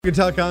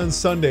Talk on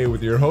Sunday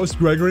with your host,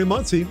 Gregory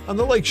Muncie, on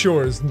the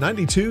Lakeshore's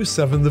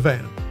 92.7 The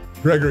Van.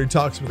 Gregory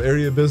talks with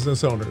area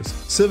business owners,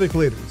 civic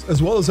leaders, as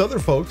well as other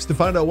folks to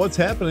find out what's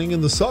happening in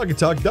the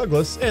Saugatuck,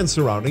 Douglas, and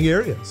surrounding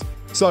areas.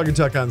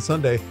 Saugatuck on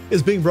Sunday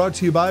is being brought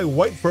to you by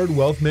Whiteford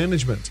Wealth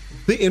Management,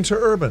 the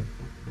Interurban,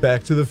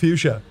 Back to the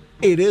Fuchsia,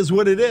 It Is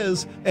What It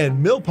Is,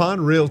 and Mill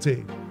Pond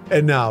Realty.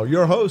 And now,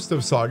 your host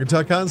of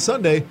Saugatuck on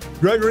Sunday,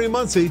 Gregory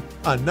Muncie,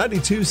 on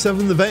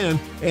 92.7 The Van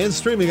and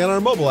streaming on our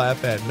mobile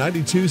app at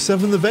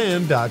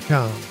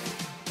 927thevan.com.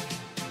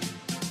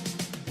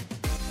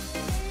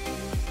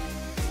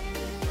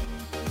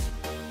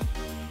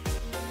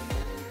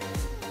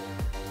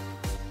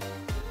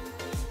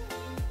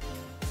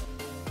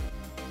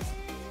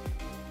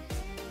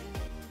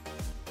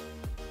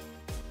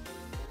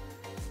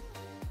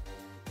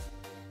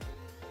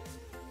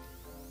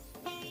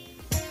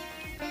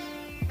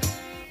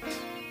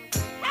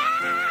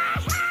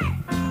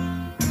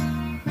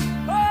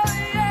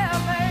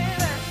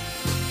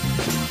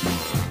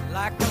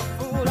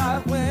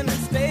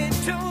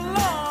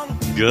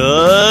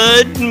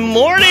 Good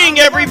morning,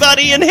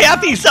 everybody, and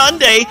happy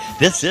Sunday.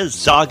 This is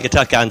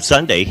Saugatuck on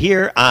Sunday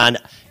here on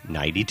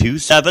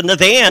 92.7 The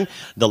Van,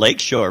 the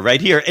Lakeshore right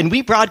here. And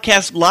we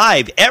broadcast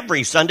live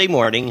every Sunday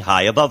morning,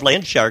 high above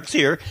Land Sharks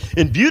here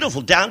in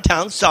beautiful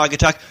downtown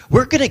Saugatuck.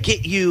 We're going to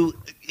get you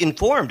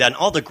informed on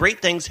all the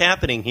great things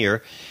happening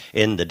here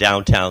in the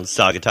downtown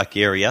Saugatuck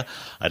area.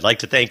 I'd like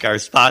to thank our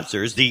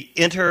sponsors, the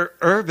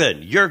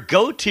Interurban, your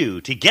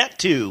go-to to get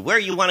to where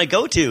you want to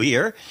go to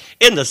here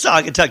in the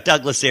Saugatuck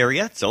Douglas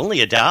area. It's only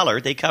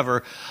 $1. They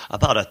cover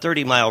about a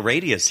 30-mile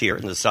radius here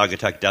in the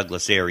Saugatuck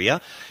Douglas area.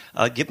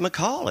 Give them a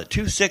call at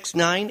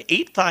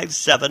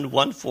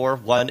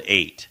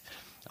 269-857-1418.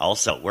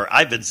 Also, where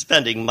I've been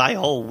spending my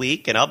whole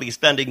week, and I'll be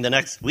spending the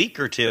next week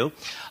or two,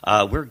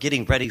 we're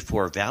getting ready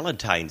for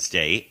Valentine's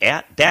Day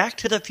at Back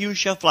to the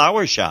Fuchsia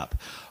Flower Shop.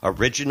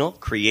 Original,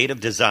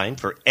 creative design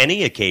for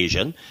any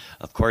occasion.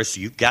 Of course,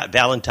 you've got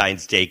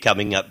Valentine's Day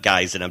coming up,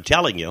 guys, and I'm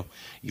telling you,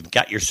 you've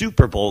got your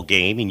Super Bowl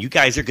game, and you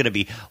guys are going to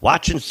be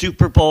watching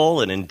Super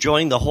Bowl and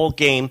enjoying the whole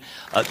game.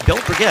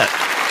 Don't forget,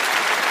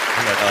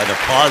 an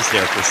applause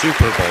there for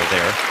Super Bowl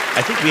there.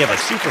 I think we have a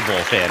Super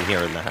Bowl fan here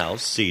in the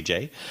house,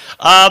 CJ.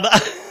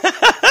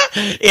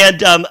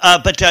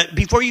 But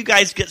before you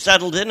guys get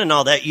settled in and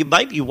all that, you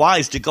might be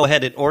wise to go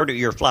ahead and order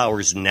your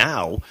flowers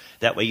now.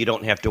 That way you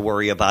don't have to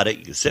worry about it.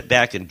 You can sit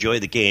back, enjoy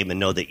the game, and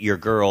know that your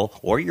girl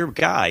or your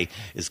guy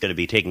is going to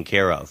be taken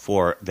care of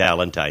for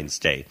Valentine's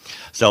Day.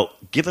 So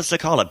give us a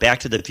call at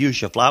Back to the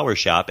Fuchsia Flower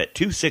Shop at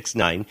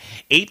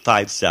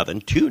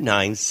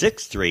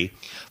 269-857-2963.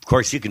 Of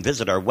course, you can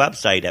visit our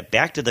website at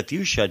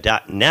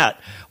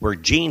backtothefuchsia.net, where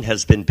Gene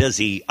has been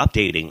busy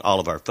updating all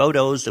of our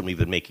photos, and we've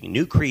been making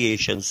new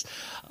creations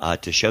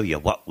to show you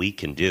what we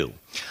can do.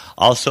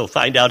 Also,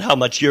 find out how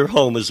much your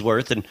home is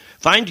worth and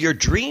find your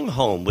dream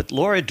home with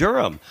Laura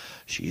Durham.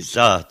 She's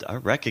our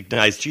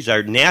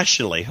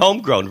nationally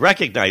homegrown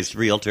recognized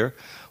realtor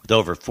with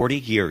over 40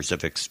 years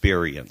of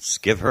experience.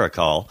 Give her a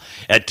call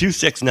at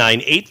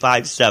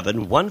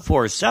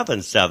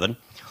 269-857-1477.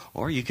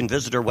 Or you can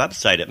visit her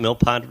website at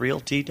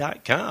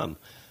millpondrealty.com.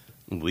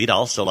 We'd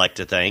also like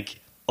to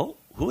thank,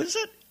 who is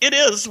it? It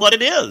is what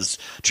it is.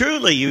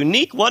 Truly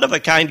unique,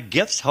 one-of-a-kind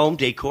gifts, home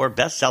decor,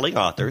 best-selling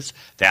authors,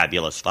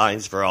 fabulous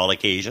finds for all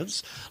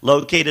occasions.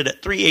 Located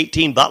at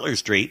 318 Butler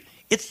Street,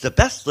 it's the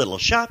best little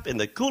shop in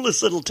the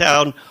coolest little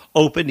town,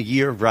 open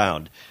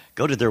year-round.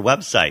 Go to their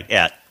website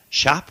at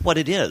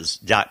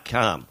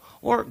shopwhatitis.com.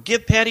 Or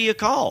give Patty a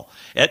call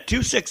at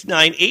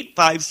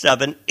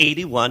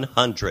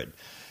 269-857-8100.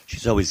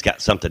 She's always got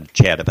something to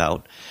chat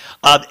about.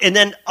 And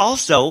then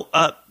also,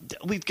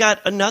 we've got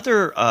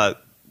another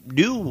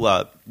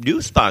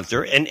new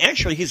sponsor, and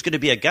actually he's going to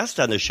be a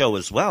guest on the show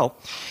as well.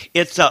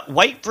 It's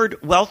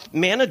Whiteford Wealth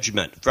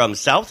Management from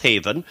South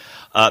Haven.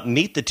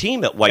 Meet the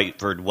team at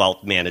Whiteford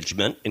Wealth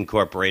Management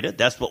Incorporated.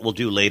 That's what we'll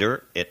do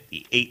later at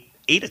the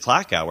 8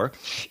 o'clock hour.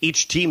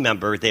 Each team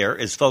member there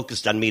is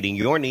focused on meeting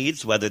your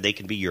needs, whether they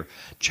can be your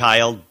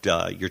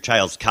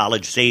child's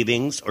college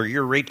savings or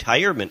your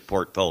retirement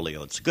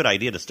portfolio. It's a good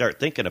idea to start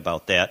thinking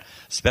about that,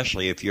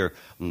 especially if you're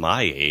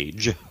my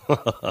age.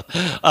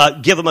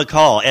 Give them a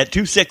call at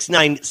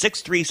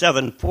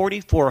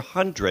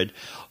 269-637-4400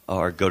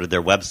 or go to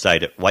their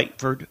website at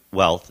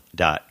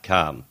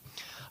whitefordwealth.com.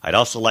 I'd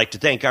also like to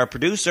thank our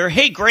producer.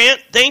 Hey, Grant,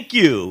 thank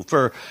you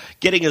for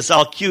getting us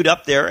all queued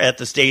up there at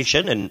the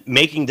station and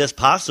making this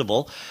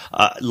possible.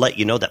 Let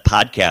you know that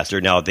podcasts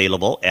are now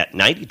available at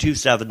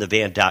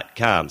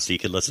 927thevan.com, so you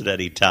can listen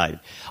anytime.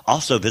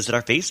 Also, visit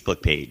our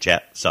Facebook page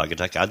at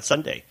Saugatuck on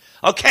Sunday.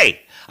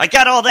 Okay, I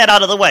got all that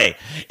out of the way.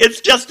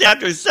 It's just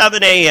after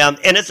 7 a.m.,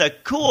 and it's a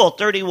cool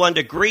 31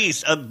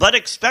 degrees, but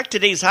expect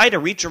today's high to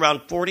reach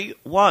around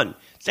 41.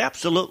 It's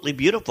absolutely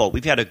beautiful.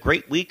 We've had a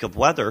great week of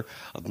weather,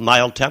 of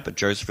mild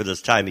temperatures for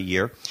this time of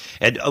year.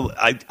 And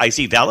I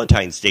see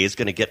Valentine's Day is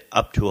going to get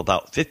up to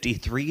about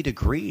 53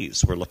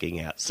 degrees we're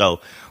looking at.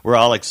 So we're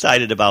all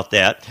excited about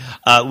that.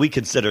 We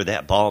consider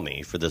that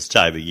balmy for this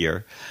time of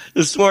year.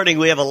 This morning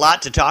we have a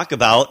lot to talk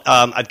about.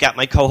 I've got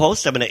my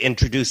co-host. I'm going to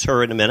introduce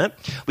her in a minute.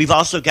 We've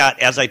also got,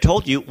 as I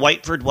told you,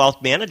 Whiteford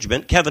Wealth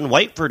Management. Kevin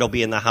Whiteford will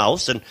be in the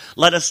house and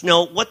let us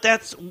know what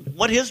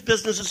his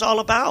business is all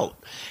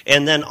about.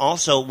 And then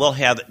also we'll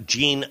have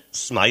Jean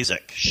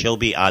Smizek. She'll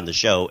be on the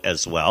show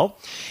as well.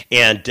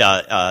 And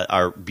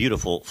our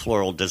beautiful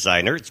floral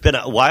designer. It's been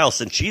a while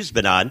since she's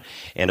been on.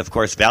 And, of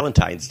course,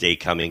 Valentine's Day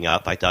coming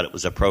up. I thought it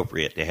was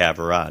appropriate to have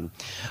her on.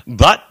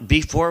 But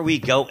before we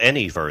go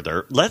any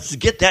further, let's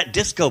get that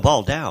disco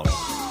ball down.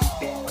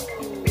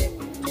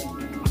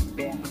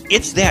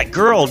 It's that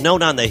girl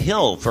known on the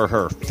hill for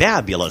her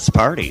fabulous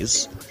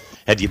parties.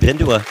 Have you been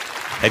to a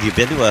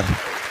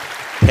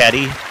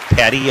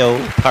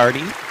patio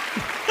party?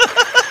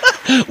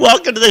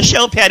 Welcome to the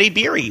show, Patty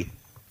Beery.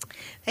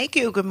 Thank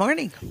you. Good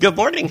morning. Good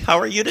morning. How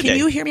are you today? Can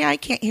you hear me? I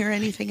can't hear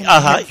anything in my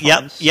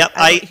headphones. Yep.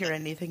 I don't hear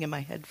anything in my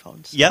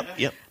headphones. Yep.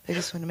 I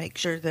just want to make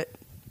sure that.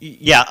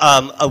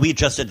 Yeah. We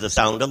adjusted the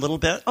sound a little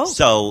bit.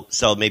 Oh.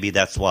 So maybe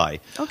that's why.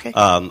 Okay.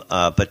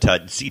 But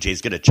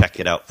CJ's going to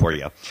check it out for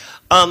you.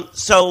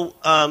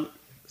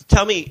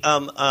 Tell me,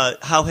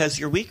 how has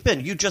your week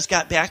been? You just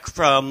got back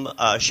from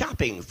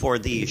shopping for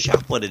the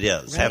Shop What It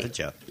Is, Right. haven't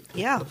you?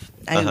 Yeah.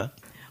 I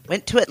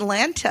went to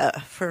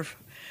Atlanta for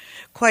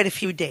quite a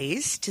few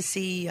days to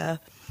see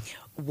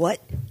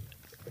what's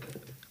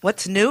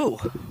new.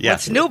 Yeah.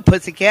 What's new,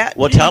 Pussycat?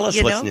 Well, tell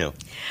us what's new.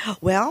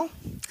 Well,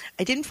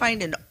 I didn't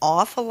find an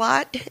awful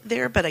lot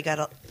there, but I got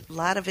a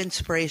lot of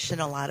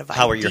inspiration, a lot of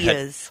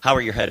ideas. How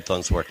are your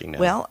headphones working now?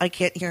 Well, I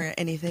can't hear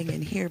anything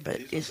in here,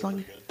 but as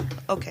long as...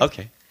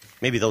 Okay.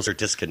 Maybe those are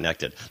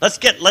disconnected. Let's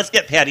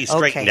get Patty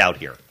straightened out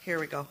here. Here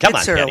we go. Come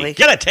It's on, early. Patty.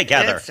 Get it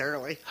together. It's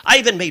early. I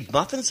even made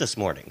muffins this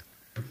morning.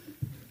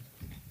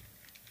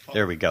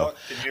 There we go.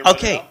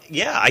 Okay,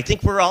 yeah, I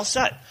think we're all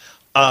set.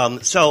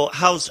 So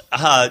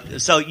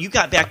you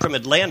got back from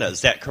Atlanta,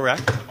 is that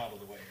correct?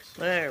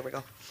 There we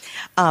go.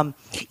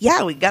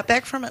 Yeah, we got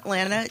back from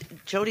Atlanta.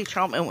 Jody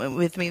Troutman went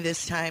with me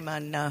this time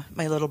on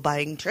my little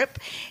buying trip,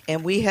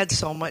 and we had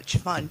so much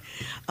fun.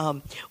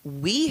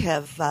 We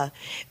have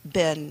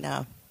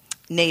been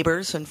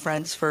neighbors and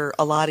friends for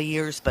a lot of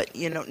years, but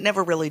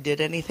never really did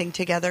anything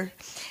together.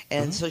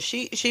 And so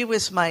she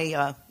was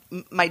my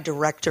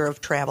director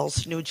of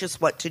travels, knew just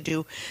what to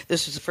do.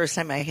 This was the first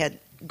time I had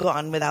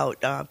gone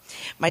without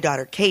my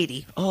daughter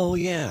Katie. Oh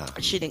yeah,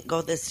 she didn't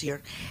go this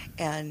year,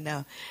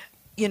 and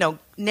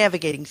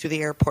navigating through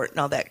the airport and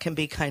all that can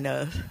be kind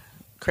of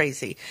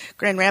crazy.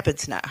 Grand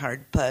Rapids not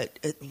hard, but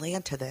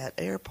Atlanta, that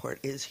airport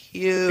is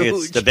huge.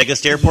 It's the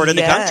biggest airport in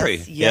the country.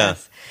 Yes.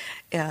 Yeah.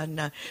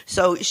 And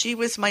so she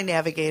was my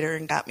navigator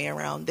and got me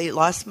around. They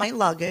lost my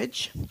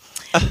luggage.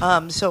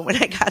 So when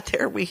I got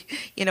there, we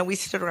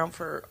stood around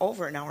for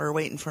over an hour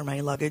waiting for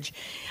my luggage.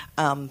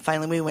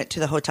 Finally, we went to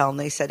the hotel, and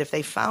they said if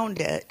they found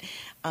it,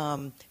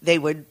 they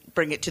would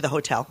bring it to the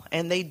hotel.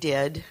 And they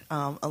did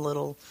a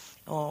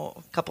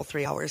couple,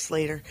 3 hours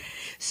later.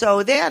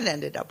 So that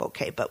ended up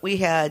okay. But we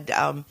had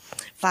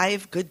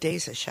 5 good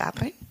days of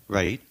shopping.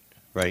 Right.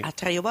 I'll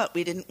tell you what,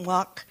 we didn't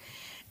walk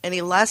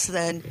any less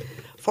than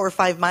 4 or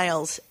 5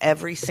 miles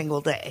every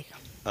single day.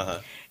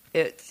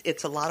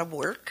 It's a lot of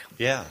work.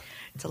 Yeah.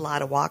 It's a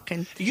lot of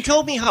walking. You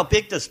told me how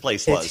big this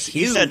place was. It's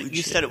huge.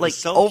 You said it like was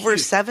so over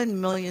huge. 7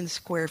 million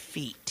square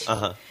feet.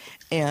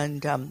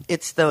 And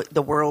it's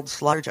the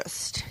world's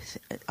largest.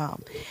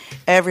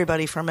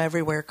 Everybody from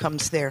everywhere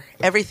comes there.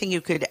 Everything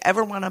you could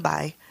ever want to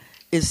buy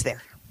is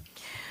there.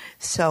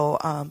 So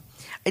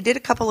I did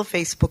a couple of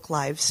Facebook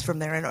Lives from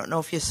there. I don't know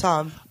if you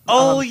saw them.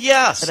 Oh,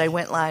 yes. But I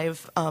went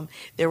live.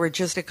 There were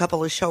just a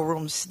couple of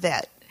showrooms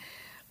that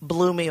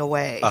blew me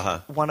away.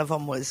 One of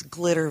them was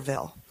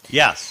Glitterville.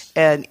 Yes.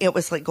 And it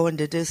was like going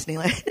to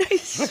Disneyland, I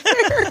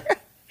swear.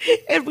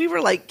 And we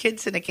were like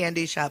kids in a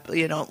candy shop,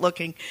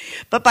 looking.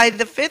 But by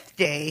the 5th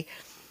day,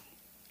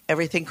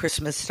 everything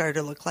Christmas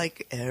started to look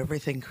like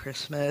everything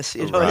Christmas.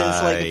 It's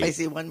like if I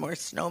see one more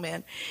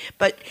snowman.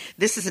 But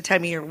this is the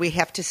time of year we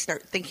have to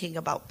start thinking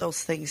about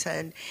those things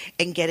and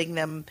getting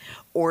them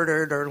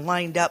ordered or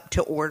lined up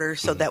to order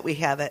so that we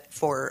have it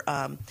for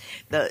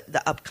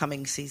the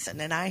upcoming season.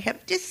 And I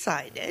have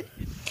decided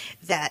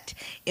that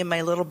in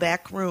my little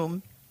back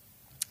room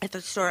at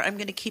the store, I'm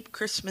going to keep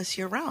Christmas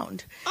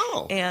year-round.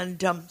 Oh.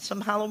 And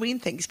some Halloween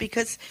things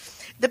because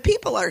the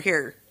people are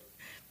here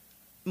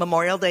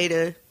Memorial Day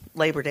to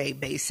Labor Day,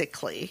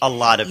 basically. A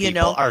lot of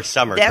people are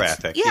summer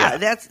traffic. Yeah,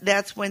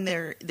 that's when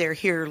they're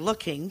here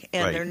looking,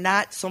 and Right. they're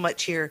not so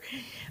much here,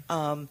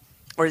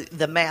 or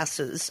the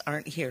masses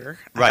aren't here.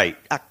 Right.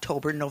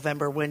 October,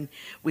 November, when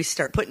we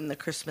start putting the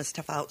Christmas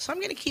stuff out. So I'm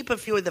going to keep a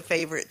few of the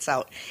favorites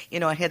out.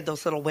 I had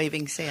those little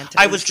waving Santas.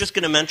 I was just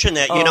going to mention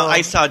that.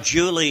 I saw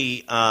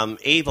Julie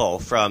Abel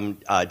from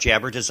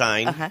Jabber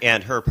Design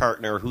and her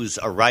partner, who's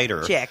a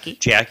writer,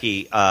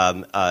 Jackie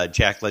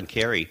Jacqueline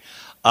Carey.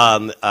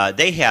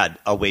 they had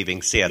a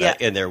waving Santa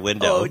in their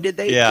window. Oh, did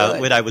they? Yeah,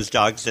 Good. when I was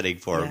dog sitting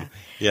for him.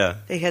 Yeah.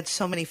 They had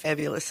so many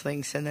fabulous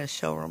things in this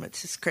showroom.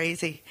 It's just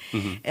crazy.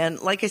 Mm-hmm. And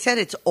like I said,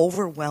 it's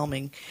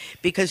overwhelming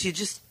because you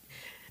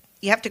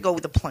have to go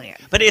with a plan.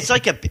 But it's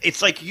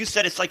like you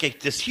said, it's like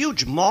this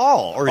huge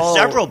mall or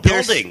several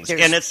there's buildings,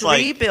 there's and it's three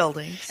like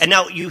buildings. And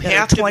now you that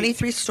have are to be-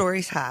 23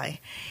 stories high,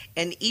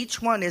 and each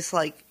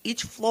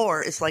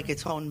floor is like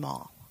its own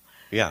mall.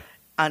 Yeah.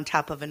 On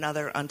top of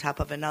another,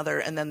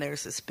 and then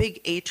there's this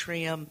big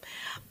atrium.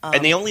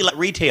 And they only let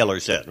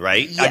retailers in,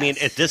 right? Yes. I mean,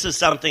 if this is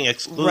something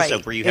exclusive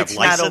Right. where you have It's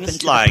not open licensed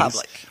to the lines,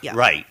 public. Yeah.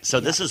 right?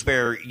 So this is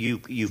where you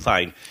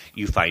find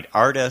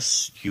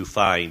artists, you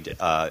find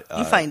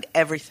You find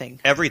everything.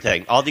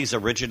 everything, all these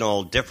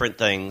original different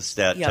things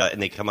that, Yeah.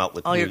 and they come out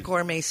with All new, your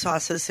gourmet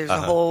sauces. There's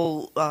a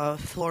whole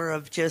floor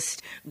of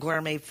just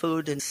gourmet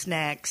food and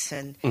snacks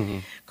and Mm-hmm.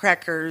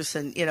 crackers,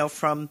 and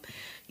from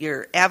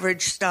your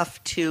average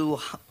stuff to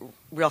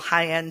real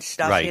high end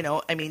stuff. Right.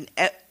 I mean,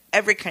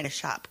 every kind of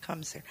shop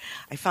comes there.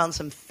 I found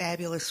some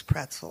fabulous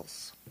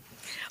pretzels.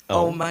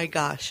 Oh my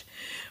gosh!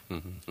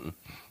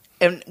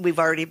 And we've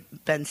already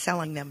been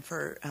selling them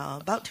for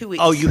about 2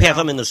 weeks. Oh, you have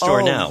now. them in the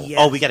store now. Yes.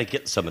 Oh, we got to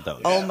get some of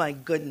those. Oh my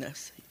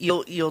goodness!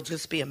 You'll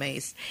just be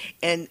amazed.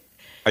 And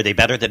Are they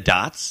better than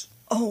Dots?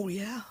 oh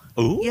yeah.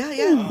 Ooh,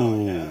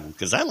 Yeah.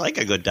 Because I like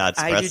a good Dots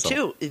I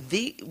pretzel. do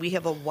too. We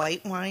have a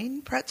white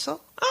wine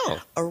pretzel, Oh,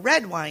 a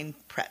red wine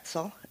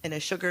pretzel, and a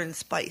sugar and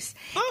spice.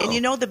 Oh.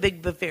 And the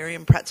big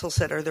Bavarian pretzels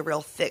that are the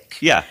real thick.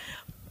 yeah.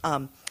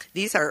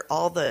 These are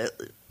all the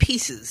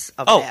pieces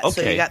of Oh, that.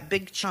 So okay. you got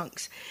big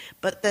chunks.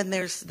 But then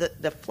there's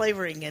the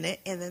flavoring in it,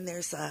 and then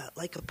there's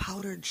like a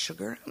powdered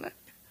sugar on it.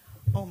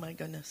 Oh my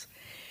goodness!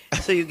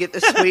 So you get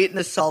the sweet and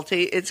the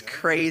salty. It's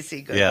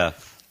crazy good. Yeah.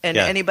 And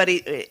Yeah.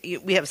 anybody,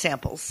 we have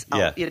samples,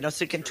 Yeah.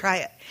 So you can try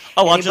it.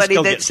 Oh, I'll just Anybody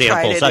go get that's tried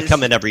samples. it I is-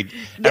 come in every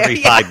Yeah.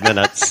 5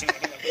 minutes.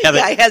 Have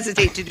it- I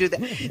hesitate to do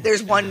that.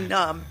 There's one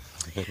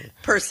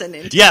person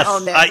in Yes,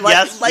 town that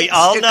yes, we likes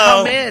all to know.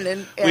 come in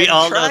and We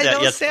all try know that.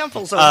 those Yes.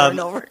 samples over and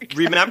over again.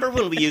 Remember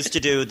when we used to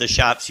do the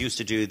shops used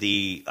to do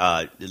the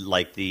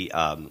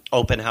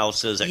open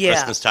houses at Yeah.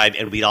 Christmas time,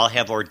 and we'd all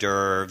have hors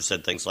d'oeuvres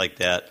and things like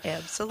that.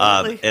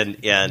 Absolutely.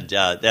 And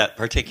that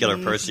particular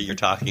person you're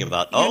talking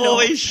about know.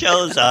 always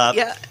shows up.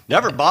 Yeah.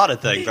 Never bought a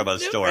thing from a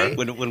store Right.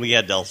 when we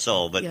had Del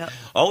Sol, but Yeah.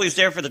 always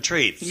there for the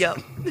treats. Yep.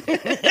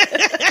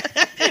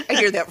 I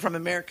hear that from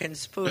American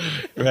Spoon.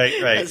 Right.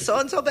 Has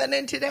so-and-so been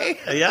in today?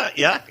 Yeah.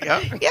 Yeah,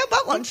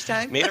 about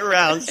lunchtime. Made her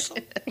rounds.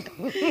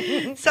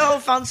 So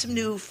found some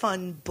new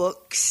fun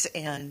books,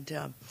 and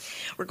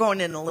we're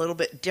going in a little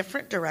bit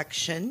different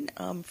direction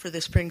for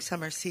the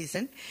spring-summer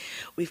season.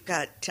 We've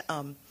got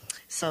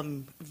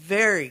some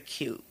very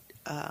cute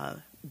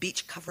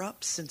beach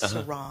cover-ups and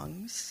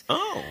sarongs,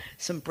 Oh.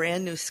 some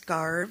brand new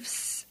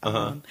scarves,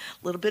 a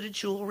little bit of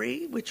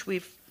jewelry, which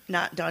we've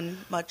not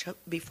done much of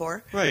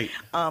before. Right.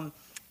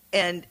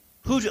 And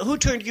Who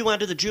turned you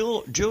onto the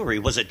jewelry?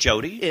 Was it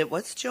Jody? it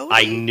was Jody.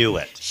 I knew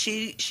it.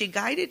 She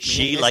guided me.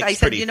 She in this. likes I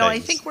said, pretty I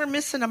things. think we're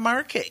missing a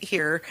market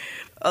here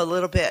a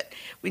little bit.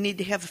 We need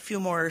to have a few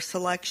more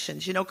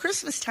selections.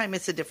 Christmas time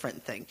is a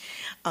different thing,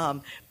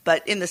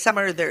 but in the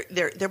summer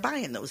they're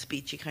buying those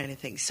beachy kind of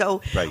things.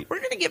 So Right. we're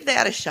going to give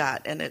that a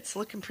shot, and it's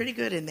looking pretty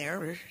good in there.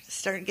 We're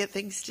starting to get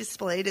things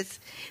displayed as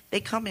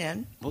they come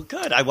in. Well,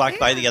 good. I walked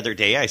by Yeah. the other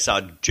day. I saw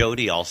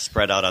Jody all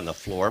spread out on the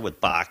floor with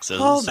boxes.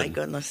 Oh my and,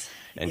 goodness!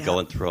 And Yeah.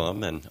 going through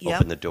them and Yep.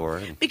 open the door.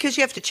 And, Because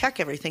you have to check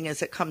everything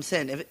as it comes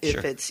in. If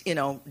Sure. it's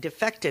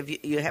defective,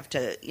 you have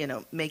to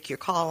make your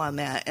call on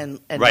that and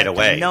Right let them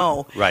away.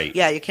 know. Right.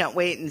 Yeah, you can't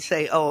wait and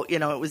say, it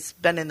was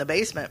been in the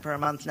basement for a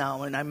month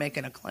now, and I'm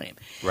making a claim.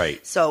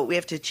 Right. So we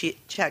have to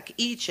check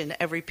each and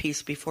every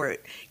piece before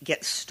it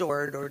gets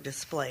stored or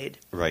displayed.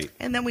 right.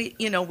 And then we,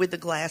 with the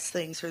glass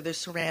things or the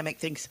ceramic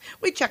things,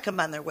 we check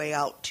them on their way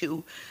out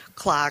to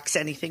clocks,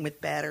 anything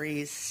with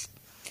batteries,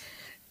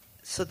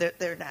 so that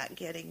they're not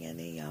getting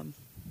any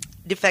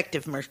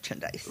defective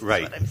merchandise. Is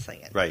Right. what I'm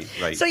saying. Right.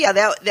 So yeah,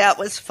 that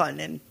was fun,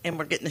 and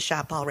we're getting the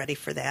shop all ready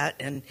for that,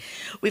 and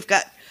we've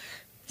got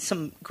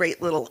some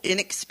great little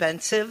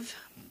inexpensive,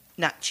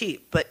 not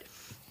cheap, but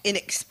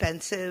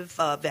inexpensive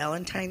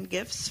Valentine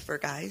gifts for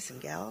guys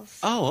and gals.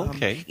 Oh,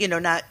 okay.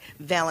 Not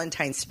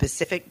Valentine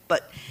specific,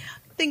 but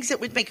things that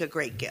would make a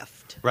great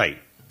gift. Right.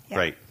 Yeah.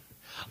 Right.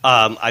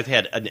 I've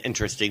had an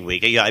interesting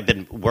week. Yeah, I've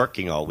been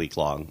working all week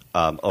long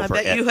over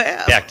bet at you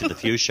have. Back to the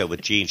Fuchsia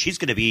with Jean. She's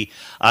going to be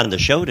on the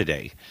show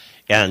today.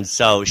 And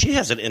so she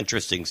has an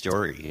interesting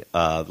story,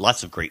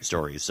 lots of great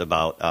stories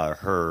about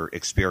her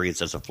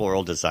experience as a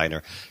floral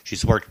designer.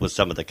 She's worked with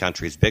some of the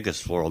country's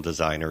biggest floral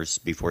designers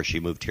before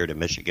she moved here to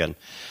Michigan.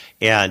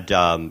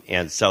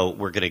 And so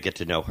we're going to get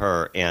to know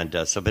her. And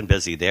so I've been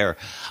busy there.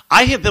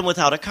 I have been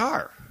without a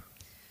car.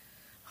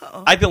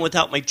 Uh-oh. I've been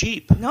without my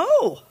Jeep.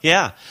 No.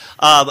 Yeah.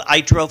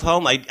 I drove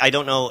home. I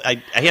don't know.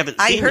 I haven't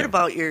I seen heard it.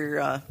 about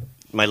your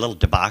My little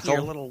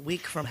debacle. little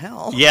week from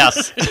hell.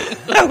 Yes.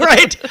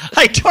 Right.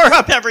 I tore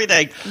up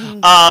everything.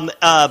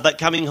 But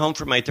coming home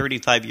from my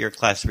 35-year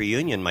class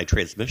reunion, my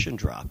transmission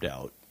dropped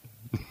out.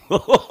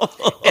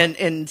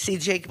 and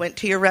CJ went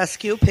to your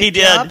rescue, picked He you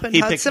did. up in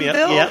He picked me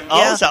Hudsonville. up.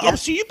 Yeah.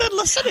 So you've been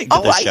listening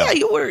to the show.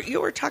 Yeah,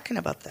 you were talking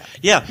about that.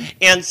 Yeah,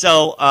 and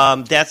so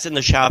that's in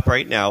the shop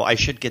right now. I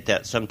should get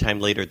that sometime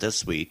later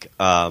this week.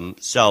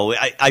 So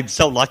I'm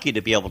so lucky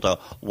to be able to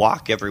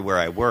walk everywhere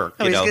I work.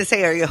 I was going to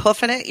say, are you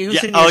hoofing it?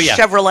 Using Yeah. your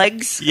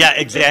Chevrolegs? Yeah,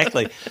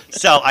 exactly.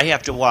 So I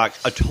have to walk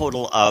a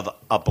total of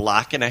a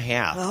block and a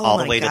half all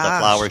the way to the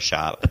flower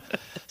shop.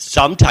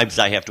 Sometimes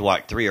I have to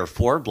walk 3 or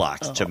 4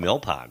 blocks to Mill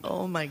Pond.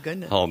 Oh, my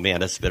goodness. Oh,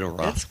 man, it's been rough.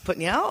 That's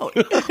putting you out.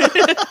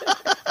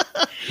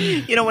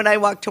 When I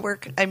walk to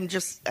work, I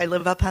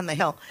live up on the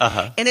hill.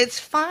 And it's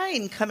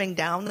fine coming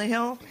down the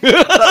hill.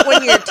 But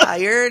when you're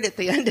tired at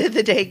the end of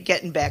the day,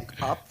 getting back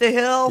up the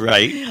hill,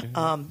 right?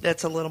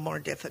 That's a little more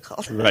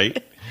difficult.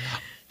 Right.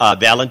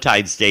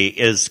 Valentine's Day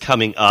is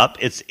coming up.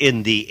 It's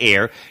in the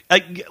air.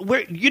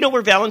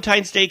 Where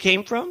Valentine's Day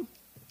came from?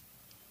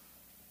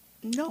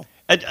 No.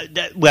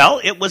 Well,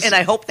 it was... And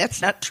I hope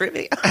that's not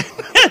trivia.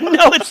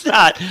 No, it's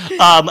not.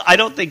 I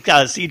don't think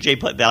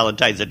CJ put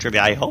Valentine's in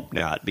trivia. I hope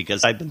not,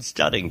 because I've been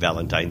studying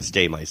Valentine's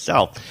Day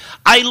myself.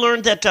 I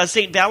learned that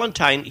St.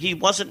 Valentine, he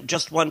wasn't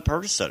just one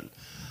person.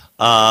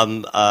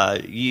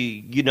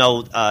 He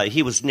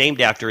was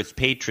named after its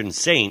patron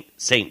saint,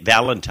 St.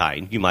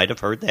 Valentine. You might have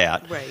heard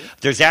that. Right.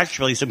 There's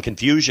actually some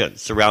confusion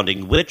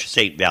surrounding which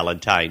St.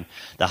 Valentine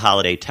the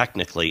holiday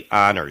technically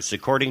honors.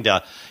 According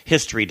to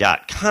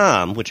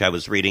History.com, which I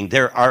was reading,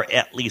 there are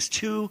at least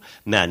 2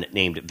 men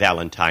named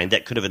Valentine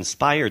that could have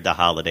inspired the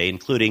holiday,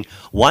 including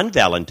one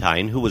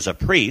Valentine who was a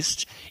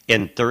priest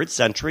in 3rd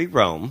century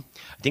Rome.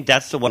 I think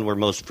that's the one we're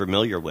most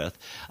familiar with.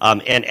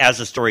 And as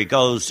the story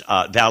goes,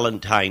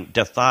 Valentine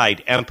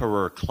defied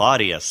Emperor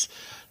Claudius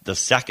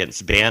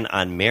II's ban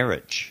on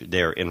marriage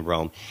there in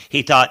Rome.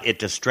 He thought it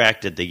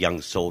distracted the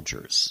young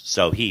soldiers,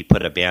 so he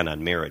put a ban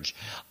on marriage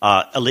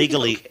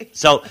illegally. Okay.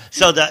 So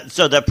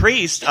the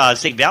priest,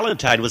 St.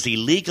 Valentine, was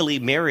illegally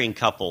marrying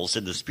couples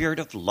in the spirit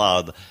of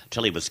love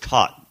till he was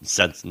caught and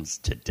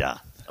sentenced to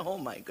death. Oh,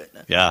 my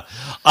goodness. Yeah.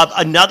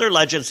 Another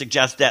legend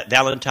suggests that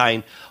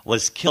Valentine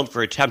was killed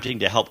for attempting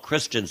to help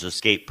Christians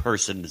escape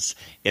persons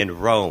in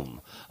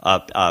Rome,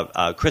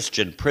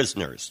 Christian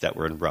prisoners that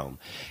were in Rome.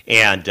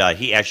 And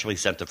he actually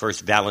sent the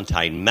first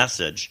Valentine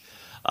message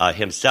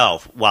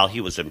himself while he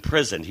was in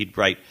prison. He'd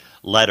write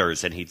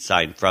letters and he'd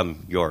sign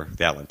 "From your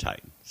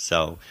Valentine."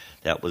 So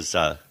that was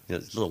a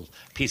little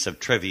piece of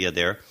trivia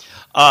there.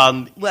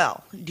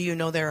 Well, do you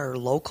know there are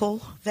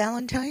local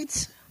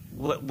Valentines?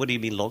 What do you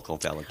mean local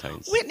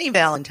Valentines? Whitney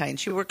Valentine.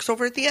 She works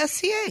over at the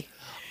SCA.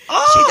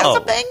 Oh, she does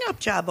a bang-up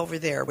job over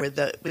there with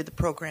the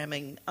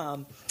programming.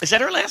 Is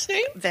that her last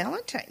name?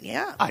 Valentine,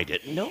 yeah. I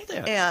didn't know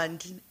that.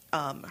 And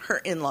her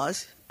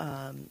in-laws,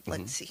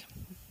 let's see,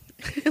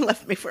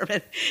 left me for a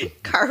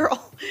minute,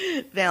 Carl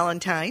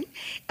Valentine.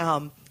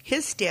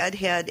 His dad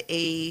had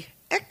a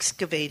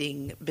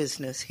excavating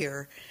business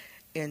here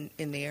in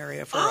the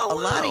area for a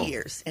lot of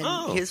years.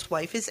 And his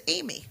wife is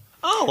Amy.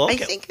 Oh, okay. I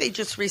think they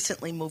just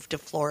recently moved to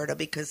Florida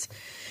because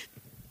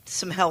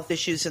some health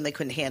issues and they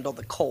couldn't handle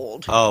the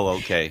cold. Oh,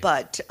 okay.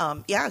 But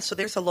so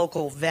there's a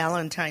local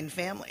Valentine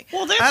family.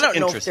 Well, that's I don't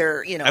know if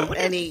interesting. they're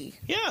any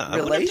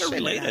relation.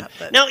 Related. Or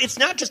not, now, it's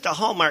not just a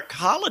Hallmark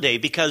holiday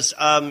because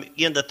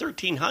in the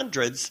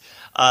 1300s,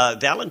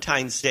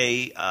 Valentine's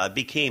Day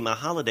became a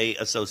holiday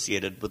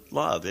associated with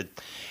love.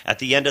 At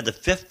the end of the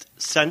 5th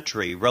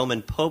century,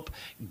 Roman Pope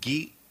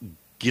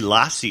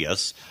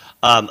Gelasius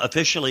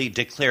officially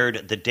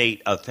declared the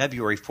date of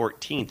February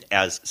 14th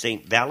as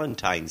St.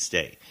 Valentine's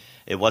Day.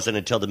 It wasn't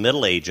until the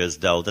Middle Ages,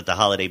 though, that the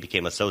holiday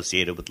became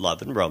associated with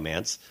love and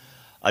romance,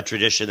 a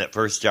tradition that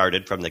first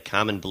started from the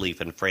common belief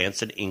in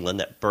France and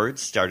England that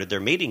birds started their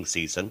mating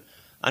season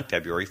on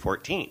February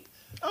 14th.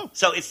 Oh.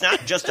 So it's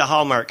not just a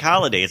Hallmark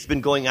holiday. It's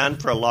been going on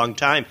for a long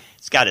time.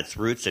 It's got its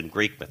roots in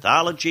Greek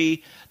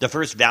mythology. The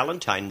first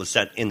Valentine was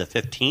sent in the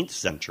 15th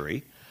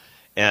century.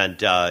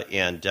 And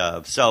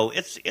so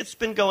it's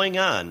been going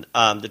on.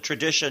 The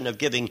tradition of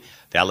giving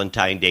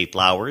Valentine Day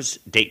flowers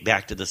date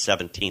back to the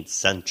 17th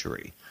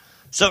century.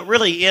 So it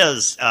really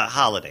is a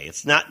holiday.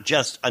 It's not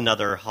just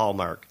another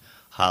Hallmark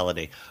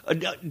holiday.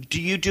 Do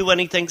you do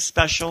anything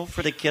special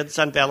for the kids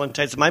on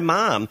Valentine's? My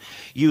mom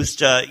used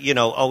to,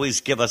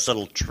 always give us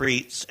little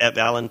treats at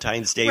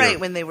Valentine's Day. Right,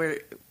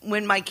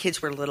 when my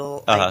kids were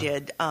little, I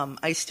did.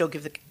 I still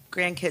give the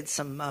grandkids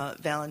some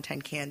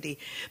Valentine candy,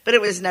 but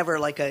it was never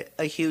like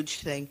a huge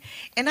thing.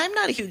 And I'm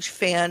not a huge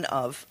fan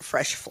of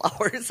fresh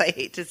flowers. I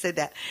hate to say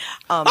that.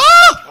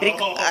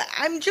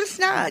 I'm just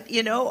not,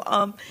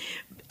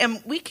 and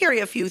we carry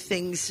a few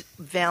things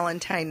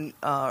Valentine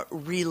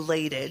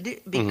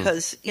related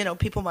because,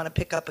 people want to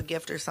pick up a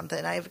gift or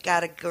something. I've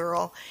got a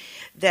girl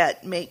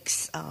that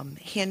makes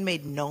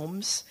handmade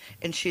gnomes,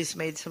 and she's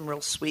made some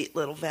real sweet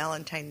little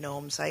Valentine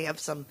gnomes. I have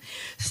some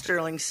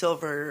sterling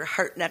silver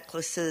heart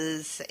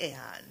necklaces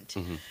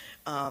and,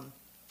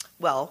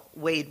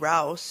 Wade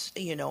Rouse,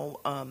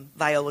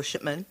 Viola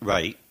Shipman.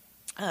 Right.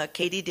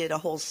 Katie did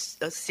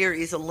a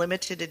series, a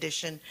limited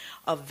edition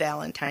of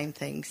Valentine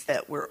things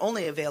that were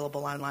only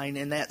available online,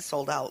 and that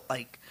sold out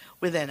like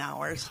within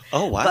hours.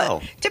 Oh, wow.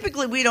 But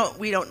typically we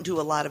don't do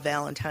a lot of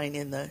Valentine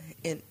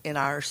in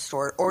our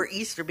store or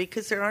Easter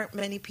because there aren't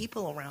many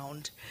people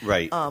around.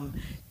 Right.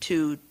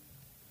 To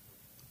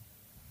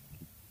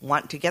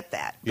want to get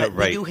that. Yeah, But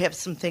right. we do have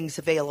some things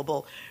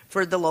available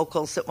for the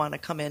locals that want to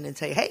come in and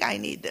say, hey, I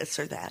need this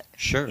or that.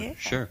 Sure, Yeah.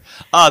 sure.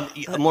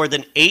 More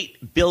than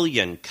 8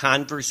 billion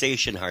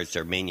conversation hearts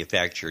are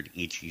manufactured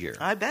each year.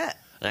 I bet.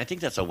 And I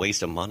think that's a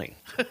waste of money.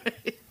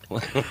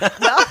 Well,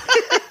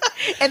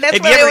 and that's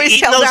Have what you I ever always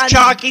eaten tell those Don.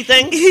 chalky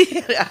things?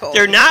 No,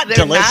 They're not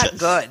delicious. Not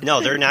good.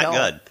 No, they're not No.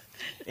 good.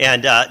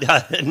 And Necco...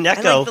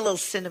 I like the little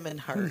cinnamon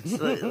hearts,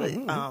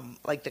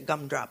 like the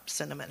gumdrop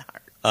cinnamon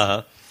heart.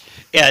 Uh-huh.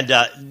 And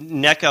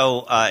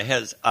Necco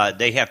has,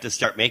 they have to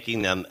start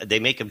making them. They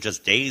make them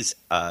just days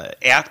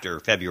after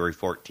February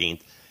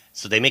 14th.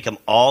 So they make them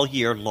all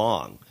year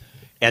long.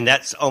 And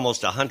that's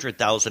almost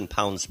 100,000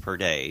 pounds per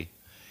day.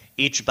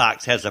 Each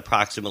box has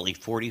approximately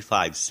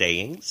 45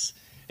 sayings,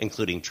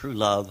 including true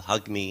love,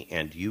 hug me,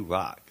 and you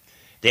rock.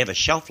 They have a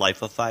shelf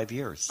life of 5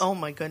 years. Oh,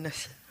 my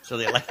goodness. So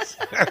they last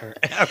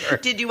forever.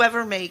 Did you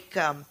ever make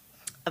a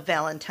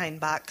Valentine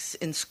box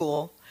in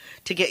school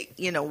to get,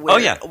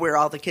 where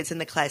all the kids in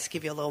the class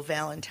give you a little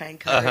Valentine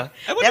card? Uh-huh.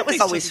 I wonder That if was they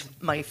always still-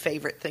 my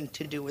favorite thing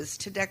to do, was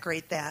to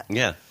decorate that.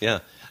 Yeah, yeah.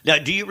 Now,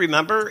 do you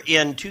remember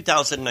in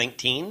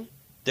 2019,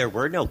 there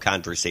were no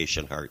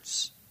conversation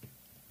hearts?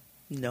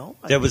 No.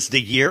 There was the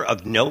year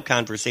of no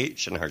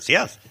conversation hearts,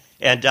 yes.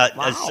 And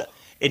Wow.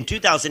 in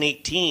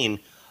 2018,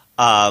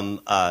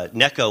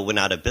 Necco went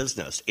out of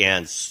business,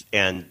 and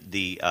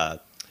the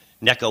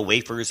Necco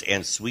wafers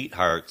and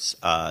sweethearts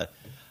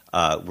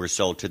were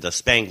sold to the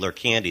Spangler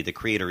Candy, the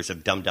creators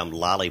of Dum Dum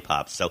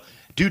Lollipops. So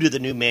due to the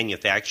new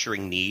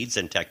manufacturing needs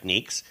and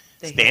techniques,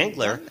 They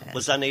Spangler haven't done that.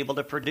 was unable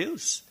to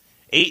produce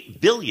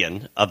 8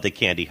 billion of the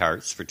candy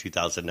hearts for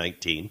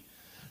 2019.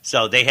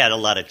 So they had a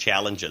lot of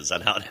challenges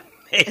on how to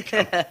make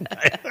them.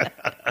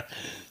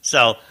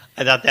 So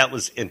I thought that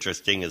was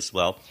interesting as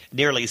well.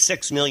 Nearly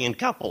 6 million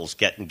couples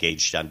get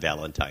engaged on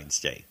Valentine's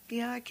Day.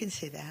 Yeah, I can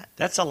see that.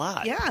 That's a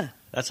lot. Yeah.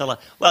 That's a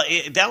lot. Well,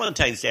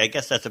 Valentine's Day, I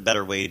guess that's a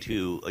better way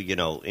to,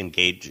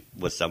 engage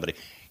with somebody.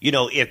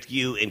 If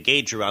you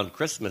engage around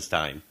Christmas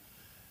time,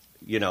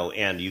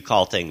 and you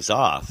call things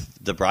off,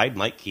 the bride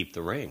might keep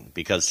the ring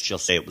because she'll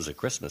say it was a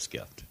Christmas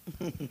gift.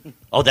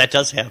 Oh, that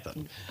does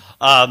happen.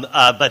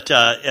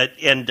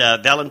 And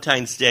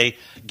Valentine's Day,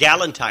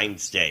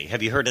 Galentine's Day.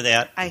 Have you heard of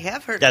that? I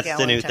have heard That's of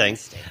the new thing.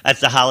 Galentine's Day. That's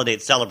the holiday.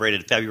 It's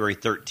celebrated February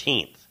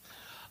 13th.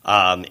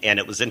 And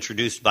it was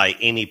introduced by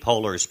Amy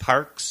Poehler's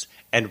Parks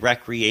and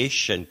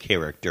Recreation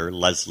character,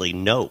 Leslie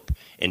Knope,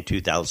 in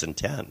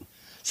 2010.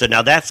 So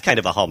now that's kind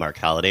of a Hallmark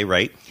holiday,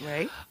 right?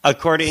 Right.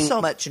 According So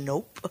much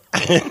nope.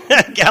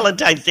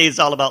 Galentine's Day is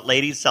all about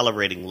ladies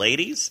celebrating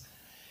ladies.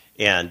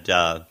 And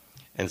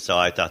so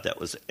I thought that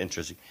was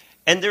interesting.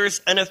 And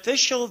there's an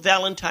official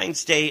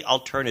Valentine's Day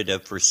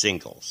alternative for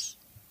singles.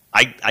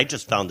 I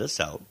just found this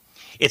out.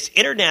 It's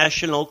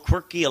International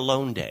Quirky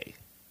Alone Day.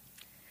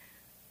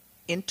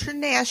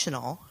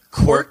 International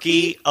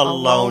Quirky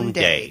Alone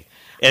Day.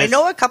 And I it's-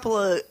 know a couple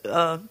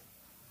of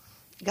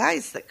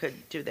guys that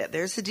could do that.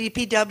 There's the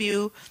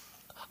DPW.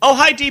 Oh,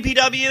 hi,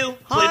 DPW.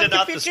 Honk Cleaning if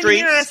out you the can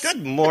streets. hear us.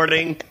 Good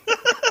morning.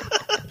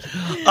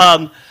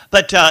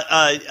 But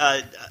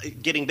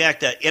getting back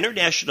to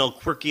International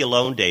Quirky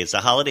Alone Day is a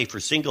holiday for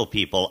single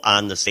people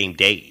on the same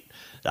date.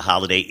 The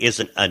holiday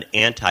isn't an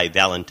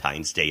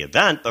anti-Valentine's Day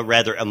event, but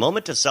rather a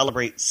moment to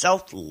celebrate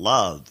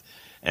self-love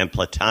and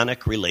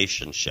platonic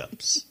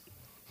relationships.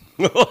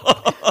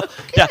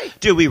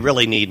 Do we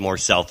really need more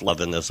self-love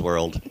in this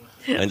world?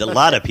 And a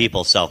lot of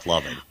people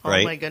self-loving,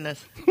 right? Oh, my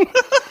goodness.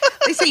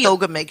 They say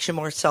yoga makes you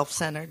more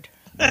self-centered.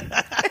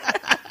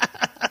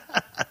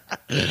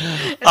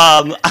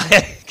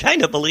 I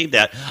kind of believe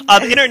that.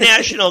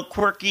 International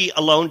Quirky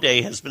Alone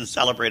Day has been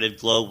celebrated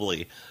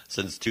globally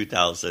since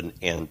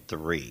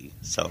 2003.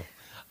 So I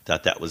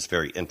thought that was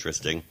very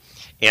interesting.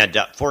 And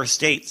 4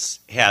 states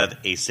have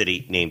a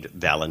city named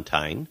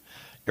Valentine: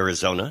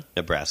 Arizona,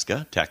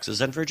 Nebraska, Texas,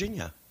 and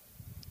Virginia.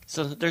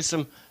 So there's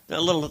a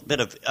little bit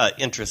of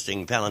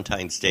interesting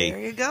Valentine's Day There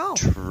you go.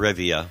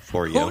 trivia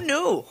for you. Who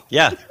knew?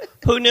 Yeah,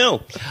 who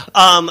knew?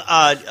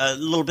 A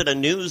little bit of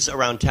news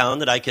around town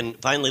that I can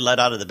finally let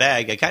out of the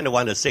bag. I kind of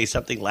wanted to say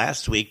something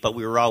last week, but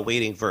we were all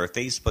waiting for a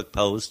Facebook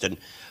post and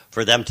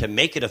for them to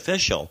make it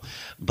official.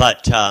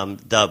 But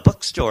the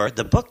bookstore,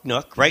 the Book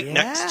Nook, right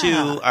next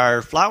to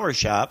our flower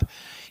shop,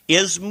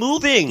 is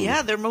moving.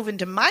 Yeah, they're moving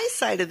to my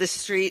side of the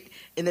street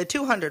in the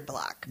 200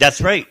 block,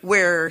 That's right.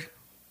 where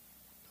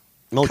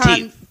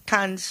Motif.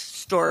 Con's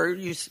store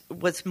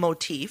was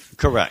Motif.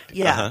 Correct.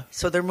 Yeah, Uh-huh.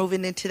 so they're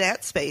moving into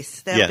that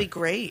space. That'll Yeah. be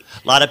great.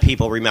 A lot of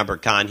people remember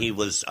Con. He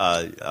was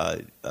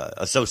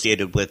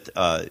associated with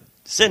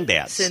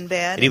Sinbad.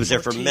 Sinbad And he was there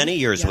for Motif. many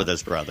years Yeah. with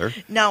his brother.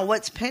 Now,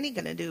 what's Penny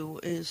going to do?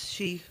 Is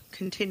she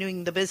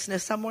continuing the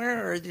business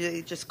somewhere, or are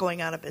they just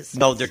going out of business?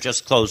 No, they're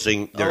just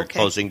closing. They're Okay.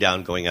 closing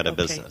down, going out of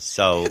Okay. business.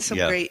 So That's some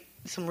yeah. great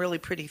some really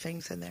pretty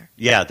things in there.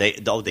 Yeah, they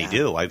Yeah.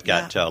 do. I've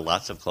got Yeah.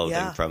 lots of clothing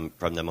Yeah.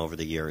 from them over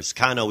the years.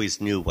 Con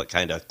always knew what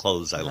kind of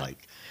clothes I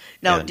like.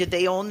 Now, And- did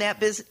they own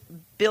that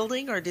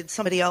building, or did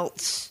somebody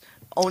else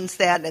owns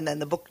that, and then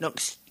the Book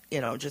Nook's,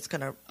 just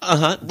going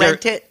to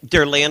rent it?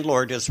 Their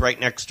landlord is right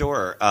next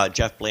door,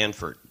 Jeff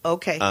Blandford.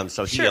 Okay.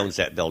 So he Sure. owns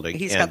that building.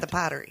 He's and- got the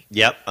pottery.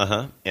 Yep,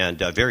 and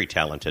very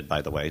talented,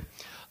 by the way.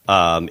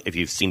 If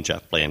you've seen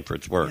Jeff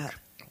Blandford's work. Yeah.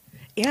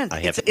 And I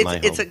have it's it in my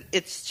home.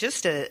 it's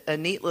just a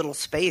neat little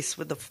space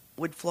with the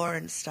wood floor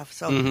and stuff.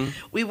 So Mm-hmm.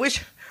 we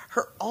wish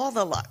her all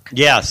the luck.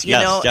 Yes,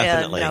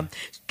 definitely. And,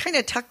 kind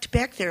of tucked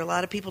back there. A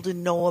lot of people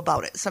didn't know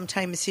about it.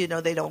 Sometimes they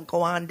don't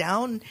go on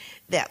down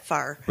that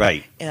far,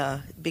 Right.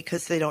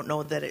 Because they don't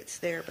know that it's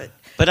there.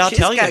 But I'll she's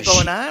tell you, got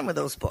going on with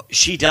those books.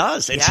 She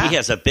does, and Yeah. she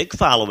has a big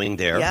following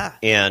there. Yeah.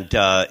 And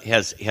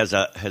has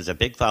a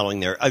big following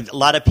there. A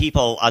lot of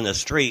people on the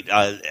street.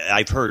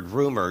 I've heard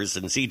rumors,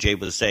 and CJ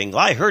was saying, "Well,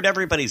 I heard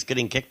everybody's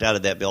getting kicked out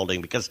of that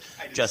building because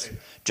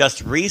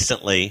just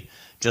recently."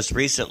 There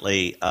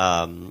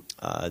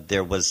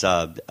was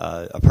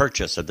a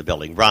purchase of the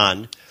building.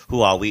 Ron, who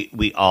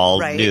we all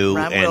Right, knew,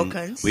 Ron and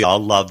Wilkins. we all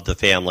loved the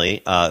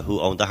family who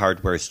owned the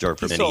hardware store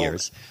for He many sold.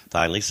 years.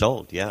 Finally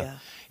sold, yeah.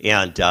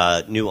 And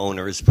new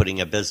owner is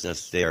putting a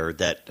business there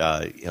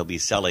that he'll be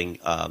selling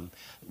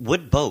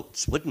wooden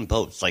boats,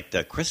 like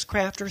the Chris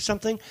Craft or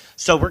something.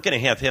 So we're going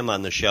to have him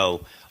on the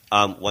show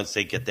once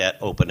they get that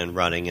open and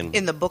running and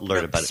In the Book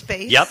learn Nook about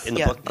space. it. Yep, in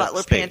the Book Nook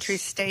Butler space. Pantry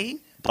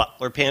staying.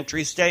 Butler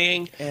Pantry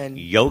staying, And-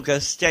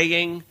 yoga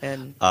staying,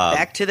 And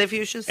Back to the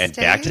Fuchsia and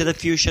staying. back to the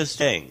fuchsia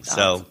staying.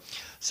 So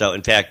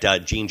in fact,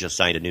 Jean just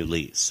signed a new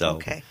lease. So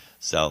Okay.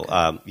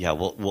 Yeah,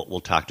 we'll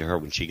talk to her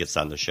when she gets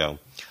on the show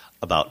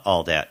about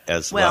all that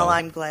as Well, well.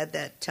 I'm glad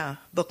that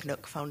Book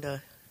Nook found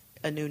a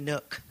new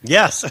nook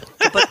Yes. to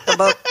put the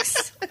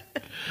books.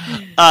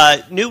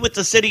 New with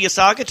the city of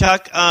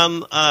Saugatuck,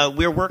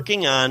 we're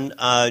working on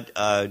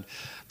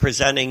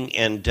presenting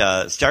and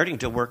starting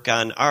to work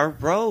on our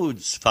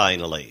roads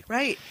finally.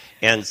 Right.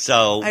 And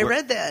so I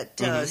read that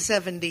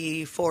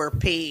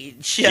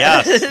 74-page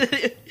Yes.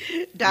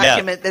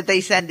 document that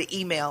they send to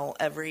email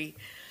every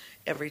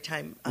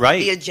time Right.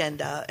 the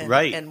agenda and,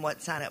 Right. and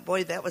what's on it.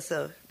 Boy, that was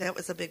a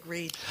big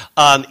read.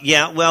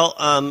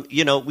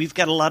 We've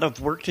got a lot of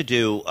work to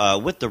do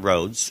with the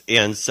roads,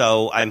 and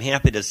so I'm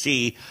happy to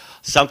see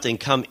something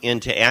come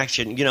into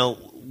action.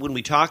 When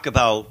we talk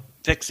about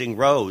fixing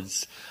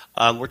roads,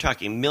 we're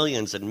talking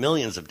millions and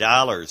millions of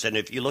dollars, and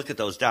if you look at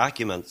those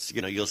documents,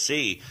 you'll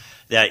see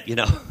that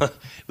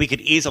we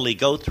could easily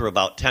go through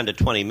about 10 to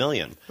 20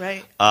 million.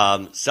 Right.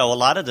 So a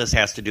lot of this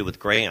has to do with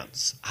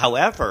grants.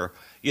 However,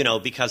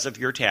 because of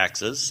your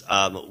taxes,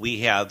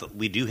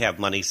 we do have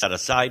money set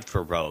aside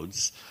for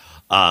roads.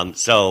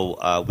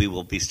 So we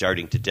will be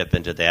starting to dip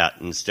into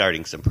that and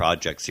starting some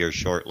projects here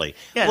shortly.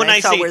 Yeah, When and I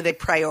saw say- where they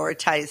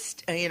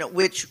prioritized,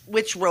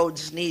 which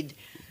roads need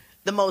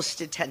the most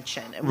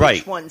attention and Right.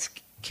 which ones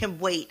can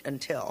wait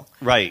until.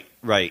 Right.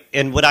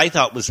 And what I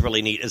thought was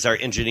really neat is our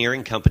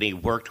engineering company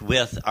worked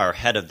with our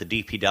head of the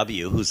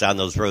DPW, who's on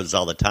those roads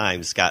all the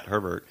time, Scott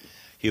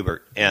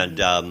Hubert,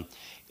 and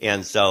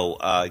so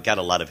got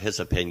a lot of his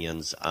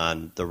opinions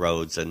on the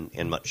roads and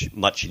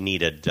much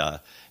needed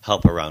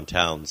help around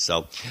town.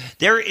 So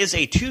there is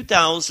a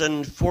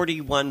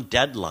 2041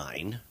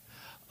 deadline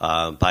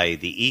by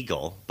the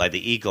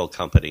Eagle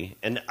Company,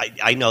 and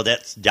I know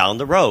that's down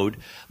the road,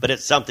 but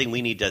it's something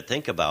we need to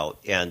think about,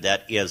 and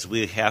that is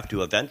we have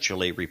to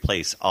eventually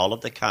replace all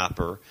of the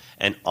copper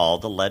and all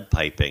the lead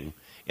piping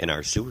in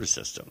our sewer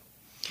system.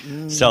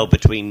 So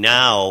between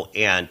now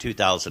and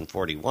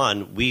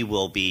 2041, we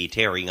will be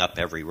tearing up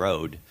every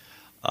road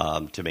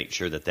to make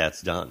sure that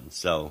that's done.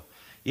 So,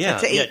 yeah.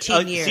 That's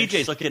 18 years.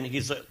 CJ's looking,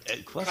 he's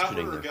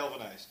questioning. Copper or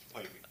galvanized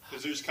piping?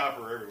 Because there's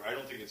copper everywhere. I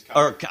don't think it's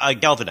copper. Or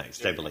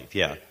galvanized, I believe,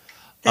 yeah.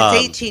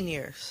 That's 18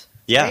 years.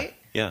 Yeah, Right?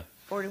 yeah.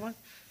 41?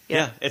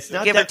 Yeah, it's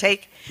not Give that- or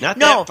take. not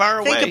no, that far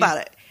away. Think about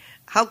it.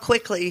 How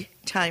quickly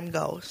time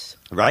goes.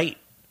 Right.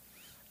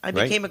 I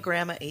Right. became a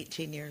grandma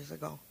 18 years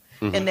ago.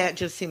 Mm-hmm. And that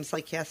just seems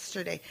like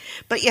yesterday.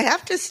 But you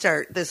have to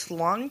start this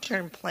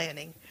long-term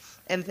planning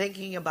and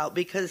thinking about,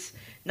 because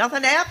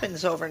nothing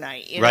happens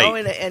overnight, you know,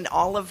 Right. and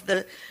all of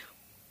the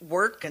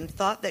work and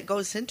thought that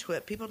goes into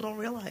it. People don't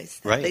realize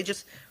that. Right. They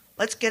just,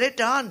 let's get it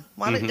done.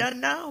 Want it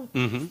done now.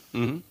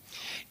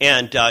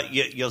 And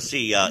you'll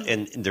see,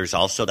 and there's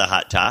also the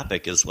hot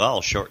topic as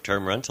well,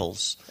 short-term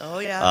rentals. Oh,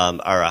 yeah.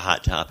 Are a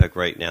hot topic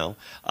right now.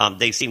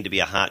 They seem to be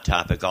a hot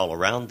topic all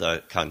around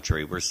the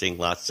country. We're seeing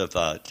lots of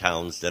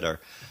towns that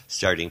are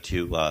starting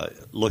to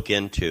look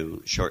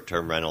into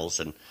short-term rentals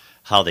and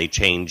how they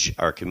change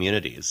our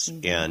communities.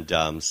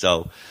 And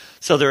so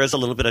there is a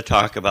little bit of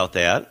talk about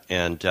that.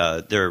 And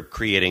they're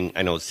creating,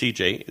 I know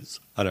CJ is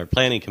on our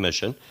planning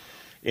commission,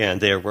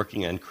 and they're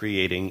working on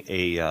creating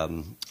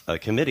a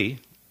committee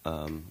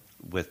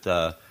with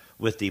the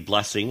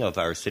blessing of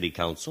our city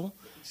council.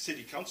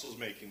 City council's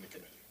making the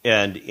committee.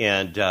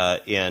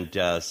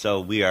 And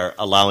so we are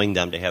allowing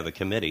them to have a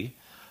committee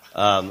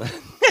to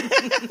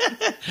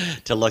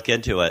look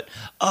into it.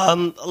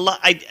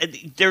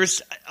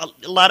 There's a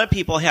lot of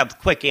people have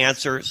quick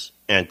answers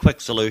and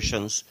quick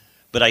solutions,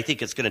 but I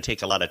think it's going to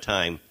take a lot of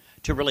time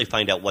to really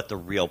find out what the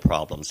real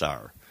problems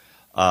are.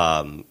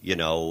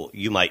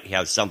 You might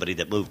have somebody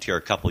that moved here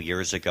a couple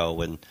years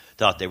ago and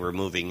thought they were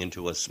moving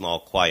into a small,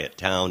 quiet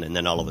town, and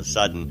then all of a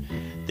sudden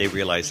they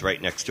realize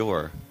right next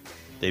door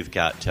they've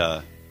got,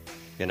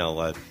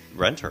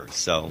 renters.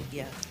 So,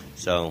 Yeah.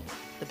 So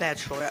The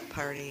bachelorette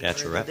party. Or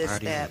Bachelorette this,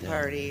 party, that yeah.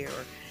 party. Or,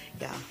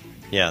 yeah.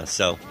 yeah,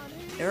 so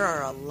There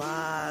are a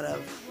lot of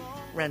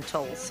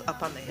rentals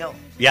up on the hill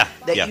yeah,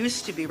 that yeah.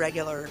 used to be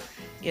regular,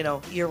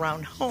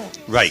 year-round homes.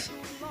 Right.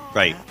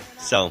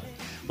 So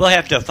we'll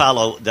have to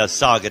follow the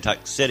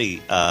Saugatuck City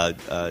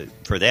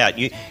for that.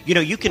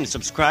 You can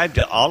subscribe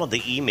to all of the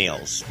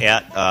emails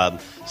at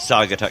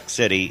Saugatuck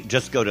City.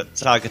 Just go to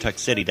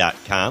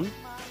saugatuckcity.com,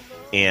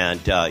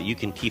 and you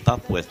can keep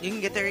up with You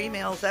can get their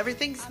emails.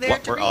 Everything's there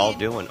what to we're read. all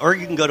doing. Or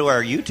you can go to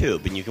our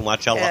YouTube, and you can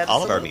watch all of our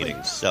Absolutely.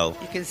 meetings. So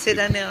You can sit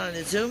on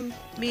a Zoom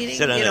meeting,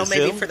 Sit on a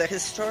maybe Zoom. for the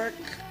historic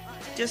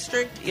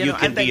district. You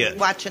can I've been be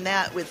watching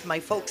that with my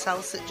folks'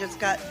 house that just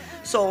got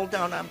sold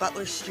down on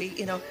Butler Street,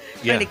 Yeah.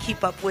 trying to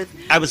keep up with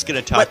I was going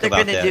to talk what they're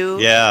about gonna that. do.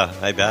 Yeah,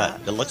 I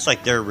bet. It looks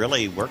like they're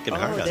really working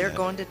hard on they're that.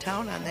 going to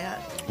town on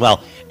that.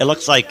 Well, it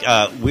looks like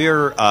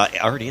we're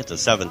already at the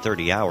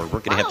 7:30 hour. We're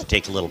going to have to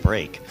take a little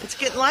break. It's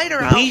getting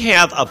lighter out. We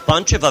have a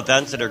bunch of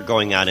events that are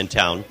going on in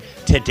town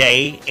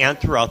today and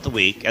throughout the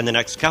week and the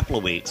next couple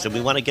of weeks, and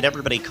we want to get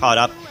everybody caught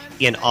up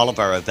in all of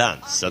our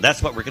events. So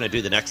that's what we're going to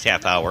do the next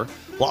half hour.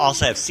 We'll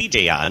also have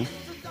CJ on.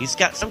 He's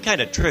got some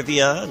kind of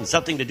trivia and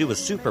something to do with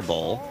Super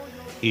Bowl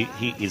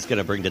he's going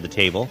to bring to the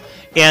table.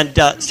 And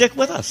stick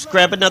with us.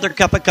 Grab another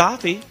cup of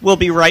coffee. We'll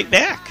be right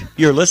back.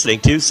 You're listening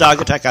to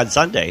Saugatuck on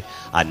Sunday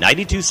on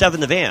 92.7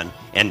 The Van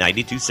and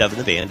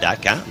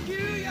 92.7thevan.com.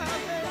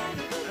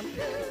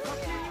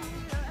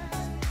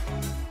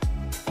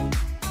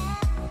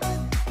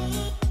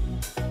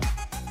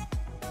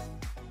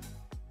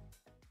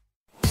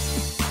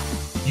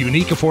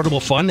 Unique,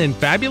 affordable fun, and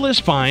fabulous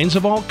finds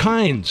of all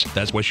kinds.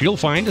 That's what you'll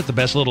find at the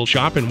best little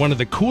shop in one of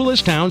the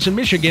coolest towns in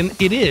Michigan.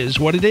 It is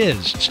what it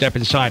is. Step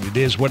inside It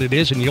Is What It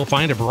Is, and you'll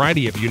find a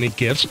variety of unique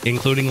gifts,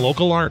 including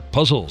local art,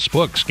 puzzles,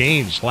 books,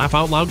 games,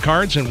 laugh-out-loud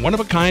cards, and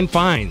one-of-a-kind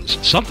finds.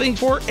 Something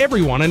for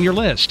everyone on your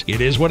list. It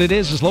Is What It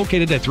Is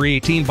located at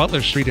 318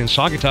 Butler Street in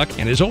Saugatuck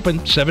and is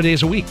open 7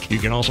 days a week. You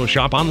can also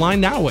shop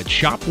online now at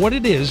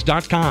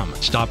shopwhatitis.com.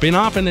 Stop in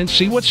often and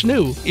see what's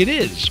new. It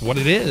is what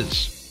it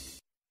is.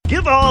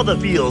 Give all the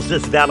feels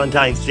this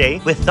Valentine's Day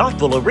with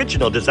thoughtful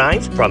original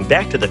designs from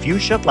Back to the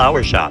Fuchsia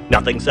Flower Shop.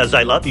 Nothing says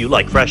I love you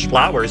like fresh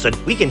flowers, and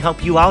we can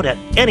help you out at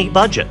any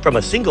budget. From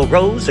a single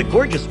rose, a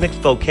gorgeous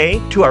mixed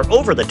bouquet, to our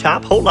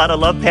over-the-top whole lot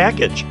of love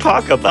package.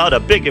 Talk about a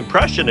big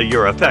impression of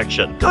your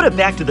affection. Go to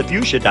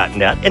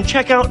backtothefuchsia.net and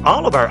check out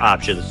all of our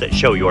options that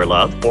show your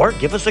love, or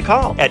give us a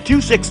call at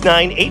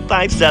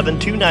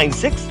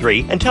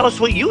 269-857-2963 and tell us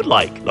what you'd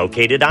like.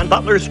 Located on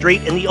Butler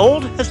Street in the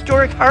old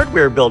historic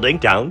hardware building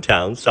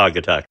downtown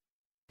Saugatuck.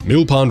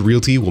 Mill Pond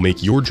Realty will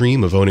make your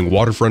dream of owning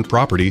waterfront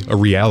property a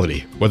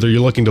reality. Whether you're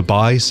looking to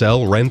buy,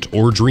 sell, rent,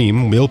 or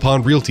dream, Mill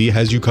Pond Realty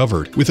has you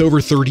covered. With over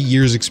 30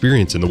 years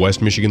experience in the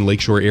West Michigan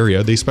Lakeshore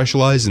area, they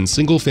specialize in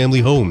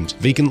single-family homes,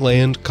 vacant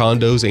land,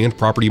 condos, and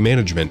property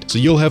management, so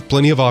you'll have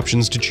plenty of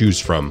options to choose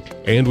from.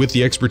 And with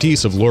the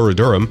expertise of Laura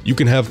Durham, you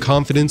can have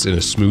confidence in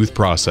a smooth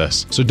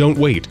process. So don't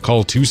wait.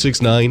 Call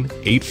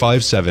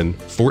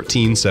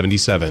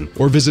 269-857-1477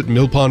 or visit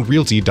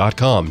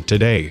millpondrealty.com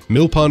today.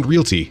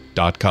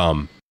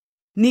 millpondrealty.com.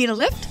 Need a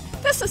lift?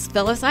 This is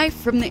Phyllis Ife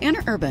from the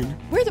Interurban.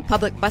 We're the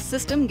public bus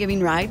system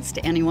giving rides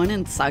to anyone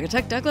in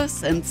Saugatuck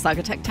Douglas and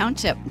Saugatuck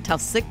Township until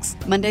 6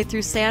 Monday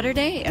through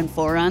Saturday and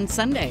 4 on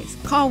Sundays.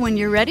 Call when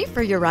you're ready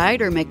for your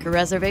ride or make a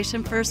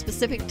reservation for a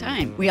specific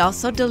time. We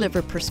also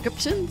deliver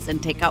prescriptions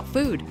and take out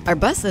food. Our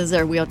buses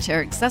are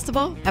wheelchair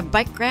accessible, have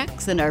bike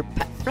racks, and are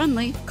pet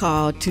friendly.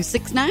 Call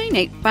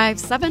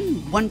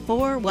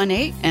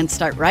 269-857-1418 and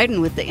start riding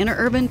with the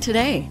Interurban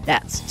today.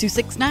 That's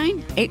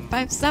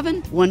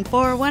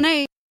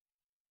 269-857-1418.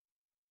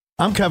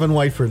 I'm Kevin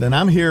Whiteford, and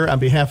I'm here on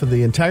behalf of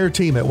the entire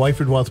team at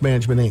Whiteford Wealth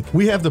Management, Inc.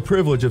 We have the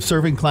privilege of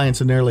serving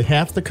clients in nearly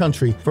half the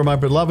country from our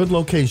beloved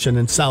location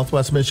in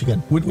Southwest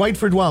Michigan. With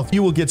Whiteford Wealth,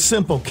 you will get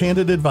simple,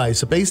 candid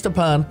advice based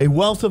upon a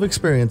wealth of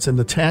experience in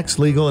the tax,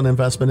 legal, and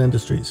investment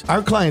industries.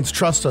 Our clients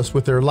trust us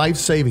with their life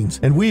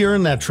savings, and we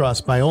earn that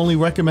trust by only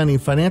recommending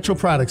financial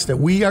products that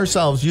we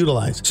ourselves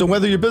utilize. So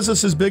whether your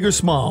business is big or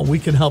small, we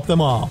can help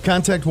them all.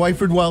 Contact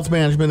Whiteford Wealth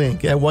Management,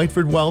 Inc. at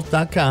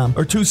whitefordwealth.com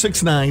or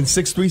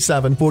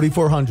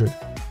 269-637-4400.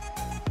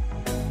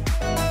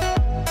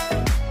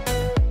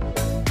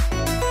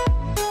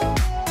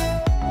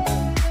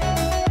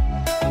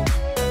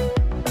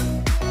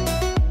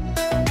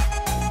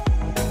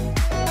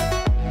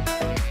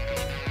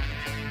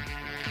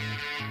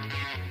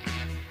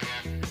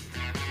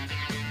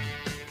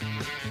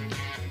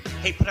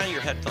 Hey, put on your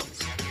headphones.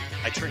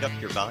 I turned up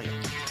your volume.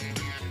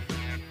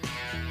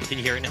 Can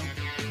you hear it now?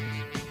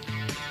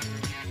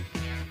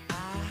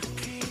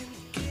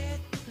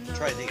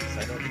 try these.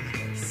 I know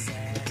these.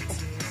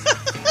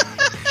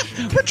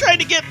 We're trying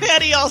to get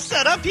Patty all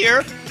set up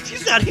here.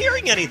 She's not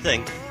hearing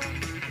anything.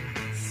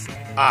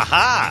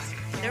 Aha!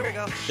 There we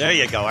go. There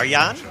you go. Are you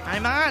on?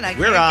 I'm on. I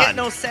We're can't on. get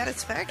no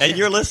satisfaction. And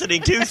you're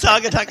listening to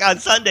Saugatuck on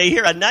Sunday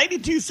here on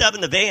 92.7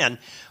 The Van,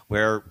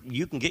 where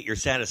you can get your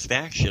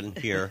satisfaction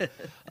here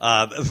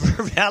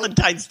for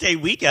Valentine's Day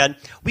weekend.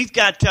 We've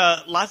got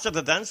lots of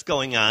events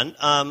going on.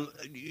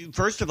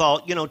 First of all,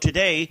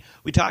 today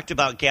we talked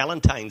about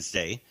Galentine's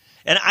Day.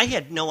 And I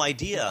had no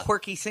idea.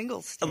 Quirky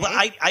Singles Day. Well,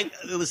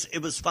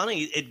 it was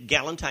funny.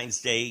 Galentine's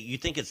Day, you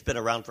think it's been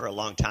around for a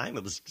long time.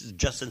 It was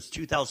just since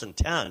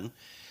 2010,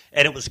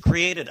 and it was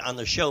created on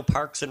the show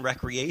Parks and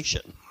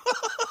Recreation.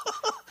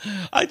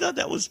 I thought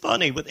that was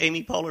funny with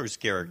Amy Poehler's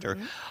character.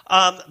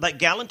 Mm-hmm. But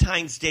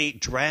Galentine's Day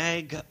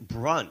Drag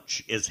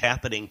Brunch is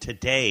happening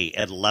today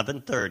at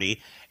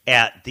 11:30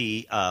 at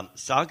the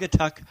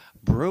Saugatuck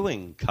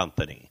Brewing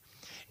Company,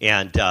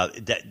 and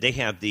they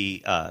have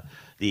the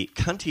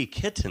Cunty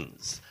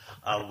Kittens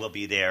will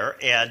be there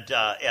and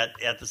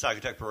at the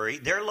Saugatuck Brewery.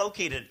 They're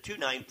located at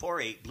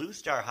 2948 Blue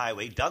Star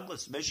Highway,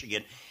 Douglas,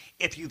 Michigan.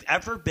 If you've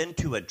ever been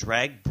to a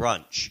drag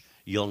brunch,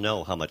 you'll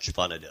know how much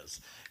fun it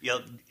is.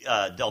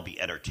 There'll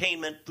be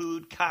entertainment,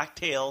 food,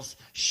 cocktails,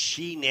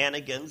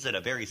 shenanigans, and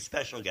a very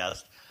special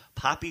guest,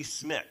 Poppy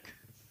Smick,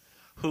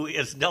 who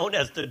is known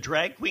as the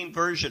drag queen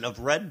version of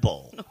Red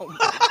Bull. Oh,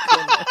 my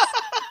goodness.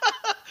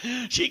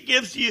 She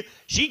gives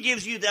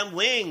you them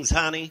wings,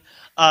 honey,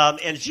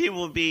 and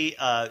she'll be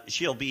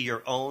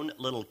your own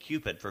little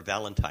Cupid for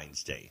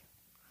Valentine's Day.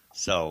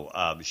 So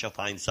she'll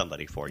find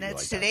somebody for you.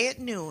 That's today at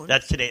noon.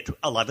 That's today at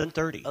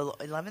 11:30.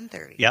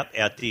 11:30. Yep,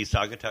 at the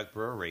Saugatuck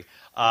Brewery.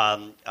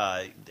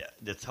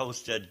 That's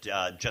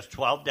hosted just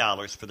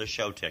 $12 for the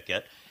show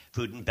ticket.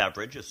 Food and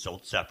beverage is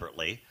sold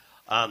separately.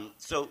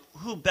 So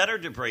who better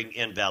to bring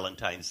in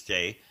Valentine's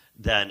Day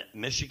than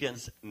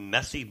Michigan's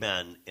messy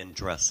men in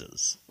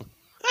dresses?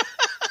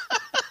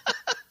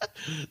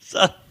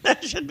 So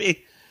that should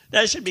be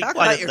Talk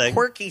quite about a your thing.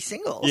 quirky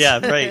singles. Yeah,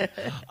 right.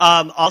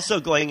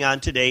 Also going on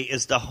today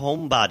is the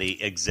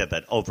Homebody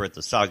exhibit over at the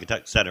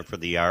Saugatuck Center for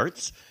the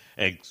Arts,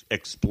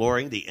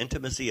 exploring the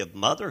intimacy of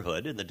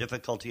motherhood and the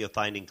difficulty of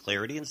finding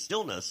clarity and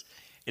stillness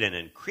in an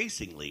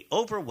increasingly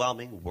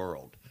overwhelming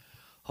world.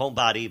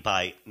 Homebody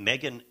by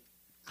Megan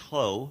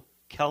Chloe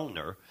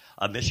Kellner,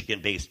 a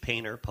Michigan-based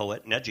painter,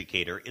 poet, and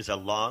educator, is a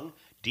long,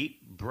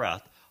 deep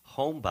breath.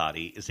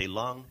 Homebody is a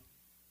long,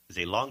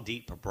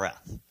 deep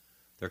breath.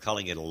 They're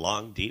calling it a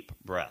long, deep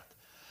breath.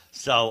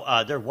 So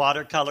they're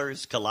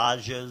watercolors,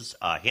 collages,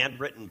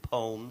 handwritten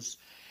poems.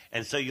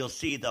 And so you'll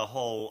see the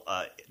whole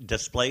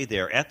display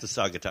there at the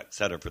Saugatuck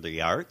Center for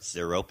the Arts.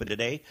 They're open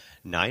today,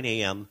 9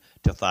 a.m.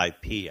 to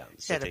 5 p.m.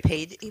 Is that a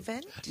paid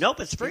event?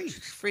 Nope, it's free. It's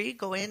free.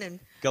 Go in and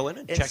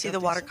check see out the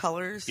these.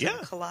 watercolors Yeah.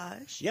 and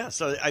collage. Yeah,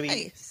 so, I mean,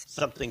 Nice.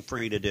 something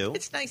free to do.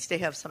 It's nice to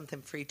have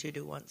something free to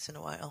do once in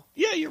a while.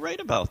 Yeah, you're right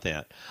about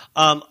that.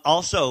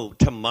 Also,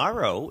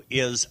 tomorrow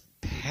is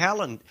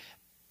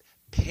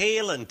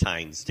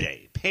Palentine's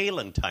Day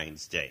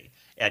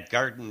at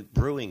Garden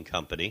Brewing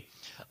Company.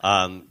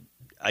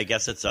 I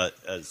guess it's a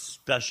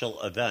special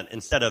event.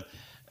 Instead of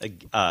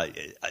I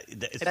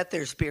bet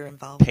there's beer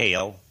involved.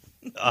 pale.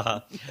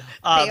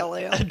 Pale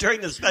ale.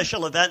 During the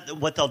special event,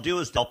 what they'll do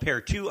is they'll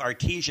pair 2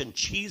 artesian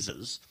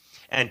cheeses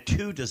and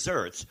 2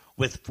 desserts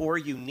with 4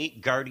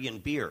 unique Guardian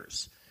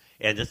beers.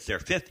 And it's their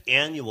 5th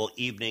annual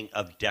evening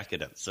of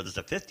decadence. So this is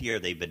the 5th year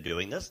they've been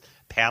doing this,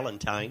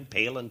 Palentine.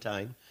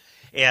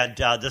 And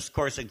this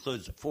course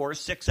includes 4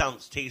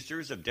 6-ounce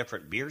tasters of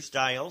different beer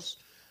styles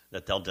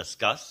that they'll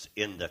discuss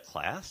in the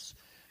class.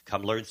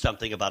 Come learn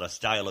something about a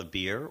style of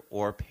beer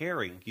or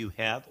pairing you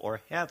have or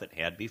haven't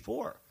had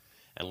before,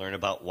 and learn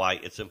about why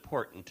it's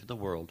important to the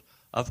world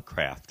of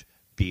craft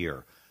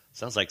beer.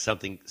 Sounds like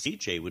something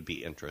CJ would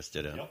be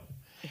interested in. Yep.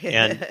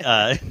 And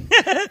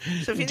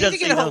So if you need to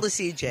get a hold of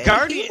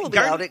CJ, he will be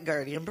out at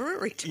Guardian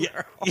Brewery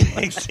tomorrow. Yeah,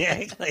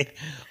 exactly.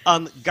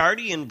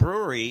 Guardian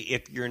Brewery,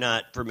 if you're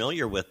not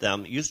familiar with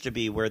them, used to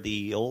be where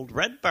the old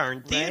Red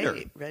Barn Theater.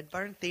 Right, Red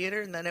Barn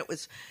Theater, and then it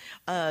was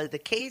the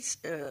Case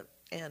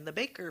and the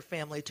Baker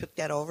family took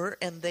that over,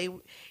 and they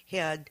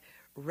had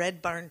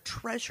Red Barn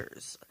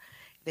Treasures.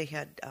 They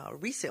had a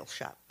resale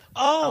shop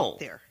out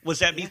there. Was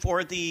that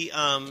before the...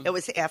 It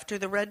was after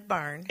the Red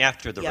Barn.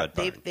 After the Red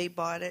Barn. They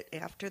bought it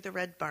after the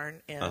Red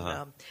Barn,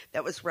 and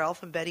that was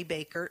Ralph and Betty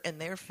Baker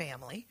and their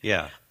family.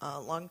 Yeah.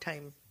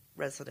 Longtime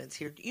residents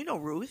here. You know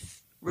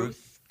Ruth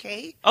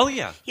Kay? Oh,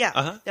 yeah.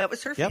 Yeah, that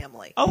was her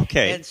family.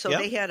 Okay. And so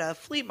they had a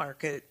flea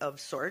market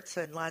of sorts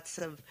and lots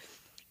of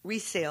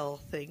resale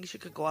things. You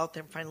could go out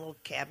there and find a little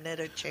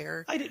cabinet, a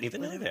chair. I didn't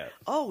even know that.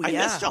 Oh, I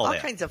yeah. missed all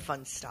that. Kinds of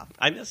fun stuff.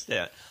 I missed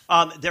that.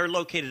 They're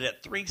located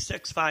at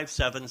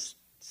 3657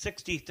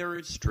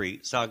 63rd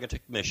Street, Saugatuck,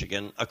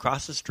 Michigan,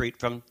 across the street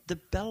from the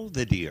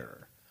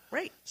Belvedere.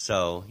 Right.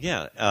 So,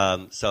 yeah.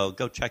 So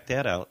go check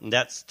that out. And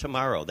that's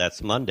tomorrow.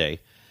 That's Monday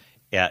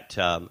at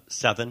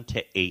 7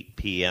 to 8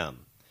 p.m.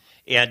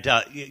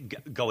 And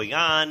going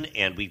on,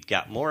 and we've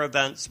got more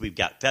events. We've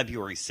got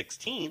February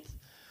 16th,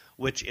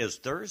 which is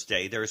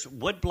Thursday, there's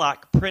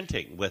woodblock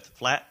printing with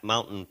Flat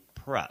Mountain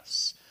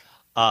Press.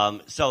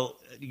 So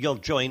you'll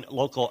join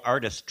local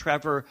artist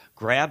Trevor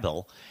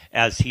Grabel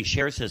as he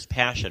shares his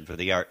passion for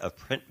the art of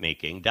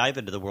printmaking, dive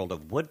into the world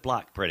of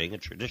woodblock printing, a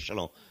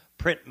traditional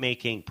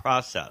printmaking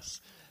process.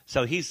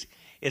 So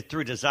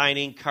through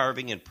designing,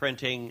 carving, and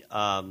printing,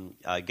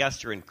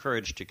 guests are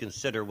encouraged to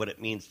consider what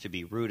it means to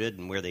be rooted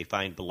and where they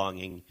find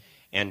belonging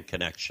and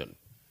connection.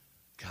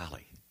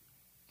 Golly.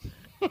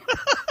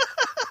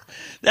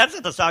 That's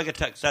at the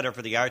Saugatuck Center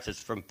for the Arts.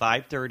 It's from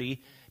 5:30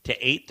 to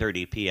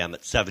 8:30 p.m.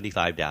 at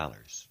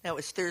 $75. That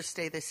was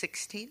Thursday the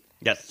 16th?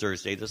 That's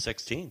Thursday the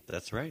 16th.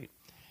 That's right.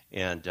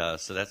 And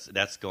so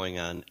that's going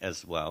on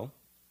as well.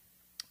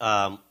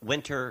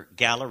 Winter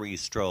Gallery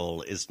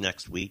Stroll is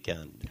next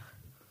weekend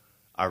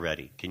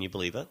already. Can you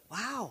believe it?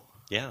 Wow.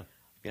 Yeah.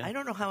 I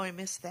don't know how I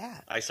missed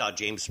that. I saw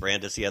James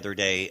Brandis the other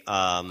day.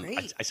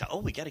 Great. I said,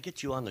 we got to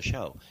get you on the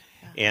show.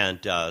 Yeah.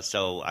 And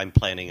so I'm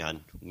planning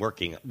on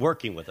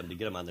working with him to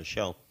get him on the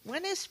show.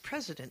 When is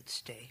President's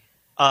Day?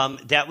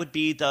 That would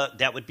be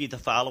the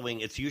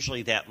following. It's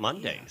usually that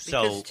Monday.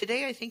 Yeah, because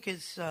today I think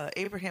is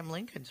Abraham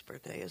Lincoln's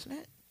birthday, isn't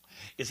it?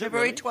 Is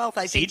February it really? 12th?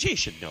 I think CJ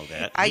should know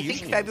that. I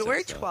think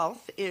February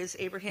 12th is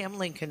Abraham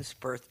Lincoln's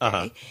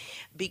birthday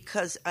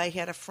because I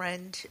had a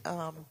friend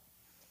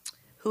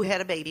who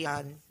had a baby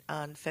on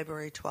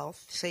February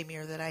 12th, same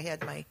year that I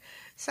had my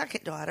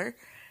second daughter,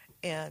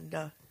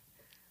 and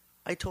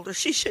I told her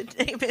she should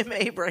name him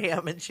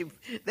Abraham, and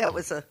that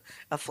was a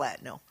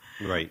flat no.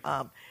 Right.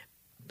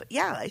 But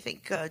yeah, I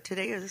think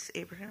today is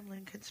Abraham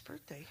Lincoln's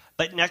birthday.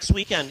 But next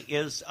weekend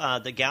is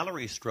the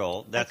gallery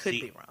stroll. That's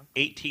the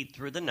 18th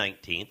through the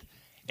 19th,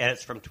 and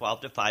it's from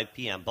 12 to 5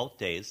 p.m. both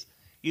days.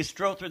 You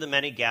stroll through the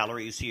many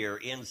galleries here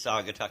in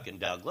Saugatuck and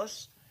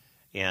Douglas,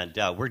 and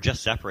we're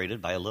just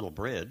separated by a little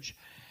bridge.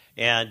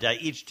 And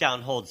each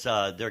town holds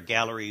their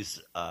galleries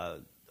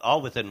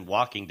all within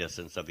walking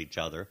distance of each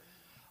other.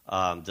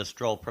 The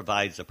stroll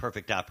provides a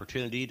perfect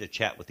opportunity to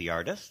chat with the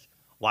artist,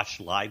 watch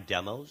live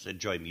demos,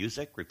 enjoy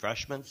music,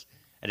 refreshments,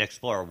 and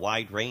explore a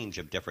wide range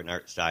of different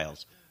art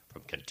styles,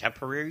 from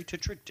contemporary to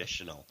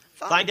traditional.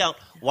 Fun. Find out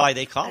why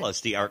they call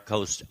us the Art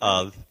Coast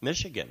of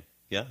Michigan.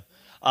 Yeah.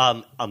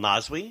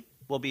 Amazwi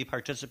will be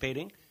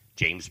participating,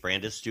 James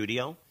Brandis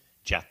Studio,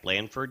 Jeff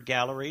Blandford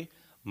Gallery,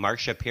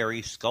 Marcia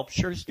Perry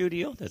Sculpture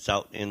Studio, that's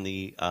out in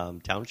the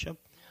township,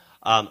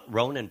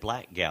 Ronan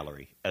Black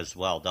Gallery as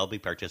well. They'll be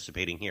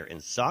participating here in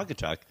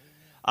Saugatuck.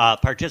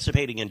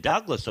 Participating in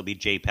Douglas will be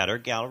Jay Petter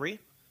Gallery,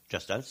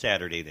 just on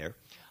Saturday there,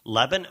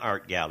 Levin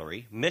Art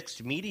Gallery,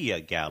 Mixed Media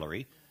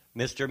Gallery,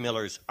 Mr.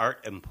 Miller's Art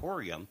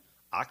Emporium,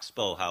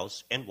 Oxbow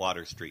House, and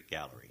Water Street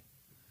Gallery.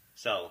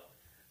 So,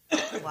 wow,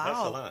 that's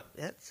a lot.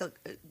 That's a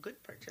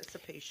good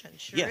participation.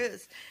 Sure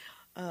is.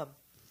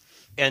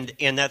 And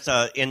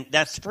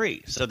that's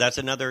free. So that's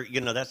another,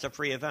 that's a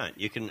free event.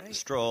 You can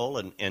stroll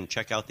and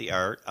check out the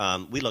art.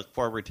 We look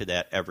forward to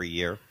that every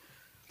year.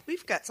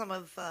 We've got some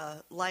of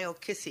Lyle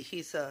Kissy.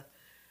 He's a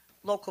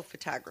local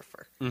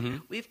photographer. Mm-hmm.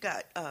 We've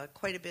got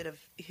quite a bit of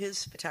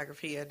his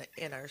photography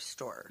in our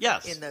store.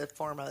 Yes. In the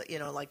form of,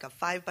 like a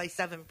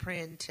 5x7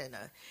 print and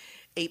a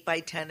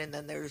 8x10, and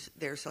then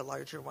there's a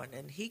larger one.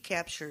 And he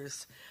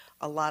captures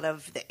a lot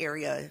of the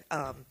area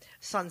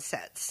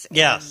sunsets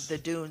and the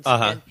dunes.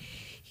 And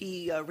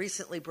he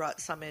recently brought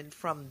some in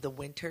from the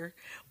winter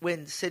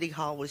when City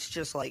Hall was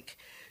just like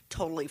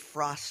totally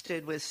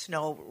frosted with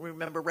snow.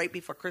 Remember, right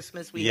before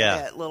Christmas, we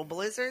had that little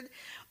blizzard.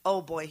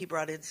 Oh boy, he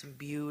brought in some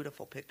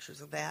beautiful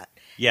pictures of that.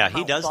 Yeah,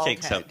 he does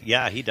take some.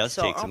 Yeah, he does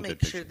take some good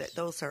pictures. So I'll make sure that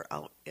those are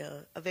out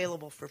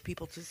available for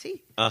people to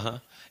see.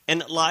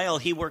 And Lyle,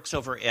 he works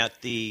over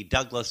at the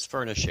Douglas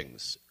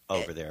Furnishings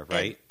over there,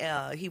 right?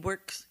 And, he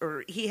works,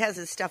 or he has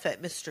his stuff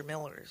at Mr.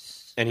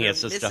 Miller's, and he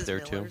has his stuff there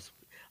Miller's.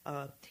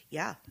 too.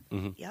 Yeah.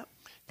 Mm-hmm. Yep.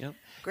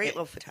 Great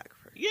little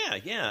photographer.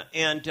 Yeah,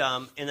 and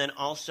then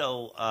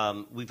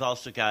also we've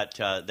also got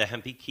the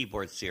Hempy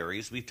Keyboard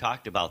Series. We've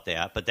talked about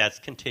that, but that's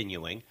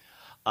continuing.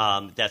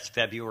 That's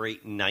February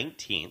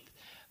 19th.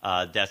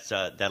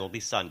 That'll be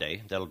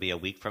Sunday. That'll be a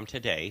week from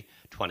today.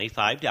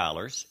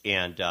 $25,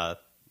 and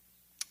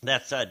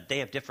that's they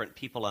have different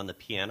people on the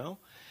piano,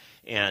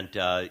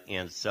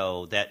 and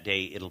so that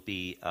day it'll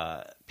be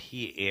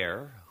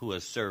Pierre, who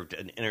has served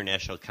in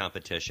international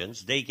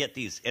competitions. They get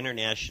these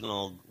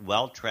international,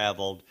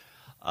 well-traveled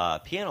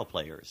piano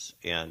players,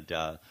 and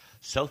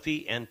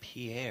Sophie and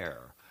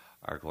Pierre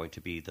are going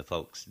to be the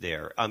folks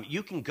there.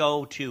 You can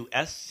go to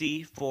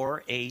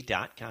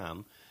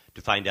sc4a.com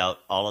to find out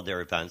all of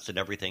their events and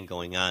everything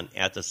going on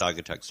at the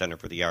Saugatuck Center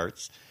for the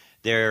Arts.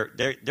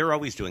 They're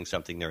always doing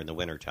something there in the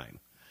wintertime,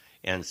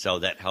 and so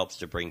that helps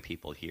to bring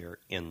people here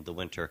in the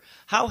winter.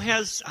 How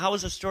has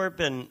the store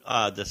been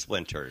this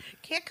winter?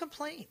 Can't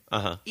complain.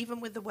 Even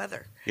with the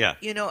weather. Yeah.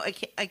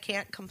 I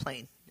can't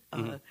complain.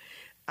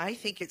 I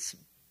think it's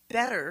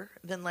better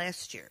than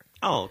last year.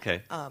 Oh,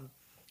 okay.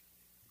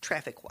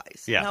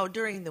 Traffic-wise. Yeah. Now,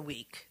 during the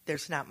week,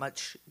 there's not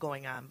much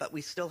going on, but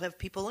we still have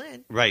people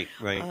in. Right.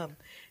 They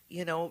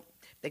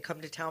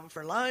come to town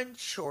for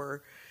lunch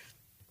or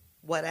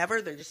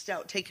whatever. They're just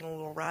out taking a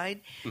little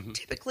ride.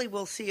 Typically,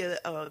 we'll see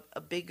a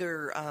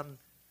bigger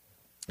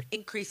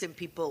increase in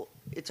people.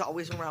 It's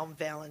always around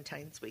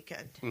Valentine's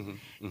weekend.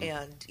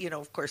 And,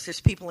 of course, there's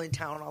people in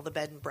town. All the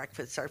bed and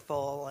breakfasts are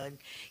full. And,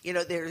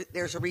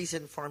 there's a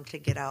reason for them to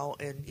get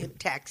out. And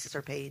taxes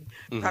are paid.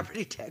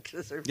 Property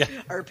taxes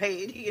are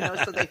paid,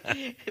 so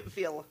they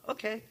feel,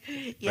 okay.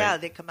 Yeah,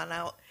 They come on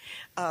out.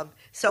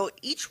 So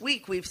each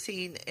week we've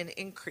seen an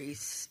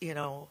increase,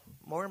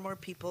 more and more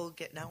people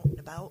getting out and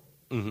about.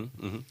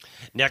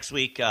 Next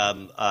week,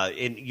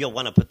 and you'll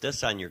want to put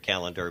this on your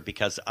calendar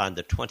because on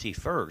the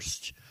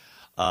 21st,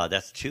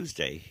 that's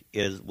Tuesday,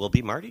 will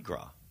be Mardi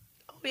Gras.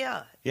 Oh,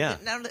 yeah. Yeah.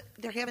 Now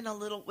they're having a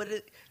little,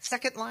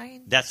 second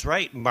line? That's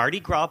right.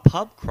 Mardi Gras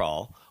pub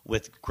crawl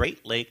with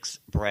Great Lakes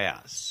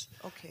Brass.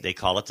 Okay. They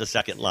call it the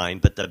second line,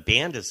 but the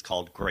band is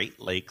called Great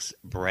Lakes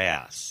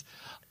Brass.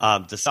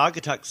 The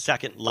Saugatuck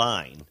second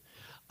line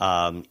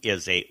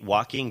is a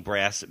walking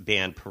brass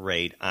band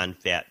parade on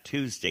Fat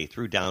Tuesday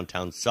through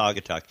downtown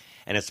Saugatuck,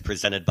 and it's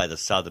presented by the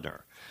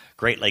Southerner.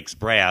 Great Lakes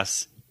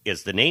Brass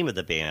is the name of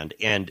the band,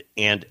 and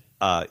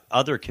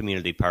other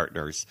community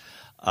partners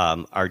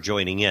are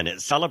joining in.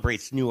 It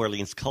celebrates New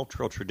Orleans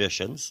cultural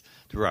traditions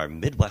through our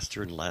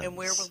Midwestern lens. And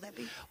where will that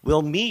be?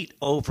 We'll meet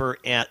over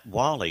at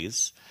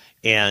Wally's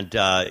and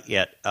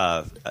at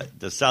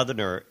the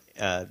Southerner,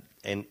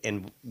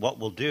 and what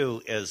we'll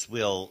do is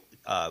we'll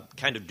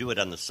kind of do it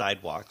on the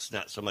sidewalks,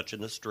 not so much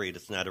in the street.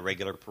 It's not a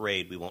regular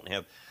parade. We won't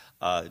have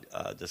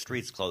the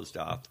streets closed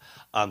off.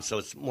 So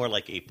it's more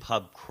like a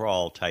pub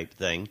crawl type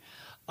thing.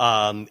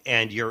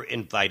 And you're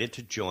invited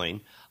to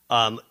join.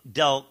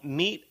 They'll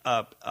meet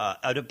up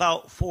at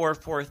about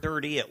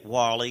 4:30 at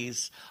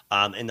Wally's,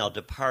 and they'll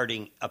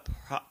departing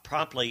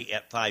promptly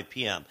at 5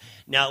 p.m.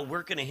 Now,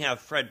 we're going to have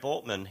Fred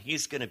Boltman.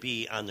 He's going to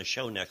be on the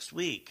show next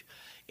week.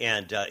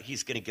 And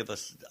he's going to give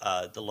us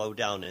the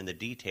lowdown and the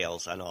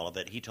details on all of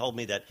it. He told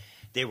me that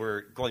they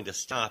were going to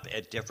stop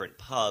at different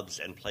pubs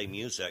and play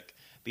music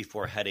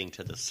before heading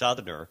to the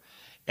Southerner.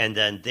 And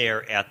then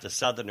there at the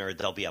Southerner,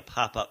 there'll be a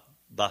pop-up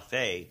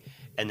buffet.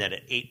 And then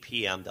at 8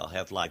 p.m., they'll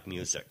have live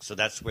music. So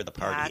that's where the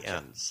party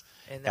ends.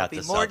 And there'll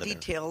be more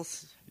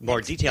details.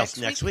 More details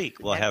next week.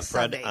 We'll have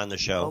Fred Sunday. on the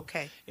show.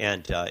 Okay.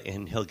 And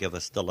he'll give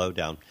us the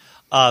lowdown.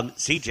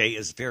 CJ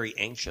is very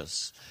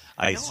anxious.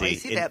 I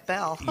see that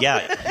bell.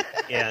 Yeah,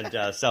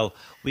 and so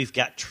we've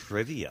got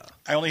trivia.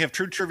 I only have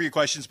two trivia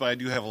questions, but I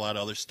do have a lot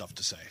of other stuff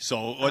to say. So,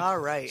 all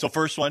right. So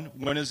first one,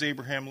 when is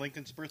Abraham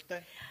Lincoln's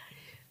birthday?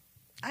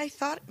 I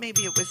thought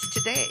maybe it was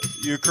today.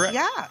 You're correct.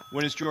 Yeah.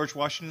 When is George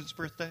Washington's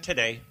birthday?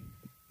 Today.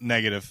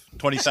 Negative.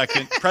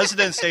 22nd.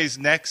 President's Day is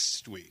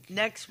next week.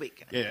 Next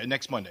week. Yeah,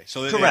 next Monday.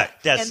 So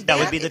correct. Yeah. That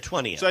would be the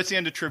 20th. So that's the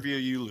end of trivia.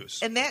 You lose.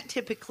 And that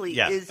typically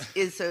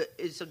is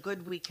a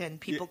good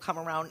weekend. People come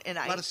around, and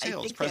a lot of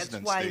sales. I think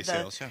President's that's why Day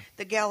sales,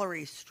 the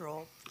gallery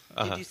stroll.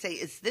 Did you say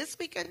is this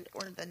weekend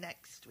or the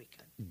next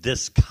weekend?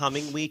 This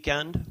coming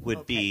weekend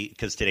would be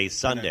because today's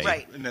Sunday,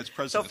 right? And that's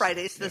President's So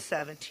Friday's the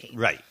 17th,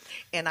 right?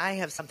 And I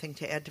have something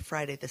to add to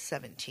Friday the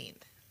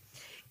 17th.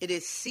 It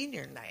is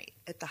senior night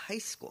at the high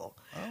school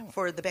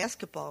for the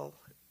basketball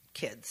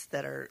kids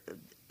that are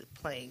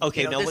playing.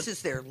 Okay, now this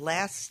is their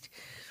last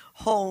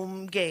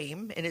home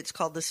game, and it's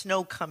called the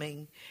Snow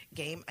Coming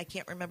game. I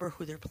can't remember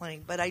who they're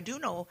playing, but I do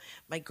know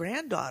my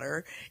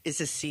granddaughter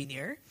is a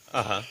senior.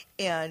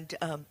 And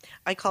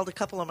I called a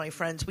couple of my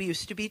friends. We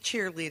used to be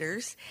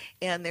cheerleaders,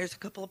 and there's a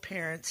couple of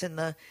parents in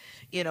the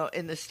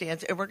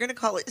stands, and we're going to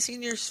call it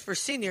Seniors for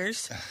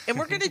Seniors, and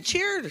we're going to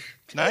cheer.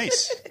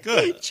 Nice,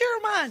 good. Cheer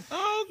them on.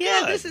 Oh, good.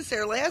 Yeah, this is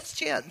their last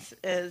chance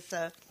as.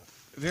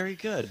 Very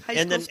good. High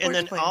And then school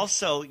sports players.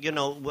 also,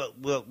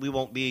 we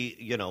won't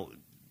be,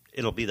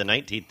 it'll be the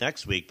 19th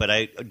next week, but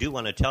I do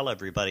want to tell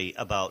everybody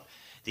about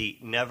the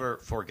Never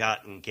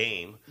Forgotten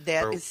game.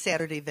 That is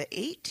Saturday the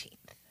 18th.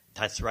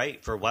 That's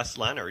right, for West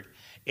Leonard.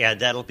 And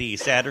that'll be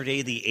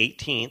Saturday the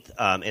 18th,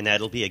 and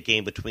that'll be a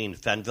game between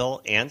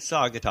Fenville and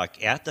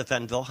Saugatuck at the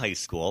Fenville High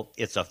School.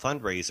 It's a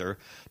fundraiser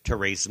to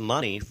raise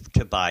money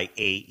to buy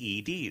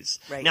AEDs.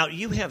 Right. Now,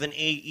 you have an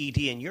AED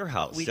in your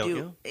house, We don't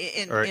do.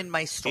 you? In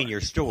my store. In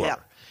your store. Yeah.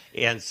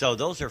 And so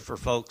those are for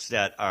folks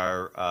that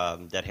are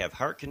that have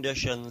heart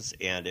conditions,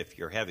 and if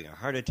you're having a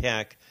heart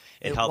attack,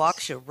 it helps.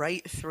 Walks you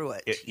right through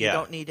it. You yeah.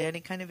 don't need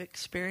any kind of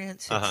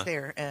experience. It's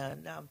there.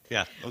 And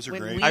those are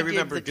when great. we I did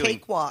remember the doing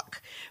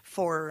cakewalk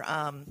for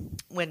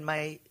when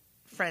my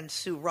friend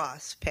Sue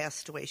Ross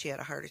passed away. She had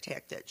a heart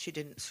attack that she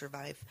didn't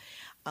survive.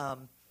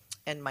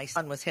 And my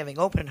son was having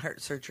open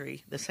heart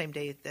surgery the same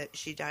day that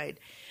she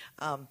died.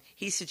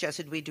 He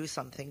suggested we do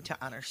something to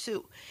honor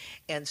Sue.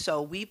 And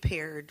so we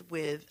partnered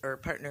with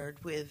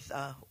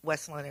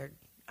West Leonard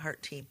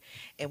Heart Team,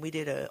 and we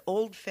did an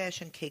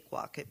old-fashioned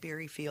cakewalk at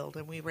Berry Field,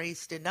 and we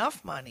raised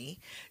enough money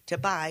to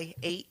buy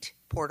 8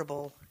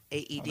 portable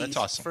AEDs that's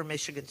awesome. for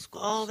Michigan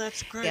schools. Oh,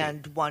 that's great.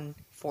 And one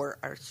for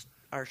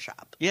our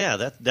shop.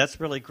 Yeah, that's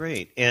really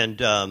great, and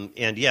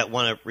yeah,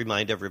 want to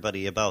remind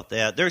everybody about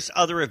that. There's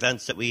other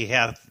events that we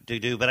have to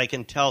do, but I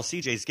can tell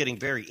CJ's getting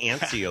very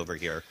antsy over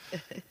here.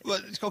 Well,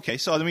 okay,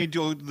 so let me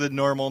do the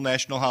normal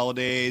national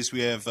holidays.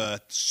 We have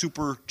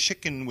Super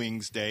Chicken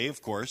Wings Day,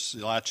 of course, a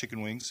lot of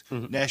chicken wings.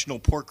 Mm-hmm. National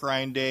Pork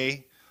Rind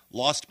Day,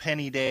 Lost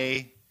Penny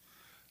Day,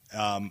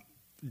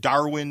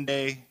 Darwin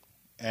Day,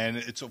 and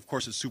it's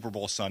Super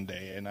Bowl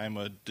Sunday. And I'm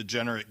a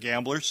degenerate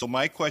gambler, so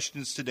my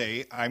questions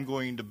today, I'm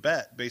going to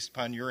bet based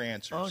upon your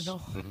answers.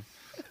 Oh, no.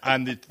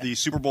 On the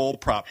Super Bowl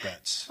prop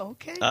bets.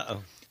 Okay.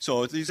 Uh-oh.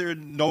 So these are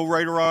no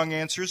right or wrong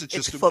answers. It's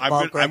just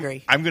football,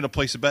 Gregory. I'm going to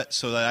place a bet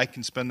so that I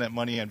can spend that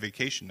money on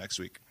vacation next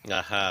week.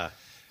 Uh-huh.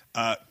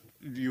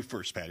 You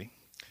first, Patty.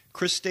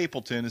 Chris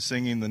Stapleton is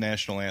singing the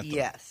national anthem.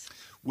 Yes.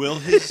 Will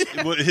his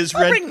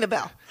I'll ring the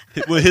bell.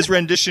 will his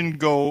rendition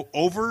go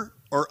over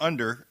or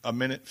under a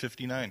minute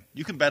 59?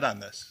 You can bet on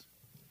this.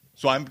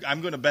 So I'm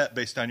going to bet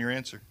based on your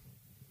answer.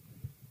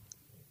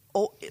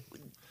 Oh,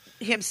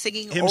 him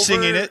singing Him over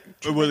singing it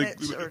 2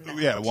 minutes or not?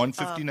 yeah,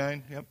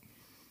 159. Yep.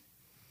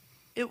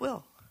 It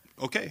will.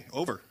 Okay,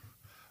 over.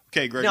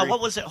 Okay, Gregory. Now,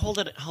 what was it?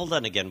 Hold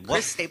on again.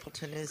 Chris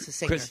Stapleton is the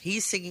singer.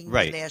 He's singing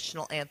right. the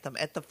national anthem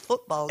at the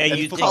football And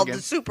game you called think-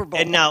 the Super Bowl.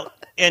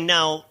 And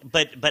now,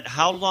 but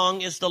how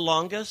long is the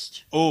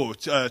longest? Oh,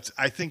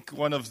 I think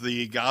one of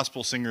the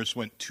gospel singers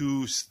went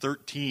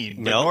 2:13.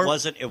 No, it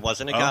wasn't. It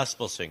wasn't a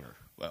gospel singer.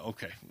 Well,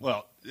 okay.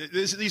 Well,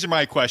 these are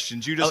my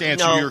questions. You just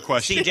answer no, your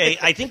question. CJ,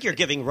 I think you're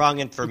giving wrong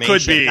information.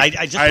 Could be. I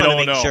just I want to don't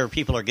make know. sure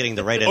people are getting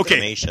the right Okay.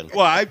 information.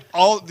 Well,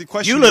 all the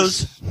question. You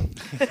lose.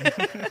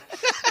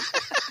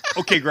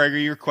 Okay,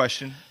 Gregory, your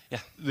question. Yeah.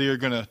 They're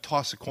going to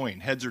toss a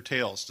coin, heads or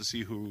tails, to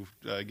see who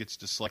gets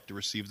to select to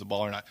receive the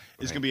ball or not.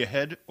 Is it going to be a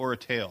head or a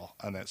tail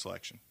on that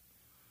selection?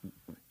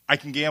 I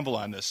can gamble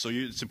on this, so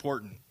it's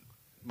important.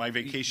 My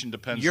vacation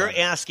depends You're on it.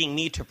 asking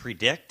me to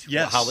predict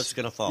Yes. how it's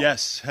going to fall.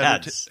 Yes.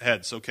 Heads.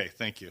 Heads. Okay,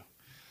 thank you.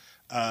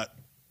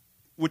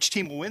 Which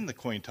team will win the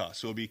coin toss?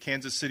 So it'll be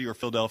Kansas City or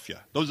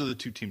Philadelphia. Those are the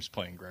two teams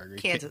playing, Gregory.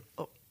 Kansas.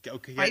 Oh,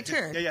 Okay, my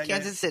turn.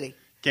 Kansas City.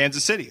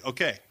 Kansas City.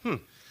 Okay.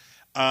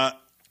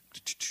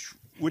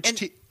 Which And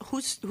team?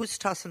 who's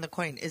tossing the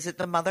coin? Is it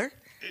the mother?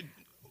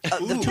 The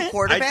Ooh, two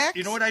quarterbacks?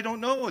 you know what? I don't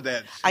know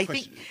that. I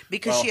think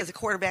because she has a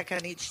quarterback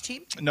on each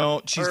team.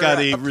 No, she's Or got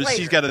a she's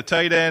player. got a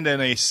tight end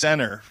and a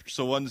center.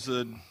 So one's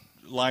a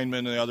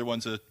lineman and the other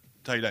one's a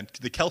tight end.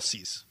 The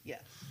Kelseys. Yeah.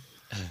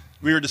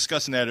 We were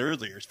discussing that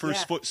earlier.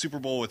 First Yeah. Super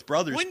Bowl with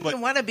brothers. Wouldn't but you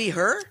want to be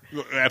her?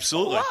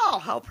 Absolutely. Wow,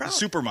 how proud.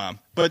 Super mom.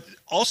 But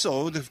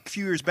also, a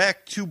few years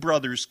back, two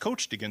brothers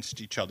coached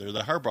against each other.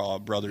 The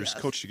Harbaugh brothers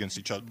coached against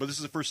each other. But this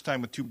is the first time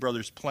with two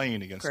brothers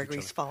playing against Gregory's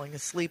each other. falling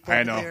asleep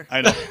over there.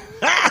 I know.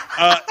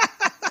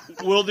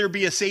 Will there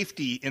be a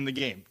safety in the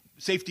game?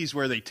 Safety is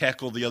where they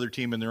tackle the other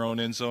team in their own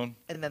end zone,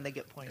 And then they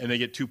get points. and they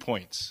get 2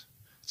 points.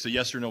 It's a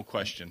yes or no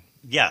question.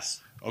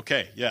 Yes.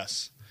 Okay,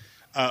 yes.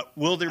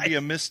 Will there be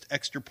a missed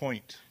extra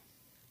point?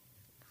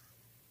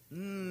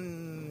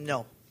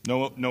 No.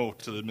 No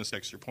to the missed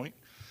extra point.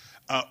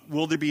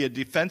 Will there be a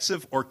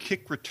defensive or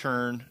kick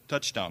return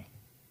touchdown?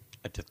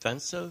 A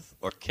defensive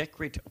or kick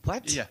return?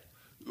 What? Yeah.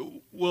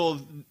 Will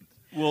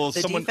The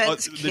someone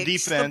defense the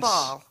kicks defense the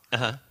ball.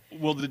 Uh-huh.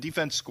 will the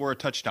defense score a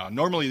touchdown?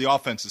 Normally the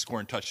offense is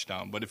scoring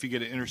touchdown, but if you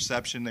get an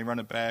interception, they run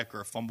it back,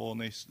 or a fumble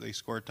and they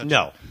score a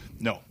touchdown.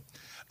 No.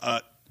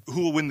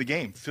 Who will win the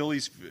game?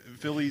 Philly's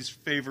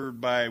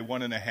favored by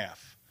 1.5.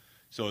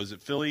 So is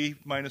it Philly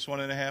minus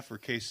 1.5 or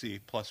KC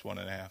plus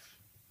 1.5?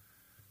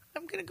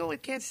 I'm going to go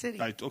with Kansas City.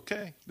 Right,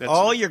 okay.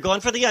 You're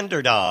going for the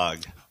underdog.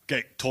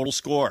 Okay, total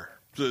score.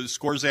 The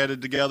scores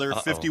added together,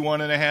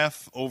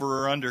 51.5,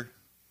 over or under.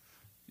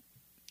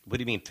 What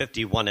do you mean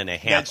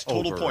 51.5? That's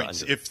total over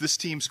points. Under? If this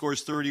team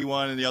scores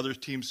 31 and the other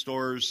team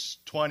scores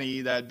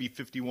 20, that'd be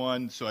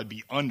 51, so I'd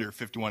be under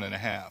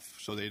 51.5.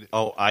 So they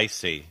Oh, I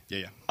see.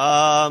 Yeah.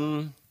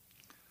 Oh,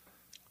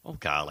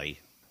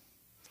 golly.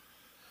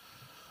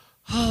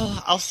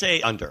 I'll say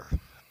under.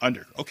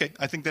 Under. Okay,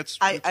 I think that's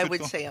I good would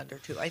call. say under,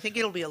 too. I think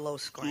it'll be a low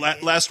score.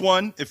 Last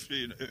one. If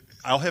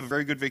I'll have a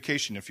very good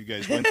vacation if you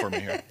guys win for me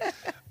here.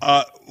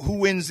 Who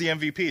wins the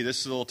MVP?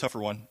 This is a little tougher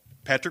one.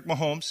 Patrick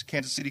Mahomes,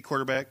 Kansas City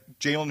quarterback,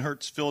 Jalen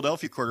Hurts,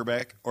 Philadelphia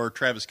quarterback, or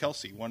Travis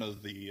Kelce, one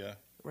of the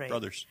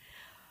brothers.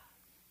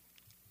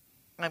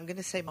 I'm going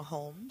to say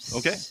Mahomes.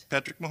 Okay,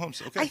 Patrick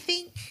Mahomes. Okay. I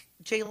think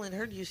Jalen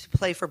Hurts used to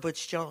play for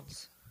Butch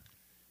Jones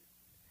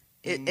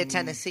at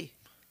Tennessee.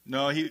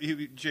 No,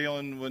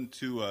 Jalen went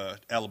to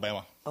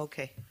Alabama.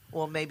 Okay.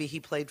 Well, maybe he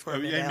played for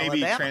him in Maybe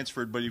Alabama. he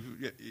transferred, but he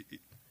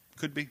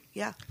could be.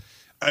 Yeah.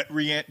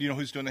 Rhiannon, you know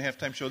who's doing the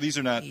halftime show? These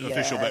are not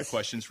official bet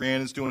questions.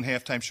 Rhiannon's doing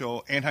halftime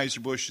show.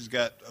 Anheuser-Busch has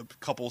got a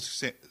couple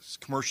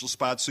commercial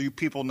spots. So you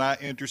people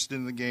not interested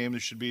in the game, there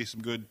should be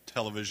some good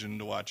television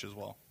to watch as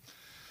well.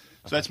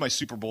 So that's my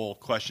Super Bowl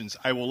questions.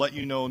 I will let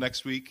you know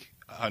next week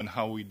on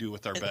how we do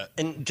with our bet.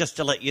 And just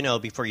to let you know,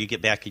 before you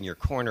get back in your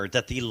corner,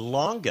 that the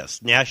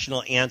longest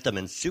national anthem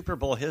in Super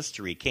Bowl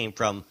history came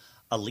from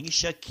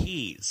Alicia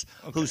Keys,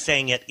 who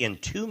sang it in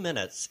 2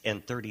 minutes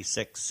and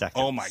 36 seconds.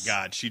 Oh, my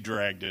God. She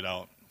dragged it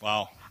out.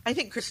 Wow. I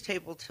think Chris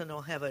Stapleton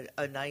will have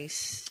a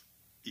nice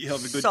You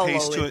have a good solo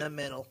pace to in it. the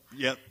middle.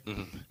 Yep.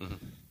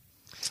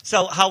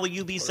 So, how will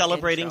you be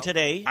celebrating intro.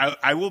 today?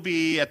 I will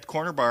be at the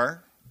corner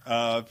bar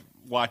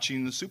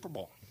watching the Super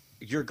Bowl.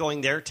 You're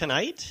going there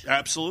tonight?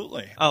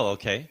 Absolutely. Oh,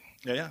 okay.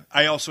 Yeah.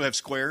 I also have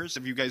squares.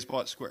 Have you guys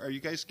bought square? Are you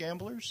guys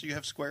gamblers? Do you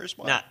have squares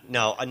bought?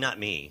 Not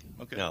me.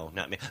 Okay. No,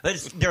 not me. But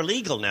they're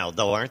legal now,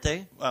 though, aren't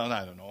they? Well,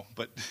 I don't know,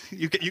 but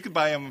you can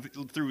buy them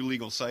through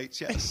legal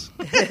sites. Yes.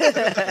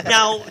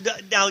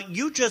 Now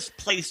you just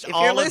placed If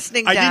all you're of-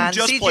 listening, I Don, didn't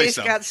just place CJ's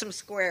them. got some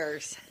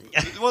squares.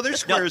 Well, there's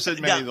squares at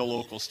many no. of the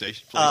local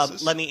station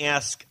places. Let me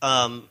ask.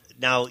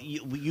 Now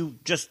you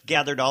just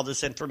gathered all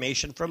this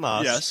information from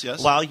us.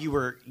 Yes. While you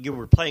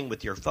were playing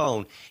with your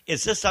phone,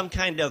 is this some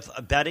kind of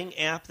a betting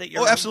app that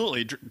you're? Oh,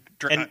 absolutely.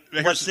 And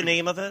what's the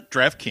name of it?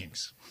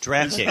 DraftKings.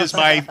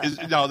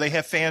 DraftKings. No, they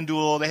have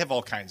FanDuel. They have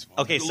all kinds of them.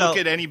 Okay, look so-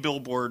 at any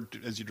billboard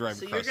as you drive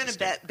So across you're going the to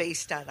state. bet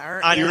based on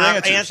our On Your our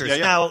answers. answers. Yeah,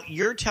 yeah. Now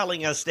you're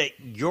telling us that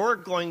you're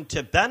going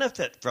to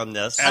benefit from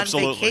this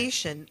Absolutely. on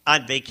vacation.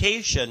 on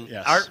vacation.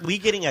 Yes. Aren't we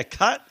getting a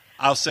cut?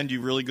 I'll send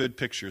you really good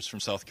pictures from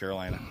South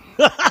Carolina.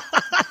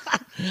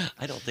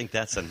 I don't think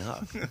that's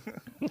enough.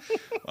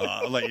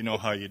 I'll let you know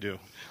how you do.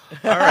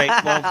 All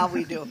right. Well, How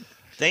we do.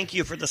 thank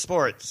you for the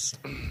sports.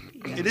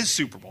 It is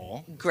Super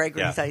Bowl.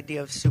 Gregory's Yeah.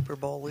 idea of Super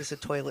Bowl is a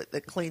toilet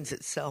that cleans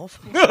itself.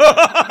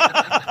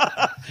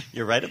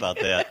 You're right about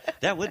that.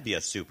 That would be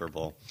a Super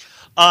Bowl.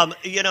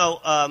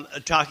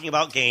 Talking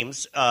about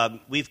games,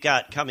 we've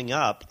got coming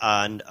up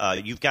on,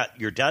 you've got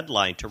your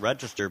deadline to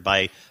register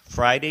by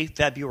Friday,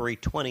 February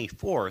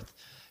 24th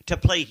to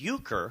play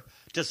euchre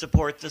to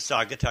support the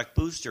Saugatuck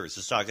Boosters,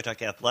 the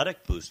Saugatuck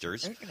Athletic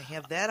Boosters. They're going to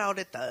have that out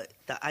at the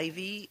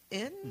Ivy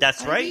Inn.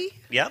 That's Ivy? right.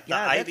 Yep, the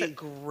Yeah, Ivy. that's a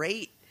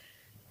great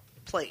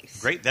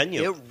place. Great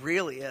venue. It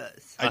really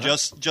is. I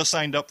just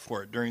signed up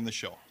for it during the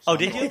show. Oh,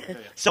 did you?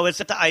 So it's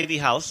at the Ivy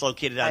House,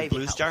 located on Ivy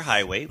Blue Star House.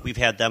 Highway. We've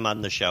had them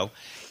on the show,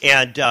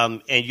 and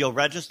you'll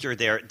register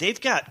there. They've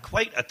got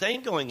quite a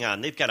thing going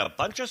on. They've got a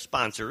bunch of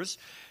sponsors.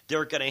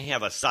 They're going to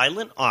have a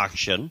silent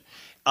auction.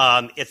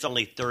 It's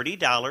only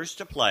 $30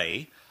 to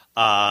play.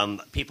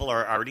 People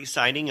are already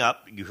signing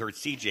up. You heard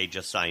CJ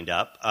just signed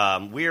up.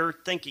 We're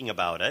thinking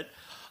about it,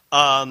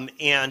 And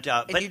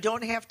but you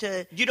don't have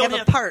to You don't have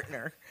have- a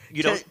partner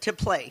You don't- to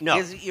play. No.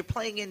 Because you're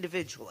playing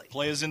individually.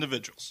 Play as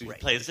individuals. Right.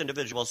 play as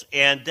individuals.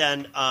 And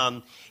then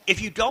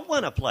if you don't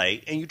want to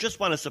play and you just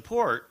want to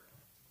support,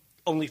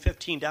 only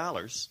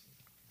 $15,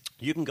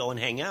 you can go and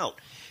hang out.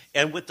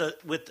 And with the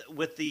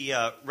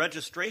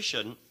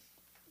registration,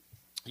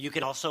 you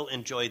can also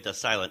enjoy the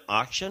silent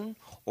auction,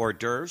 hors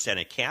d'oeuvres, and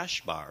a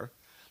cash bar.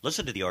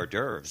 Listen to the hors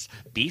d'oeuvres: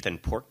 beef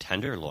and pork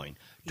tenderloin,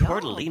 Yum.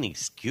 tortellini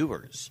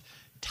skewers,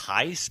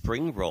 Thai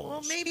spring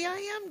rolls, Well, maybe I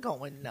am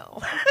going now.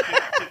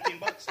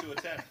 $15 to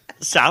attend.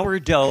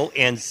 sourdough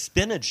and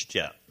spinach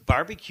dip,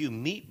 barbecue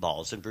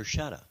meatballs, and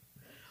bruschetta.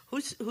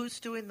 Who's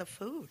doing the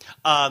food?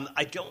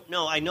 I don't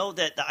know. I know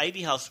that the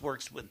Ivy House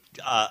works with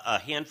a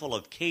handful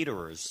of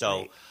caterers.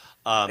 So, Right.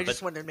 I but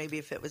just wondered maybe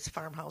if it was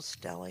Farmhouse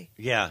Deli.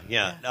 yeah.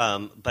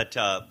 But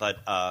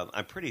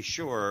I'm pretty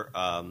sure.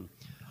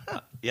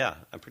 Yeah,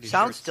 I'm pretty sure.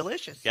 Sounds it's-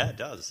 delicious. Yeah, it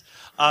does.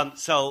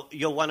 So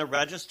you'll want to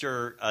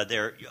register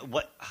there.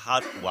 How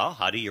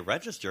do you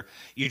register?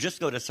 You just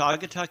go to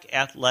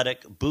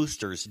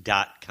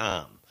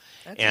SaugatuckAthleticBoosters.com.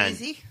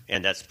 That's easy.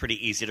 And that's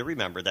pretty easy to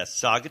remember. That's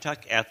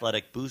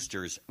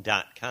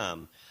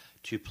SaugatuckAthleticBoosters.com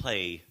to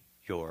play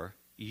your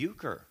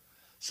euchre.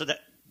 So that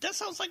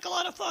sounds like a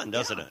lot of fun,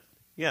 doesn't it?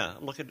 Yeah,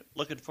 I'm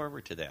looking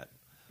forward to that.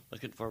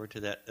 Looking forward to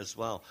that as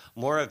well.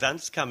 More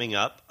events coming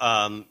up.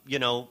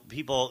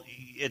 People,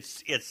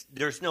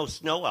 there's no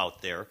snow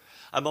out there.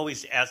 I'm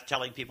always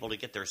telling people to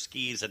get their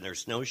skis and their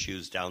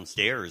snowshoes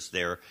downstairs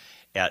there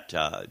at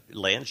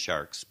Land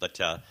Sharks, but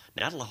not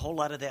a whole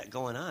lot of that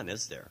going on,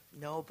 is there?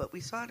 No, but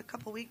we saw it a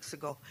couple weeks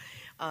ago.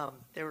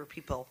 There were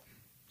people,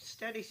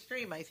 steady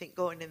stream, I think,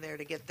 going in there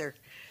to get their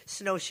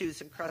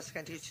snowshoes and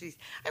cross-country skis.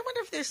 I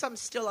wonder if there's some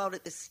still out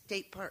at the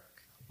state park.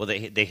 Well,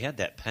 they had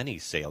that penny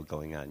sale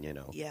going on,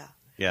 Yeah.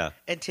 Yeah.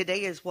 And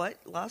today is what?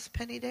 Lost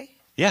Penny Day?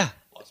 Yeah.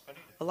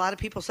 A lot of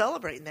people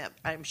celebrating that,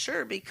 I'm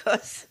sure,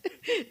 because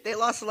they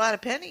lost a lot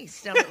of pennies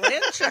down at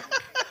Land Shark.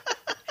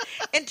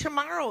 And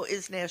tomorrow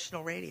is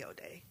National Radio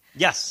Day.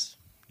 Yes.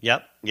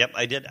 Yep.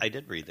 I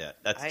did read that.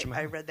 That's I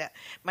tomorrow. read that.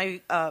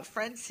 My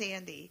friend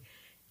Sandy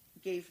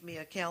gave me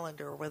a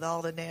calendar with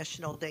all the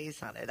national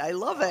days on it. I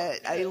love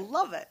it.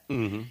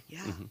 Mm-hmm.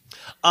 Yeah.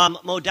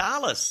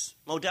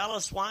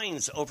 Modalis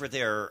Wines over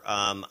there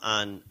on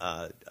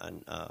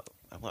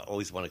I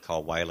always want to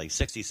call Wiley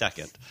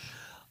 62nd.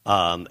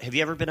 Have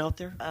you ever been out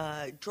there?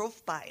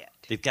 Drove by it.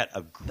 They've got a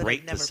I've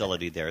great never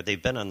facility there.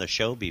 They've been on the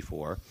show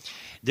before.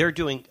 They're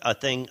doing a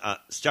thing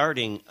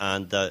starting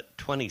on the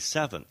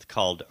 27th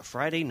called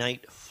Friday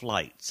Night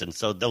Flights. And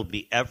so they'll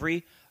be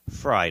every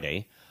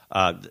Friday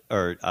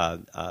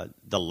the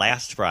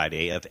last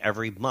Friday of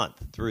every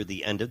month through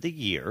the end of the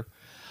year.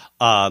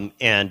 And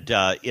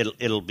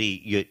it'll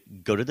be, you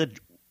go to the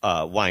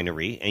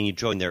Winery, and you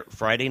join their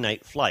Friday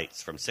night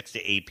flights from 6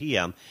 to 8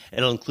 p.m.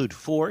 It'll include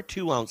 4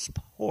 2-ounce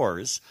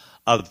pours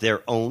of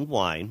their own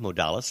wine,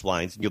 Modalis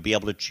wines, and you'll be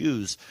able to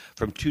choose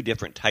from 2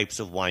 different types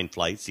of wine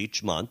flights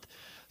each month.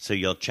 So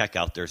you'll check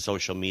out their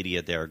social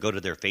media there. Go to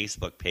their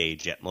Facebook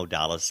page at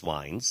Modalis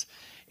Wines.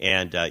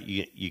 And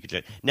you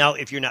can. Now,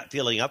 if you're not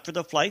feeling up for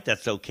the flight,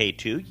 that's okay,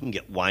 too. You can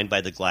get wine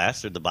by the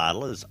glass or the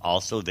bottle is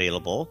also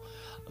available.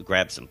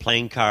 Grab some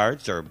playing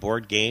cards or a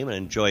board game and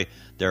enjoy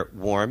their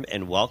warm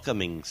and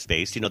welcoming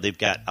space. You know, they've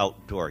got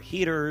outdoor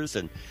heaters,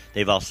 and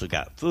they've also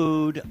got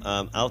food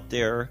out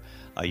there.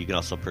 You can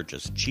also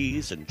purchase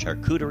cheese and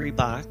charcuterie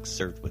box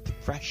served with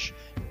fresh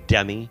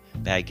demi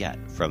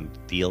baguette from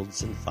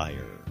Fields and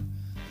Fire.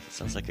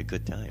 Sounds like a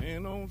good time.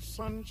 Ain't no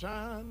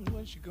sunshine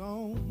when she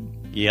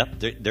gone.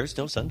 Yep, there's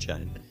no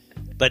sunshine.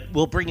 But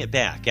we'll bring it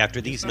back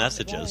after these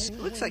messages.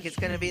 Looks like it's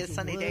going to be a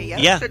sunny day.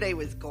 Yesterday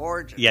was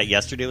gorgeous. Yeah,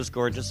 yesterday was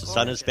gorgeous. The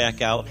sun is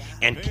back out.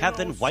 And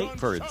Kevin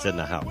Whiteford's in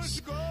the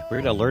house.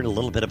 We're going to learn a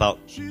little bit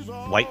about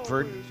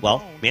Whiteford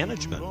Wealth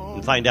Management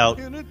and find out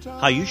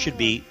how you should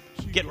be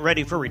getting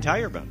ready for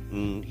retirement.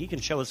 And he can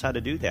show us how to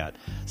do that.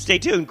 Stay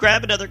tuned.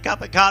 Grab another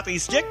cup of coffee.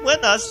 Stick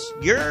with us.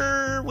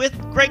 You're with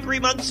Gregory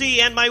Muncie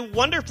and my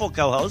wonderful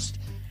co-host,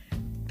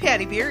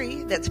 Patty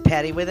Beery. That's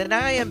Patty with an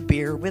I and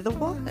Beer with a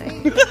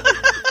Y.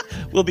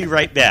 We'll be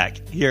right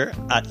back here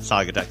at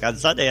Saugatuck on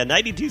Sunday on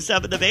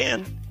 92.7 The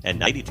Van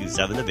and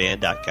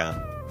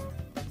 92.7thevan.com.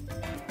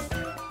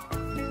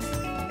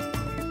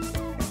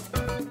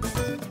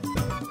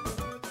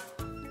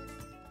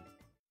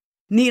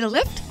 Need a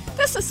lift?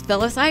 This is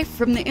Phyllis Ife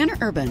from the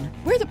Interurban.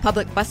 We're the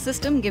public bus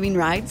system giving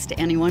rides to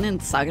anyone in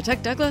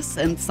Saugatuck Douglas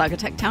and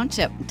Saugatuck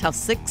Township until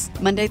 6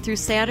 Monday through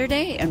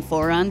Saturday and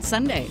 4 on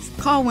Sundays.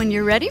 Call when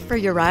you're ready for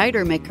your ride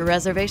or make a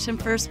reservation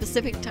for a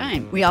specific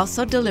time. We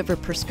also deliver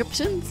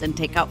prescriptions and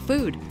take out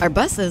food. Our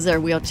buses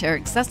are wheelchair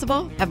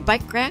accessible, have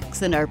bike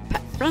racks, and are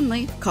pet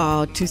friendly.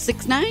 Call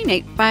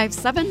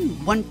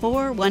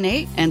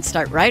 269-857-1418 and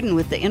start riding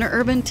with the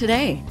Interurban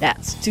today.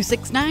 That's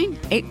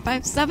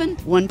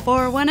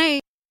 269-857-1418.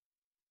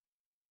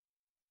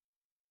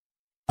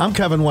 I'm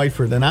Kevin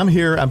Whiteford, and I'm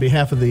here on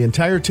behalf of the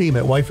entire team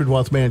at Whiteford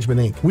Wealth Management,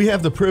 Inc. We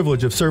have the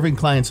privilege of serving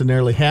clients in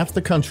nearly half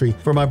the country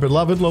from our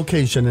beloved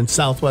location in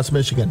Southwest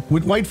Michigan.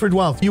 With Whiteford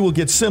Wealth, you will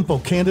get simple,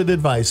 candid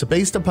advice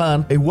based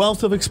upon a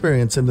wealth of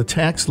experience in the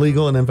tax,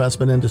 legal, and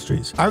investment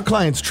industries. Our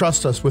clients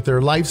trust us with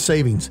their life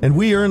savings, and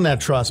we earn that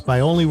trust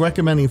by only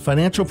recommending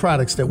financial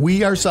products that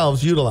we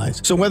ourselves utilize.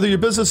 So whether your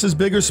business is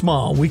big or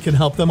small, we can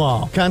help them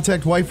all.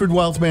 Contact Whiteford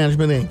Wealth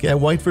Management, Inc. at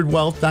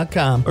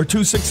whitefordwealth.com or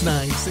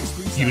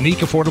 269-637. Unique,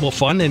 affordable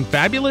fun and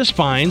fabulous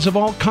finds of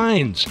all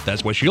kinds.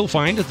 That's what you'll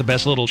find at the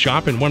best little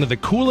shop in one of the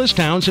coolest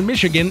towns in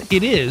Michigan.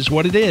 It is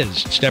what it is.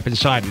 Step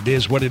inside It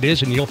Is What It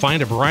Is, and you'll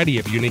find a variety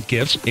of unique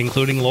gifts,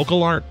 including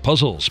local art,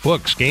 puzzles,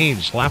 books,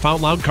 games,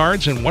 laugh-out-loud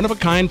cards, and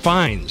one-of-a-kind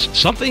finds.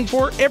 Something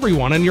for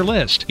everyone on your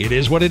list. It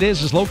Is What It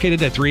Is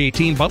located at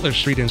 318 Butler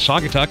Street in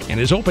Saugatuck and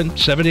is open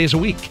 7 days a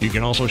week. You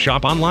can also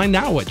shop online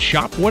now at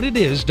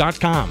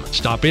shopwhatitis.com.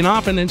 Stop in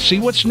often and see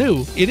what's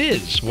new. It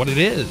is what it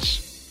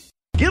is.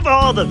 Give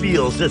all the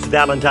feels this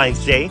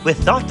Valentine's Day with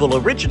thoughtful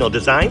original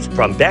designs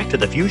from Back to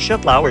the Fuchsia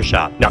Flower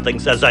Shop. Nothing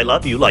says I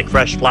love you like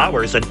fresh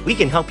flowers, and we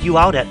can help you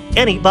out at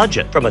any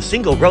budget. From a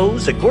single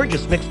rose, a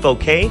gorgeous mixed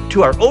bouquet,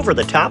 to our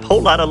over-the-top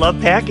whole lot of love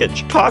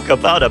package. Talk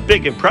about a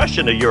big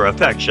impression of your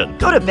affection.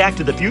 Go to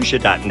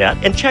backtothefuchsia.net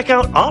and check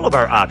out all of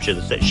our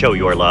options that show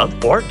your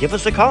love, or give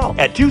us a call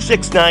at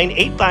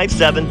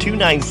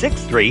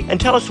 269-857-2963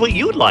 and tell us what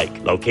you'd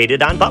like.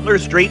 Located on Butler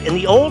Street in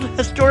the old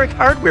historic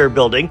hardware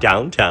building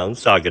downtown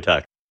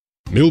Saugatuck.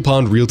 Mill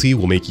Pond Realty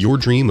will make your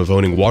dream of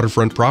owning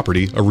waterfront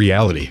property a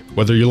reality.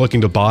 Whether you're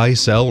looking to buy,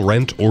 sell,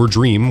 rent, or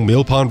dream,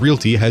 Mill Pond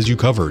Realty has you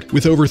covered.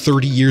 With over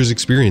 30 years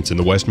experience in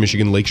the West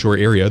Michigan Lakeshore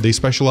area, they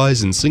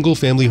specialize in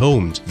single-family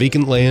homes,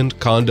 vacant land,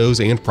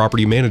 condos, and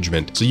property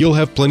management, so you'll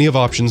have plenty of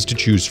options to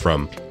choose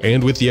from.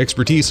 And with the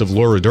expertise of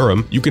Laura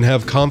Durham, you can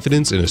have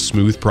confidence in a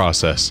smooth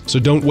process. So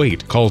don't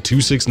wait. Call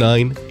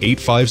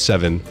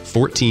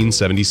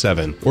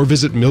 269-857-1477 or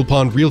visit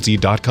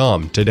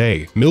millpondrealty.com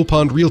today.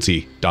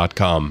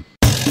 millpondrealty.com.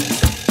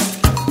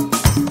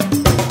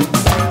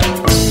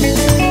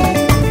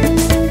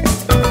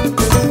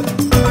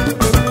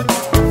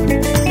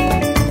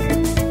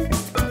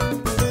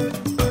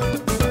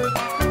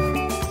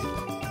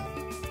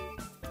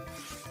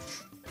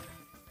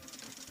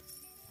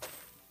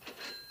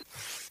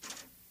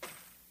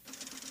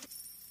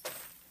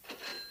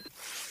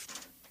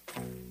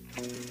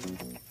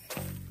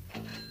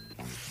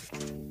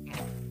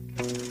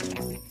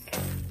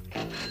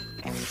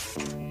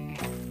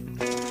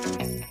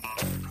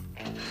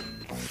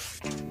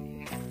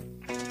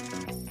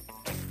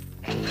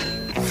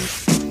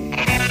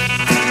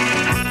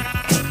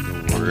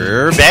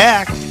 We're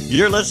back.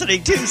 You're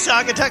listening to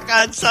Saugatuck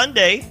on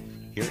Sunday.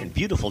 Here in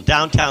beautiful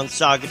downtown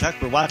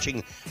Saugatuck, we're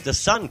watching the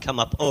sun come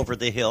up over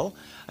the hill.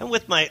 I'm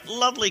with my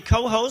lovely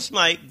co-host.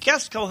 My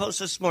guest co-host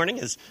this morning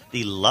is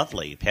the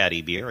lovely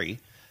Patty Beery,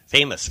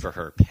 famous for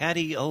her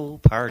patio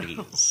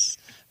parties.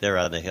 there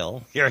on the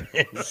hill here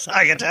in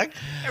Saugatuck.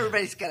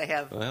 Everybody's got to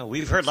have. Well,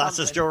 we've heard lots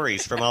of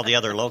stories from all the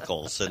other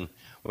locals, and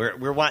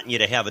we're wanting you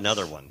to have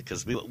another one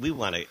because we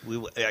want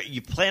to. Are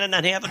you planning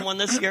on having one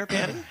this year,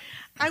 Patty?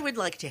 I would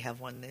like to have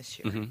one this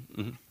year.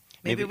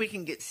 Maybe we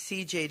can get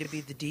CJ to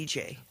be the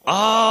DJ.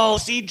 Oh,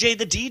 CJ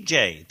the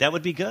DJ. That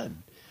would be good.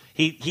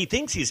 He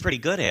thinks he's pretty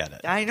good at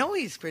it. I know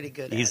he's pretty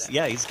good at it.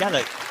 Yeah, he's got a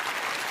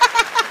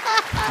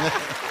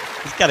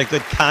he's got a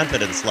good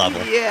confidence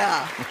level.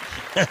 Yeah.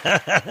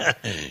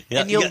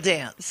 And you'll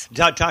dance.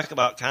 Talk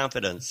about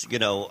confidence. You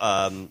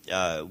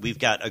know, we've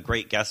got a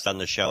great guest on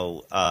the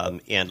show,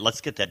 and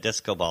let's get that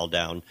disco ball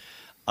down.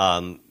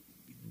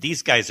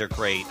 These guys are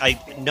great. I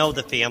know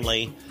the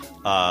family,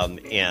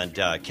 and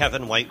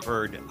Kevin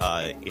Whiteford,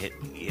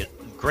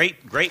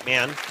 great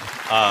man.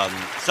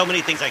 So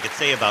many things I could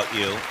say about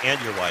you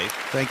and your wife.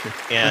 Thank you.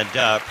 And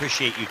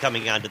appreciate you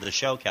coming onto the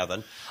show,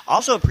 Kevin.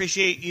 Also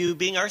appreciate you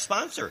being our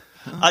sponsor.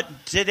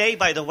 Today,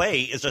 by the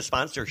way, is a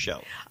sponsor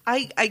show.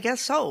 I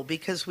guess so,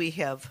 because we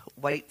have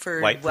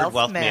Whiteford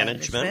Wealth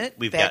Management.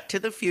 We've Back got to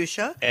the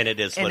Fuchsia. And it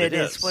is what it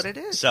is. What it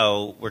is.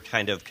 So we're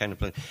kind of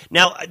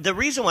now. The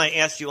reason why I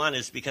asked you on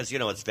is because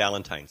it's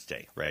Valentine's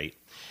Day, right?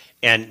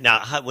 And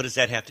now, what does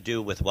that have to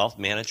do with wealth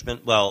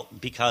management? Well,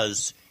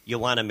 because you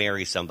want to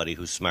marry somebody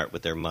who's smart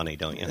with their money,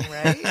 don't you?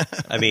 Right.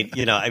 I mean,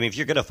 if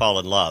you're going to fall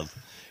in love,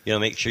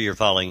 make sure you're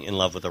falling in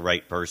love with the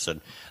right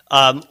person.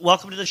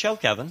 Welcome to the show,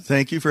 Kevin.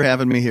 Thank you for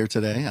having me here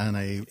today on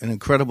an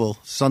incredible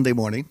Sunday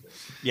morning.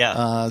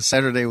 Yeah.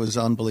 Saturday was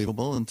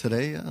unbelievable, and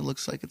today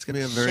looks like it's going to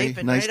be a very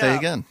nice day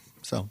again.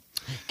 So,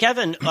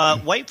 Kevin,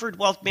 Whiteford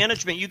Wealth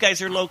Management, you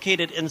guys are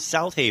located in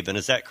South Haven,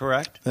 is that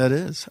correct? That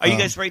is. Are you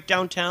guys right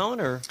downtown,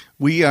 or?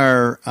 We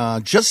are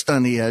just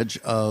on the edge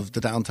of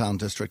the downtown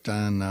district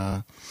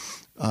on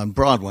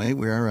Broadway.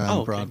 We are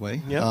on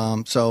Broadway.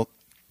 Yep. So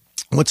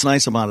what's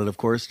nice about it, of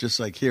course, just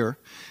like here,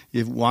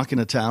 you walk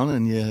into town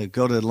and you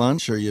go to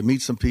lunch or you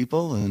meet some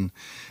people, and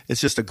it's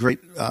just a great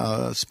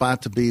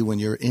spot to be when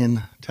you're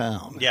in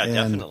town. Yeah,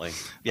 definitely.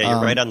 Yeah,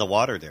 you're right on the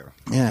water there.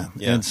 Yeah.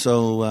 And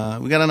so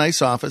we got a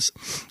nice office.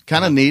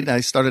 Kind of neat.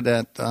 I started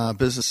that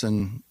business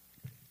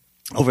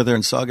over there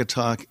in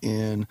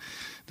Saugatuck.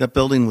 That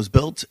building was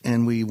built,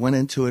 and we went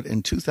into it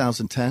in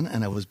 2010,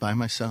 and I was by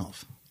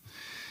myself.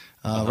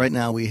 Right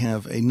now, we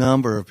have a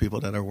number of people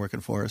that are working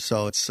for us,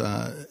 so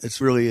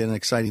it's really an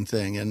exciting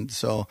thing. And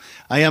so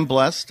I am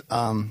blessed.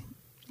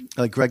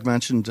 Like Greg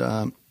mentioned,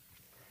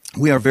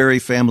 we are very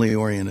family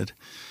oriented,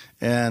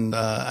 and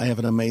I have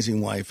an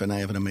amazing wife, and I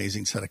have an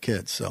amazing set of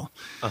kids. So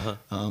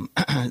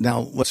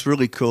now, what's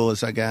really cool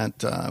is I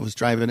was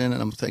driving in,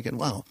 and I'm thinking,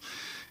 wow.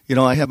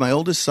 I have my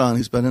oldest son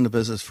who's been in the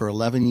business for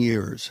 11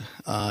 years.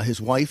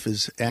 His wife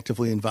is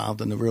actively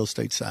involved in the real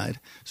estate side,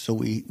 so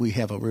we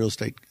have a real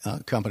estate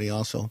company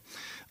also.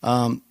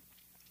 And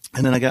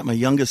then I got my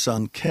youngest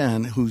son,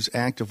 Ken, who's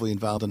actively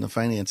involved in the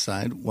finance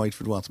side,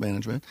 Whiteford Wealth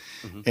Management,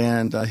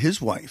 and his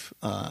wife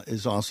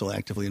is also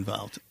actively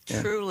involved.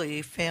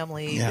 Truly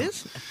family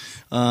business.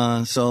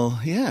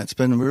 It's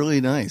been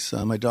really nice.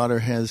 My daughter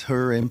has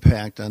her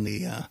impact on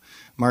the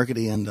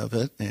marketing end of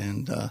it,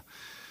 and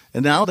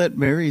now that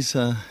Mary's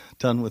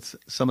done with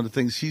some of the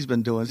things she's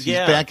been doing, she's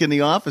back in the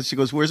office. She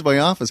goes, "Where's my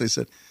office?" I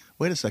said,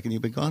 "Wait a second,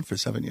 you've been gone for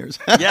 7 years."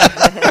 Yeah,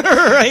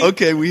 right.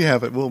 Okay, we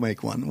have it. We'll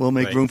make one. We'll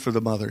make room for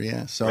the mother,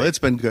 yeah. So it's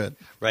been good.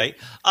 Right.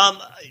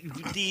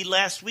 The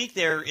last week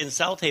there in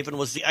South Haven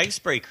was the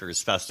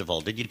Icebreakers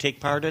Festival. Did you take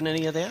part in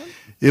any of that?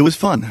 It was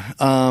fun.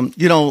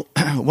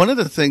 One of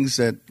the things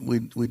that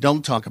we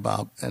don't talk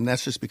about, and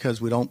that's just because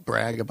we don't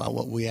brag about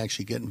what we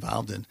actually get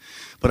involved in,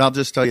 but I'll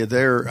just tell you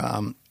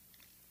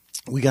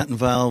we got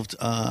involved.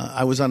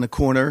 I was on the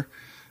corner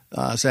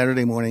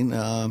Saturday morning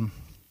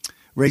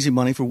raising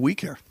money for We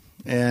Care.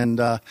 And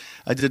I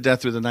did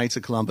that through the Knights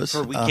of Columbus.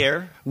 For We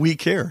Care? We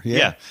Care,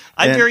 yeah.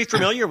 I'm very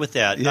familiar with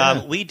that.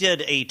 Yeah. We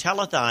did a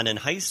telethon in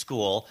high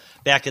school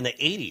back in the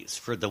 80s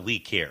for the We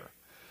Care.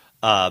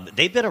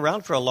 They've been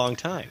around for a long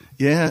time.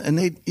 Yeah, and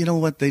they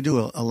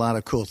do a lot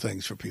of cool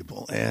things for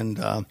people. And,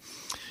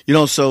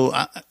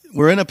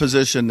 we're in a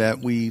position that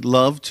we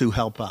love to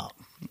help out.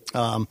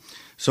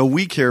 So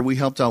We Care, we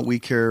helped out We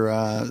Care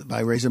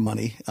by raising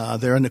money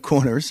there in the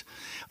corners.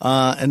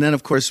 And then,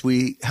 of course,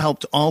 we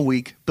helped all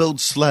week build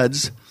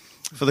sleds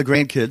for the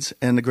grandkids,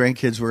 and the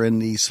grandkids were in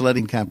the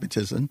sledding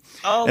competition.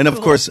 Oh, and, of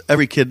cool. course,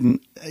 every kid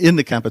in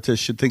the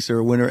competition thinks they're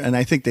a winner, and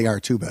I think they are,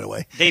 too, by the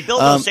way. They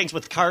build those things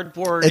with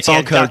cardboard it's and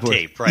all cardboard.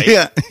 duct tape, right?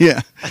 Yeah.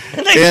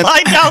 And they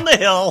slide down the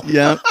hill.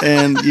 Yeah,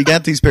 and you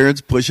got these parents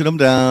pushing them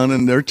down,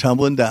 and they're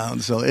tumbling down.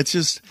 So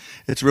it's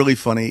really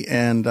funny,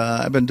 and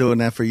I've been doing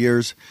that for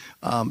years.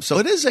 So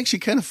it is actually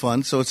kind of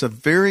fun. So it's a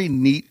very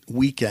neat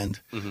weekend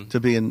to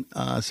be in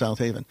South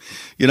Haven.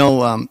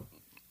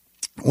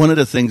 One of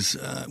the things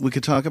we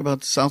could talk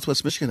about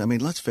Southwest Michigan, I mean,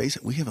 let's face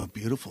it, we have a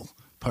beautiful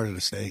part of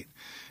the state.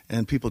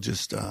 And people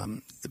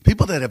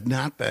people that have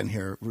not been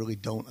here really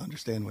don't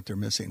understand what they're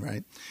missing,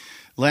 right?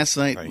 Last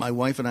night, my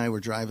wife and I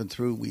were driving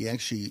through. We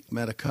actually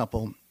met a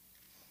couple,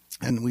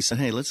 and we said,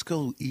 hey, let's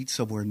go eat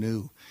somewhere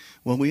new.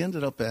 Well, we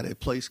ended up at a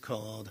place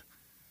called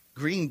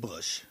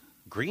Greenbush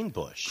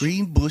Greenbush.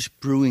 Greenbush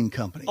Brewing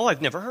Company. Oh,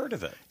 I've never heard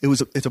of it.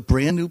 It's a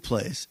brand new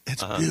place.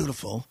 It's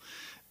beautiful,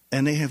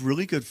 and they have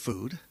really good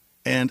food.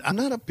 And I'm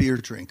not a beer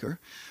drinker,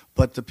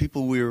 but the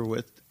people we were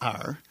with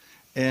are,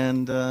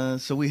 and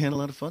so we had a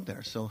lot of fun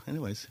there. So,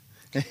 anyways,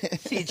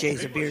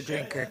 CJ's a beer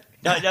drinker.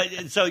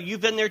 So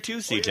you've been there too,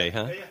 CJ,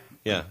 huh?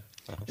 Yeah.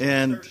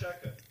 And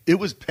it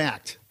was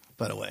packed,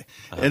 by the way,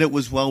 and it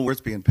was well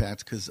worth being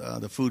packed because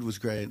the food was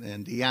great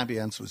and the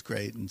ambience was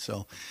great. And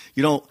so,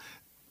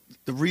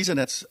 the reason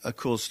that's a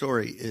cool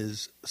story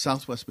is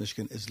Southwest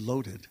Michigan is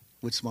loaded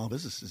with small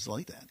businesses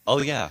like that.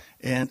 Oh, yeah.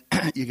 And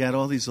you got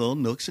all these little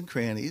nooks and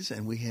crannies,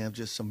 and we have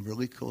just some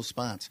really cool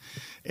spots.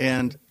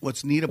 And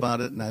what's neat about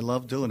it, and I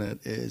love doing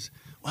it, is,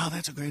 wow,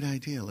 that's a great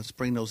idea. Let's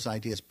bring those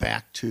ideas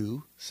back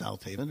to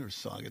South Haven or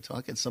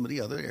Saugatuck and some of the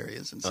other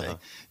areas and say,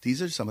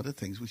 these are some of the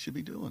things we should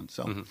be doing.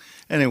 So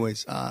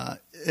anyways,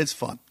 it's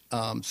fun.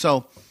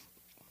 So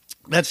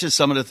that's just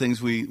some of the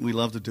things we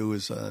love to do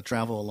is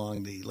travel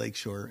along the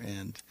lakeshore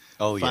and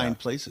find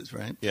places,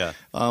 right? Yeah.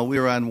 We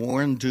were on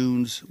Warren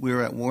Dunes. We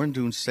were at Warren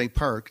Dunes State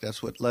Park.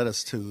 That's what led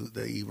us to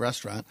the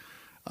restaurant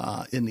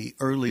in the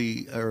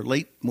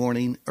late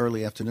morning,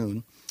 early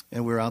afternoon.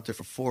 And we were out there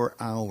for 4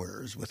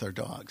 hours with our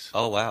dogs.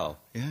 Oh, wow.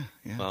 Yeah.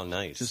 Wow,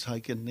 nice. Just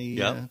hiking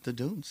the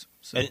dunes.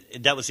 So.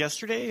 And that was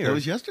yesterday? Or? That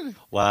was yesterday.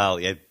 Wow,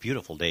 yeah,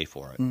 beautiful day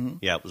for it. Mm-hmm.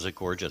 Yeah, it was a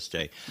gorgeous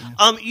day.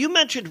 Yeah. You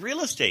mentioned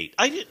real estate.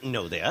 I didn't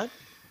know that.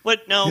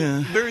 What now? Yeah.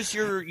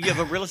 You have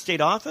a real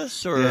estate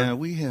office, or? Yeah,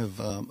 we have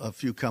a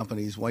few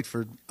companies: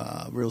 Whiteford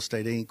Real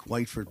Estate Inc.,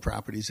 Whiteford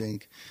Properties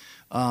Inc.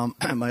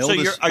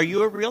 Are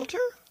you a realtor?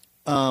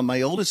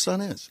 My oldest son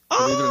is.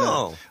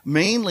 Oh,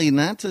 mainly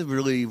not to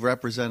really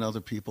represent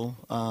other people,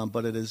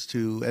 but it is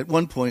to. At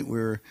one point,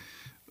 we're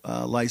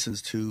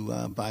licensed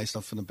to buy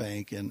stuff from the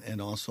bank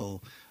and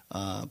also.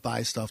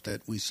 Buy stuff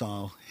that we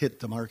saw hit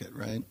the market,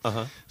 right?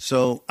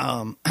 So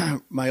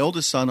my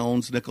oldest son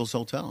owns Nichols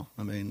Hotel.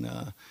 I mean,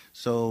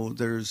 so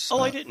there's...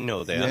 I didn't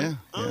know that. Yeah.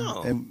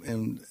 Oh.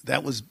 And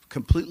that was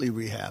completely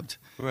rehabbed.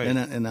 Right.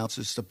 And now it's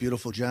just a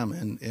beautiful gem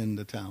in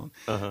the town.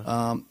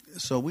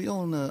 So we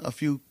own a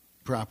few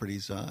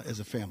properties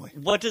as a family.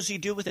 What does he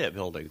do with that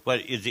building?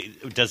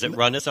 Does it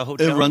run as a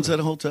hotel? It runs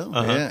at a hotel,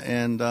 yeah.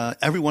 And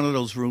every one of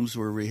those rooms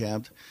were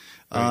rehabbed.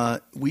 Right.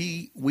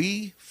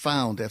 We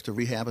found after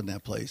rehabbing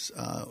that place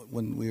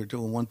when we were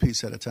doing one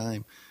piece at a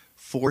time,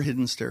 4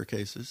 hidden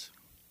staircases.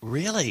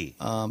 Really?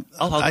 How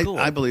cool!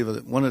 I believe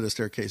that one of the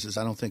staircases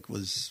I don't think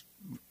was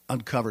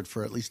uncovered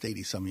for at least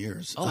 80 some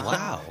years. Oh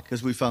wow!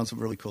 Because we found some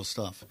really cool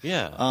stuff.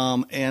 Yeah.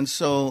 And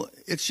so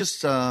it's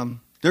just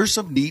there's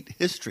some neat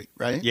history,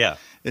 right? Yeah.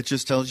 It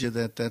just tells you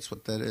that that's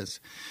what that is.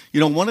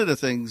 One of the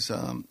things.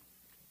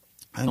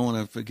 I don't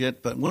want to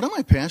forget, but one of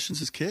my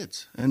passions is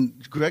kids.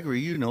 And Gregory,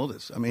 you know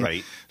this. I mean,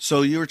 right.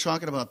 So you were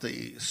talking about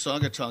the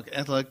Saugatuck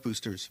Athletic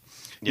Boosters.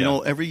 Yeah.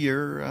 Every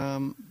year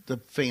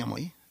the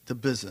family, the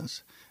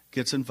business,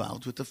 gets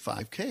involved with the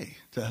 5K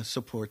to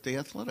support the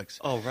athletics.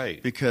 Oh, right.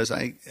 Because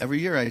every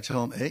year I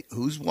tell them, hey,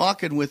 who's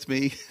walking with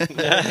me?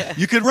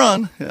 You can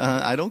run.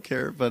 I don't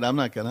care, but I'm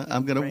not gonna.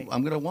 I'm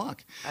gonna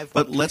walk.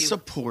 But let's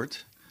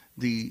support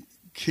the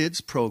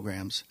kids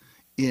programs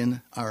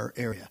in our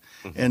area,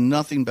 and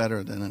nothing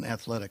better than an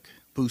athletic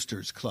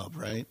boosters club,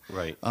 right?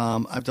 Right.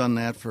 I've done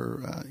that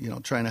for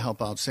trying to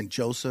help out St.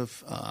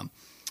 Joseph,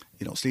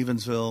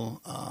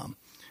 Stevensville,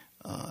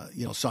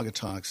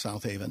 Saugatuck,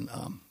 South Haven.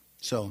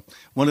 So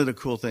one of the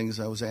cool things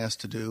I was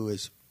asked to do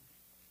is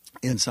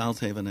in South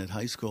Haven in the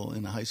high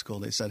school,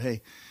 they said,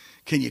 hey,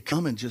 can you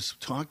come and just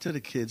talk to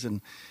the kids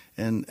and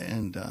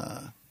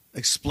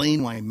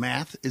explain why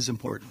math is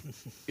important?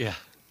 Yeah.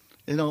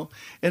 And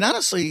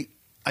honestly,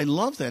 I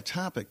love that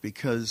topic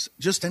because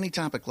just any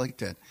topic like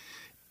that,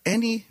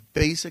 any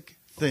basic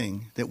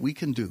thing that we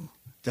can do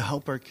to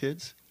help our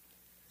kids,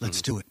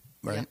 let's do it,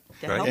 right?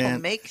 Yeah, to help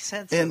them make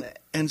sense of it.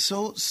 And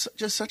so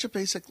just such a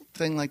basic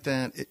thing like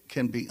that, it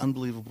can be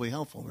unbelievably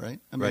helpful, right?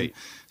 I mean, right.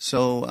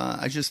 So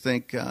I just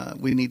think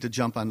we need to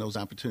jump on those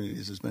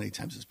opportunities as many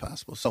times as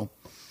possible. So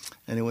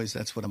anyways,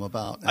 that's what I'm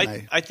about.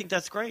 And I think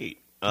that's great.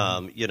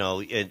 I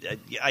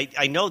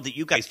know that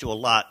you guys do a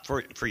lot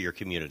for your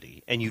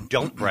community, and you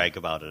don't brag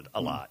about it a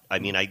lot. I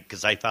mean,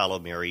 because I follow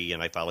Mary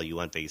and I follow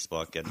you on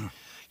Facebook, and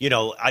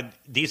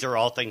these are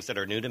all things that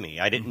are new to me.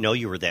 I didn't know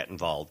you were that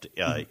involved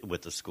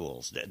with the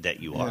schools that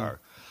you are,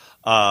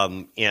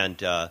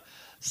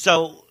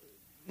 so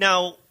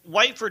now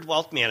Whiteford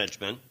Wealth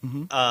Management.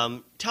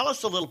 Tell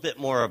us a little bit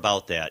more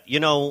about that.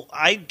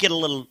 I get a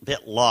little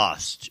bit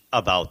lost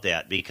about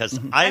that because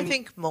I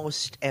think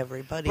most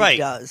everybody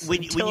does.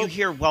 When you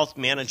hear wealth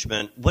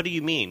management, what do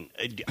you mean?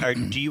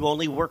 Do you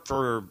only work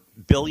for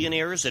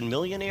billionaires and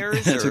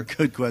millionaires? That's a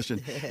good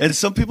question. And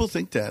some people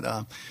think that.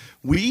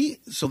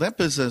 So that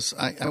business,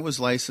 I was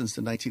licensed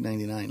in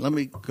 1999. Let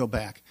me go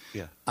back.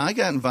 Yeah. I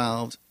got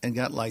involved and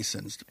got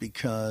licensed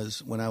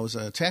because when I was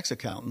a tax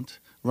accountant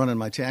running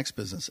my tax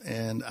business,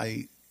 and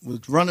I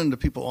was running to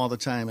people all the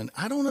time, and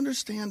I don't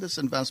understand this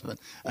investment.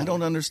 I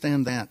don't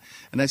understand that.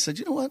 And I said,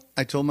 you know what?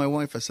 I told my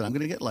wife, I said, I'm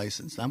going to get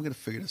licensed. I'm going to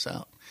figure this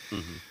out.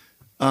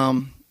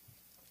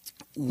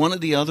 one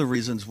of the other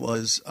reasons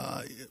was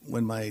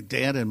when my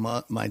dad and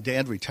my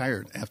dad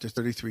retired after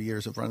 33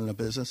 years of running a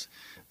business.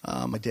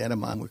 My dad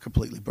and mom were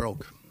completely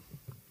broke,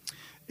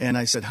 and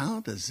I said, "How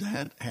does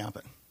that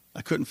happen?"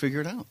 I couldn't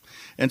figure it out,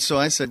 and so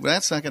I said, "Well,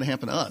 that's not going to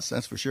happen to us,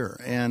 that's for sure."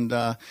 And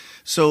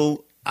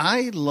so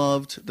I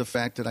loved the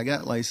fact that I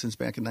got licensed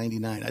back in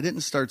 '99. I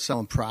didn't start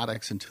selling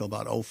products until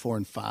about 04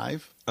 and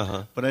 05,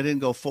 but I didn't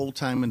go full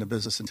time in the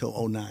business until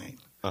 09.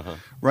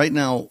 Right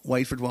now,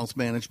 Whiteford Wealth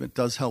Management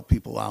does help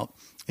people out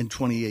in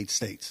 28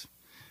 states.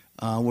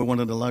 We're one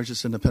of the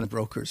largest independent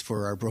brokers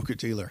for our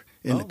broker-dealer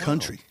in the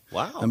country.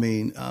 Wow. I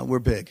mean, we're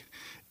big.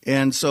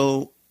 And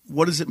so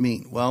what does it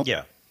mean? Well,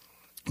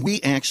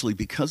 we actually,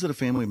 because of the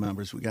family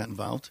members we got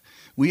involved,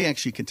 we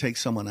actually can take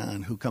someone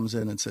on who comes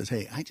in and says,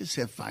 hey, I just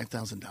have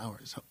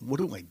 $5,000. What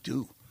do I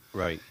do?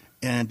 Right.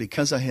 And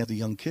because I have the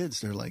young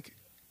kids, they're like,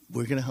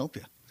 we're going to help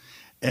you.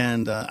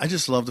 And I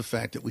just love the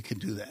fact that we can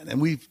do that.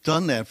 And we've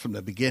done that from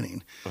the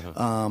beginning.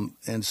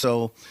 And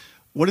so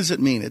what does it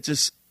mean? It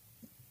just,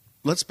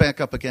 let's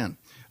back up again.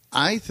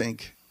 I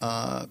think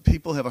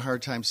people have a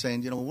hard time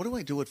saying, what do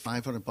I do with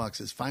 $500?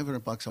 Is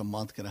 $500 a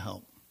month going to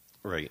help?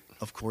 Right.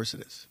 Of course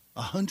it is.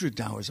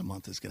 $100 a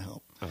month is going to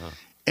help.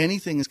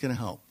 Anything is going to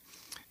help.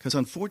 Because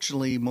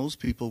unfortunately, most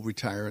people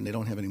retire and they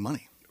don't have any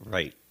money.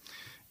 Right.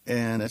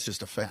 And that's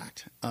just a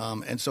fact.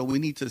 And so we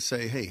need to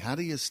say, hey, how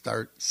do you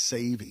start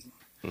saving?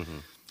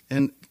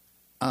 And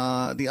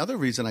the other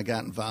reason I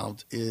got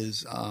involved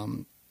is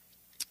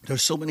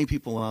there's so many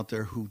people out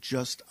there who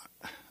just,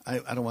 I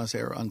don't want to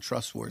say are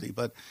untrustworthy,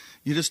 but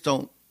you just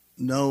don't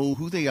know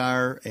who they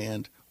are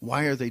and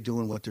why are they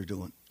doing what they're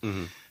doing.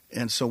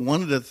 And so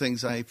one of the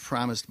things I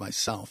promised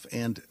myself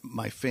and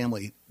my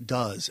family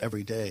does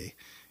every day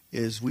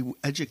is we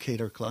educate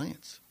our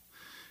clients.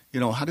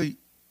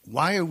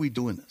 Why are we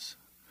doing this?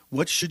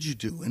 What should you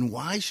do and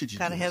why should you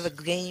do this? Got to have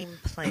a game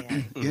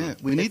plan.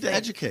 We need to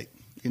educate.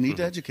 You need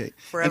to educate.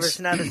 Forever's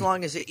not as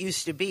long as it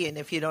used to be, and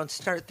if you don't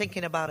start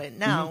thinking about it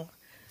now,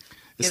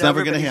 it's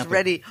never going to happen.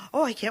 Ready.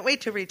 Oh, I can't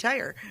wait to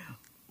retire.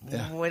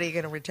 Yeah. What are you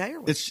going to retire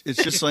with?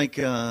 It's just like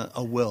a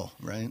will,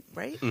 right?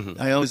 Right.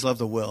 I always love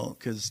the will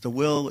because the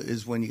will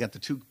is when you got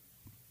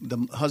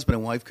the husband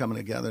and wife coming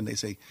together and they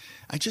say,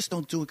 I just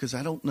don't do it because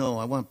I don't know.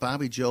 I want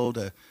Bobby Joe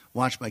to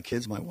watch my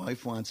kids. My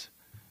wife wants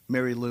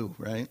Mary Lou,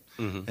 right?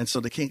 And so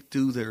they can't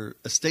do their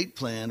estate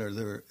plan or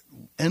their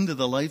end of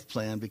the life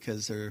plan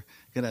because they're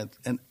going to.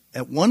 And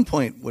at one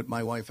point with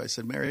my wife, I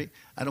said, Mary,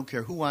 I don't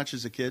care who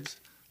watches the kids.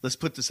 Let's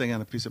put this thing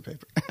on a piece of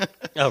paper.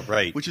 Oh,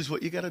 right. Which is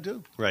what you got to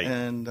do. Right.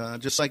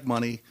 And just like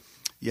money,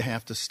 you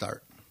have to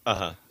start.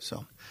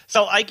 So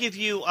I give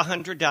you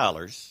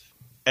 $100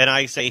 and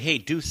I say, hey,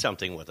 do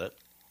something with it.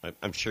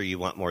 I'm sure you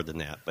want more than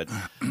that, but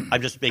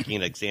I'm just making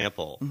an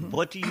example.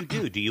 What do you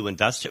do? Do you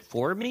invest it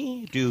for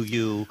me?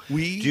 Am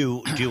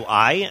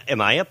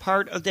I a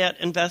part of that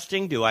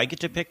investing? Do I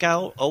get to pick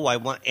out, I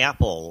want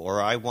Apple or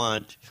I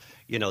want,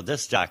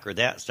 this stock or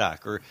that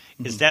stock? Or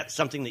is that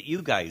something that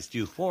you guys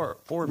do for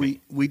me?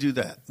 We do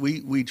that.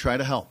 We try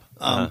to help.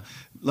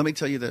 Let me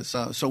tell you this.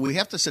 So we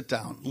have to sit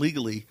down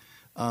legally.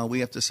 We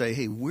have to say,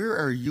 hey, where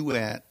are you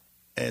at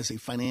as a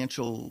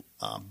financial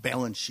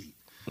balance sheet?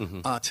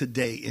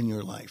 Today in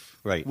your life.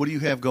 Right. What do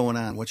you have going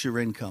on? What's your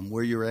income?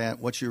 Where you're at?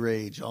 What's your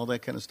age? All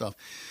that kind of stuff.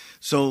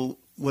 So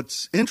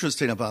what's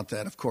interesting about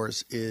that, of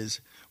course, is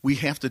we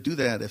have to do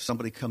that if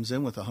somebody comes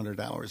in with $100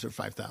 or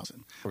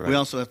 $5,000. Right. We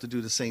also have to do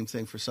the same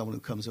thing for someone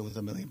who comes in with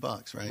 $1 million,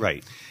 right?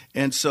 Right.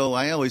 And so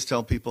I always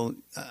tell people,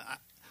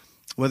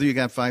 whether you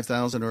got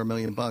 $5,000 or $1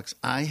 million,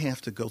 I have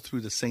to go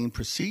through the same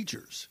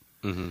procedures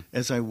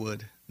as I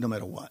would no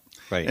matter what.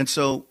 Right. And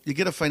so you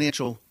get a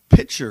financial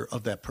picture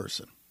of that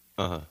person.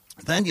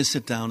 Then you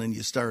sit down and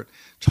you start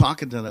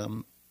talking to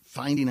them,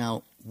 finding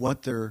out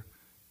what their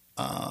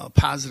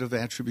positive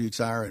attributes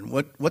are and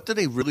what do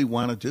they really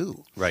want to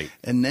do. Right.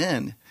 And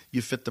then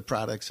you fit the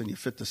products and you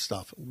fit the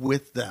stuff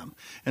with them.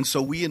 And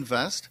so we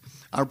invest.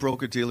 Our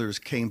broker-dealer is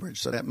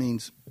Cambridge. So that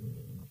means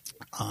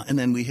and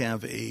then we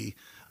have a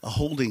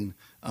holding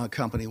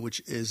company,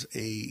 which is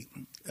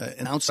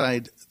an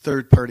outside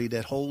third party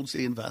that holds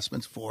the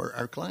investments for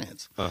our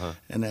clients.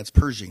 And that's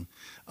Pershing.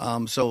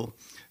 So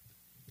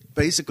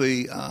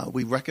basically,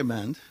 we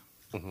recommend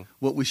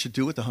what we should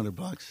do with the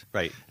 $100,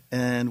 right?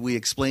 And we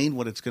explain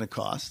what it's going to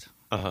cost.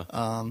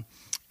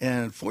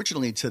 And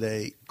fortunately,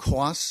 today,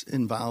 costs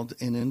involved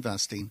in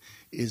investing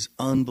is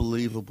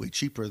unbelievably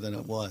cheaper than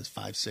it was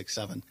 5, 6,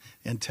 7,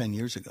 and 10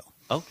 years ago.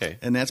 Okay,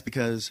 and that's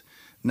because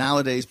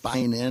nowadays,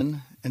 buying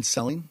in and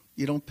selling,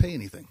 you don't pay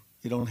anything.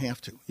 You don't have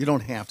to. You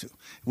don't have to.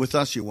 With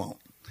us, you won't.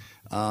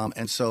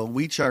 And so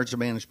we charge a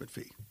management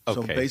fee.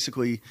 Okay. So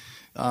basically,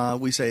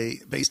 we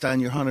say, based on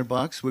your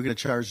 $100, we're going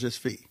to charge this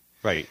fee.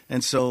 Right.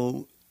 And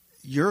so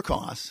your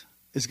cost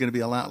is going to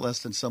be a lot less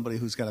than somebody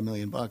who's got $1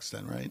 million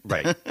then, right?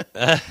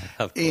 Right.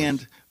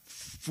 And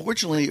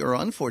fortunately or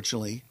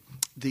unfortunately,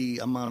 the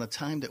amount of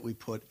time that we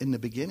put in the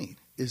beginning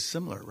is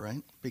similar,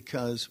 right?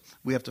 Because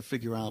we have to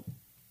figure out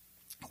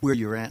where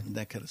you're at and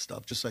that kind of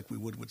stuff, just like we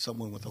would with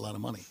someone with a lot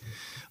of money.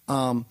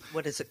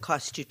 What does it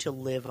cost you to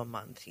live a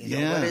month?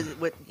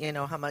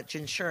 How much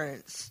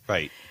insurance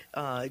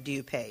do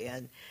you pay?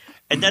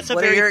 And that's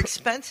what are your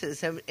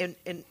expenses? And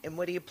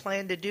what do you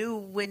plan to do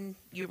when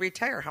you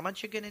retire? How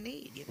much you're going to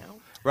need,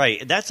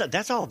 Right.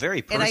 That's all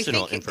very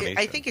personal information.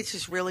 I think it's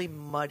just really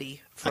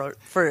muddy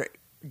for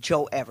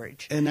Joe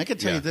Average. And I can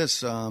tell you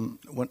this,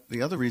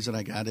 the other reason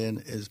I got in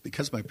is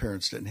because my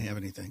parents didn't have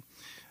anything.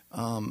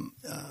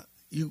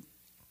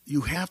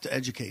 You have to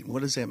educate.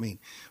 What does that mean?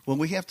 Well,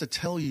 we have to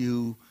tell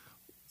you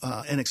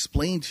and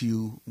explain to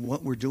you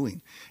what we're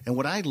doing. And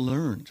what I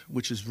learned,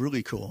 which is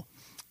really cool,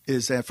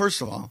 is that,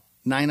 first of all,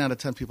 9 out of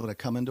 10 people that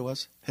come into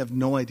us have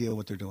no idea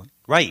what they're doing.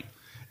 Right.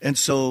 And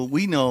so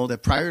we know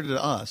that prior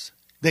to us,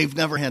 they've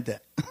never had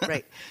that.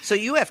 Right. So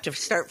you have to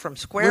start from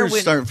square.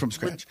 We're starting from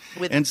scratch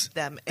with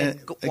them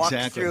and walk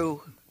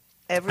through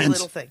every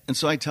little thing. And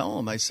so I tell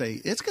them, I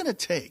say, it's going to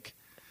take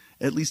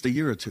at least a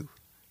year or two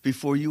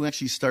before you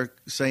actually start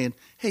saying,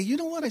 hey, you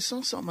know what? I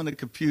saw something on the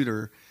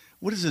computer.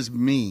 What does this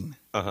mean?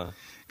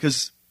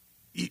 Because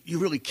you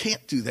really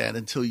can't do that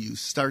until you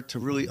start to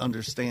really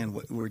understand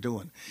what we're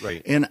doing.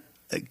 Right. And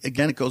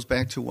again, it goes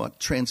back to what?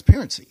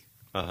 Transparency.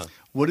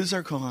 What is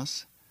our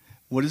cost?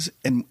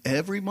 And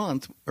every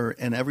month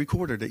and every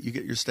quarter that you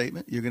get your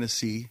statement, you're going to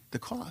see the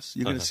cost.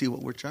 You're going to see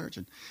what we're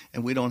charging.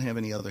 And we don't have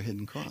any other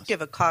hidden costs. Do you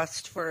have a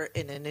cost for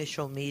an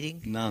initial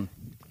meeting? None.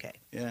 Okay.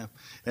 Yeah.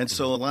 And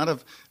so a lot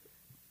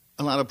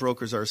of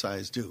brokers our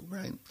size do,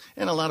 right?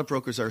 And a lot of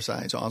brokers our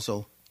size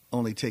also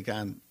only take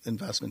on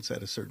investments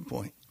at a certain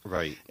point.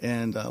 Right.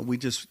 And we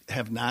just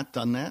have not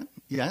done that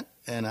yet,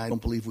 and I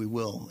don't believe we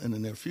will in the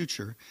near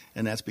future,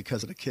 and that's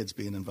because of the kids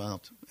being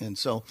involved. And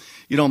so,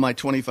 my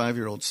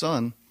 25-year-old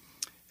son,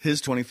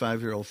 his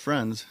 25-year-old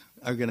friends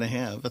are going to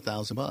have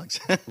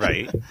 $1,000.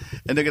 Right.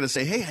 And they're going to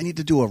say, hey, I need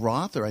to do a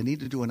Roth or I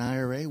need to do an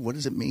IRA. What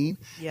does it mean?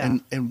 Yeah.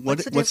 And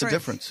what's the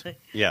difference?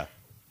 Yeah.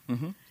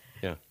 Mm-hmm.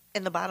 Yeah.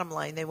 And the bottom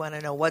line, they want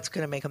to know what's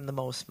going to make them the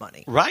most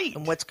money. Right.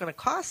 And what's going to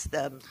cost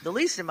them the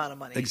least amount of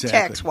money, exactly.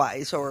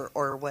 tax-wise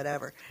or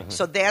whatever.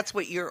 So that's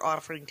what you're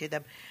offering to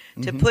them,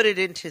 to put it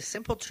into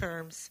simple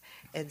terms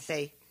and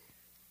say,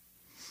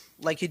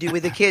 like you do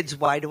with the kids,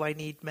 why do I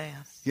need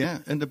math? Yeah,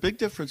 and the big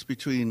difference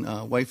between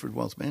Whiteford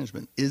Wealth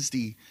Management is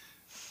the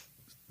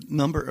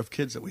number of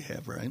kids that we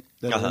have, right,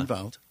 that are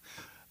involved.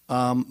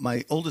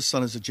 My oldest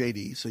son is a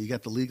JD, so you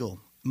got the legal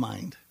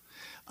mind.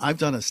 I've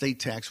done estate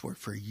tax work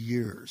for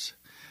years,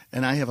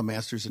 and I have a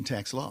master's in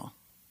tax law,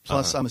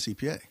 plus I'm a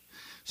CPA.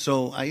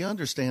 So I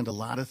understand a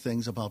lot of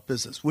things about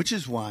business, which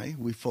is why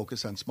we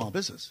focus on small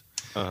business.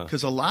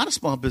 Because a lot of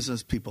small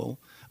business people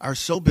are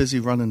so busy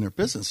running their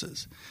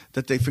businesses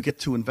that they forget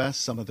to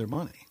invest some of their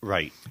money.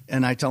 Right.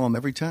 And I tell them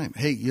every time,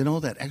 hey,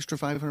 that extra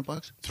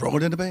 $500, throw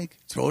it in the bank,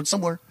 throw it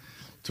somewhere,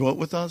 throw it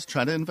with us,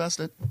 try to invest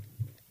it.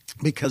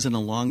 Because in the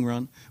long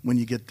run, when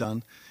you get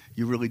done,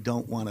 you really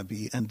don't want to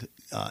be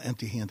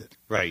empty-handed.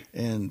 Right.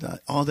 And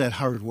all that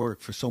hard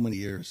work for so many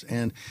years.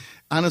 And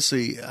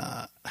honestly,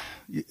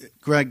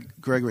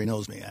 Gregory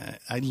knows me.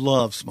 I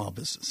love small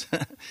business.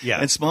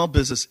 Yeah. And small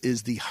business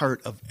is the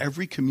heart of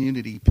every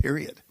community,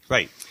 period.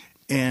 Right.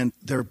 And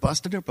they're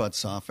busting their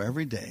butts off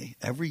every day,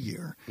 every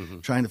year,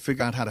 trying to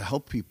figure out how to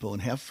help people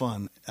and have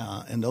fun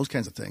and those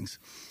kinds of things.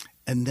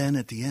 And then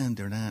at the end,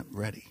 they're not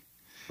ready.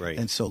 Right.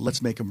 And so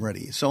let's make them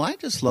ready. So I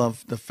just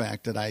love the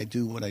fact that I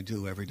do what I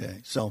do every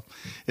day. So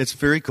it's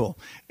very cool.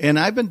 And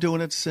I've been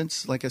doing it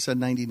since, like I said,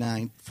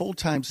 99,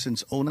 full-time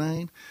since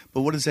 09.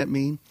 But what does that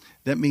mean?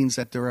 That means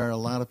that there are a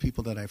lot of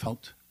people that I've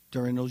helped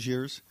during those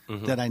years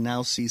that I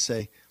now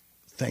say,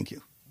 thank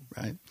you,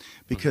 right?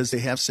 Because they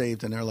have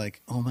saved and they're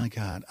like, oh, my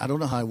God, I don't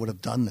know how I would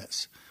have done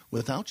this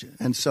without you.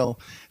 And so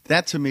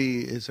that to me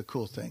is a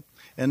cool thing.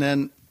 And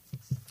then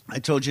I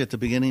told you at the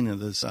beginning of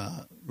this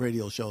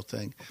radio show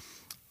thing,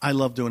 I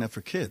love doing it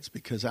for kids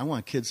because I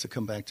want kids to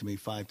come back to me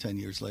 5-10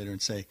 years later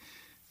and say,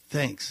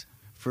 thanks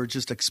for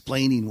just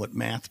explaining what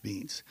math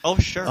means. Oh,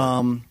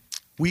 sure.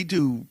 We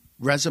do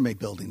resume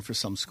building for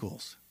some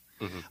schools.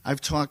 I've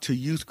talked to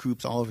youth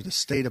groups all over the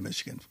state of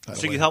Michigan.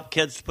 So you help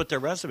kids put their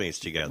resumes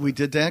together. We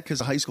did that because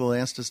the high school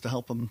asked us to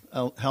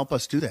help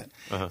us do that.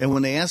 And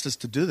when they asked us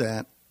to do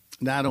that,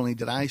 not only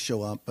did I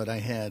show up, but I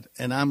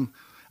don't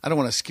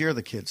want to scare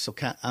the kids, so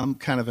I'm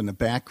kind of in the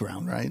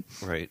background, right?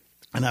 Right.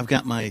 And I've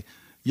got my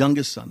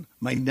youngest son,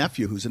 my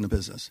nephew who's in the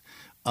business,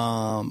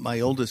 my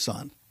oldest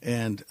son,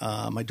 and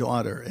my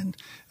daughter.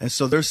 And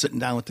so they're sitting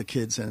down with the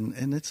kids,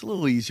 and it's a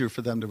little easier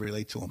for them to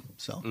relate to them.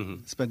 So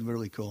it's been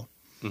really cool.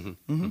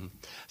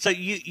 So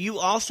you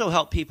also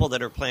help people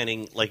that are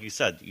planning, like you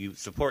said, you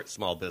support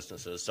small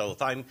businesses. So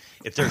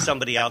if there's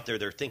somebody out there,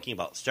 they're thinking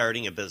about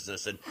starting a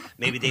business and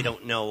maybe they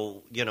don't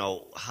know,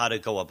 how to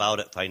go about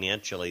it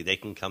financially, they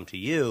can come to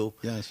you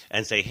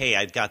and say, hey,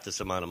 I've got this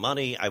amount of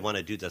money. I want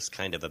to do this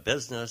kind of a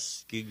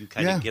business. You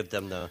kind of give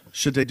them the...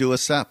 Should they do a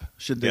SEP?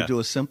 Should they do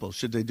a simple?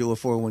 Should they do a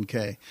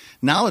 401k?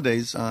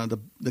 Nowadays,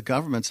 the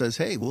government says,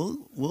 hey,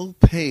 we'll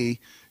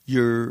pay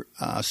your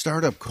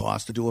startup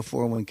cost to do a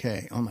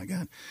 401k. Oh, my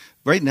God.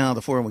 right now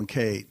the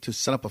 401k, to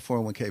set up a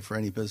 401k for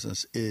any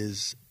business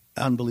is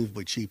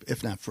unbelievably cheap,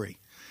 if not free,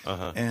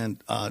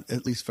 and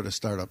at least for the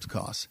startups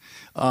costs.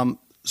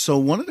 So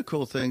one of the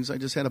cool things, I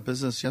just had a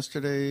business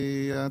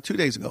yesterday, 2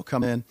 days ago,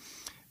 come in,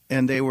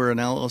 and they were an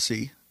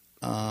LLC,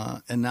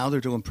 and now they're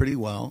doing pretty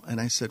well.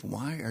 And I said,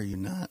 why are you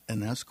not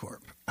an S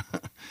Corp?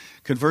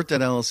 Convert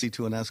that LLC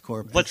to an S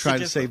Corp and try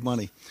to save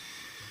money.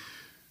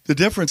 The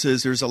difference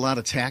is there's a lot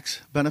of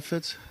tax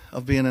benefits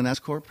of being an S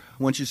Corp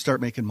once you start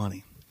making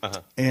money.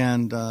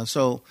 And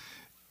so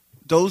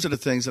those are the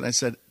things that I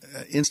said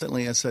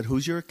instantly. I said,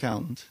 who's your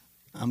accountant?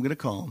 I'm going to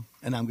call them,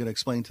 and I'm going to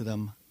explain to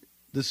them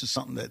this is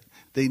something that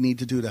they need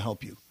to do to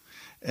help you.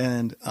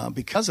 And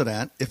because of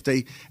that,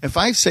 if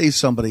I save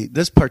somebody,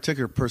 this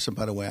particular person,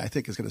 by the way, I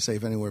think is going to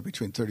save anywhere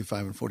between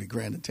 35 and 40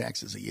 grand in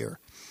taxes a year.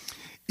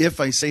 If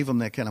I save them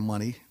that kind of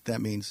money, that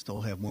means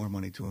they'll have more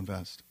money to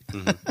invest.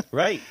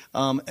 Right.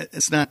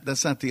 That's not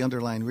the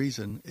underlying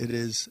reason.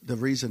 The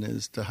reason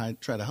is to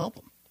try to help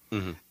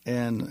them.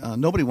 And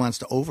nobody wants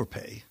to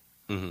overpay.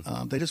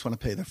 They just want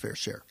to pay their fair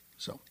share.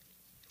 So,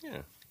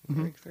 yeah,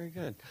 very, very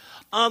good.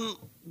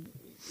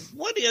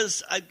 What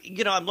is,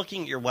 I'm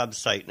looking at your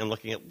website and I'm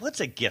looking at, what's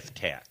a gift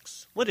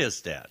tax? What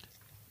is that?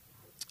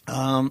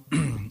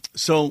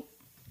 So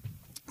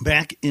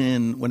back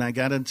when I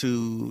got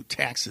into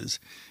taxes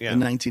in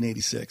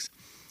 1986,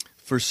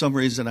 for some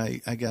reason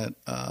I got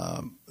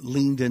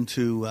leaned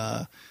into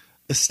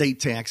estate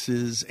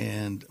taxes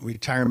and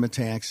retirement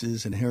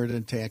taxes,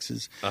 inheritance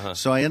taxes.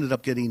 So I ended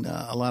up getting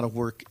a lot of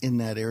work in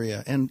that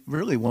area. And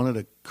really one of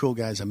the cool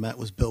guys I met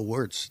was Bill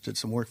Wirtz. Did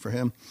some work for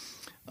him.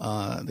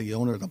 The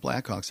owner of the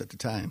Blackhawks at the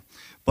time.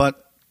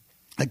 But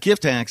a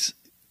gift tax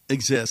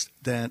exists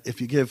that if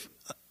you give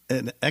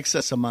an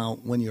excess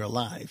amount when you're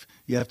alive,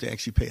 you have to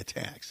actually pay a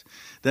tax.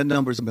 That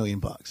number is $1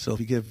 million. So if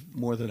you give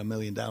more than $1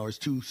 million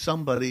to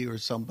somebody or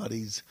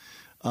somebody's,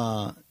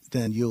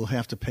 then you'll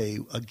have to pay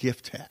a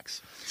gift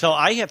tax. So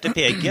I have to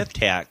pay a gift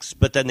tax,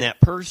 but then that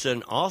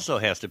person also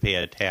has to pay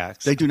a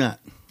tax. They do not.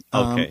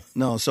 Okay.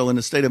 No, so in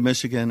the state of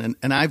Michigan,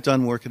 and I've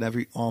done work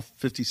in all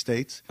 50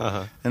 states,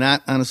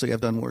 and honestly,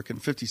 I've done work in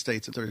 50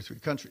 states and 33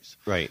 countries.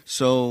 Right.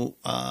 So,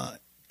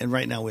 and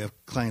right now we have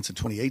clients in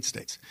 28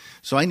 states.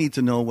 So I need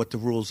to know what the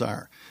rules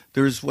are.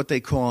 There's what they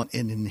call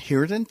an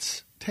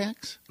inheritance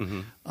tax.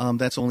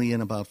 That's only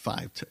in about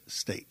 5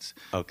 states.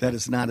 Okay. That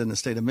is not in the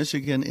state of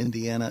Michigan,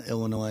 Indiana,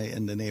 Illinois,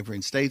 and the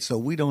neighboring states. So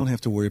we don't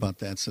have to worry about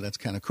that. So that's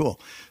kind of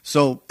cool.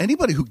 So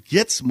anybody who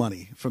gets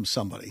money from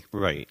somebody,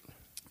 right,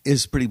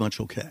 is pretty much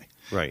okay.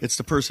 Right. It's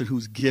the person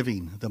who's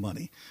giving the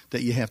money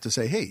that you have to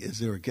say, hey, is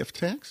there a gift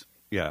tax?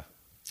 Yeah.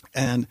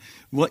 And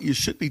what you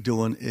should be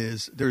doing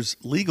is there's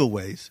legal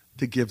ways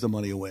to give the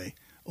money away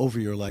over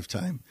your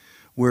lifetime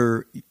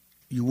where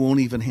you won't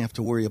even have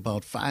to worry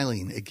about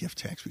filing a gift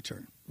tax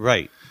return.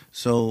 Right.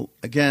 So,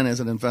 again, as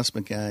an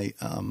investment guy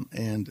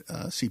and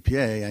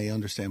CPA, I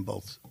understand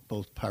both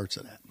parts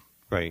of that.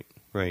 Right,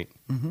 right.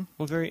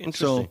 Well, very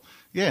interesting.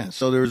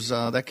 So there's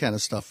that kind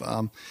of stuff.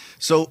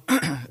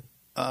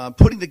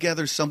 Putting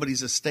together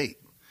somebody's estate,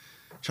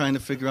 trying to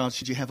figure out,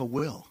 should you have a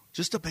will?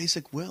 Just a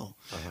basic will.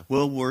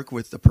 We'll work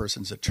with the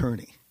person's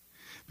attorney.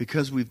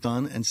 Because we've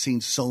done and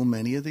seen so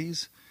many of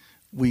these,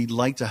 we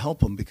like to help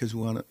them because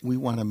we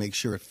want to make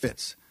sure it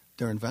fits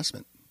their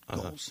investment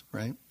goals,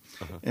 right?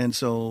 And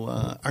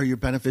so are your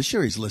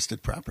beneficiaries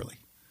listed properly?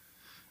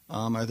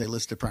 Are they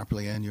listed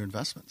properly on your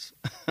investments?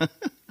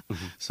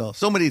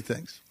 So many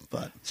things.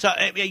 But so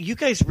you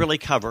guys really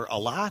cover a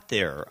lot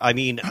there. I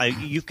mean,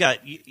 you've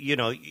got you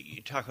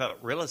talk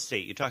about real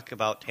estate, you talk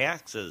about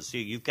taxes,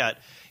 you've got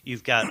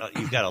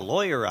a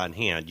lawyer on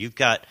hand, you've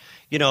got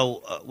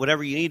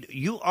whatever you need.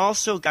 You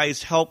also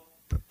guys help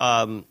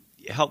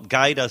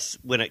guide us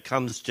when it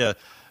comes to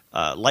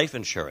life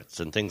insurance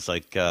and things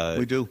like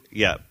we do.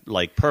 Yeah,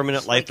 like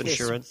permanent it's life like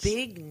insurance. This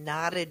big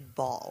knotted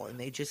ball, and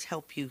they just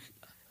help you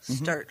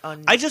start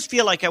on. I just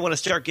feel like I want to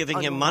start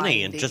giving him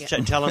money and just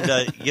tell him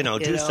to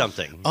do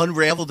something.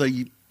 Unravel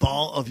the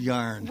ball of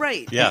yarn.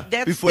 Right. Yeah.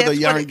 Before the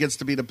yarn gets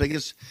to be the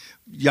biggest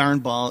yarn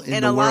ball in the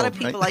world. And a lot of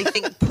people, right? I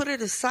think, put it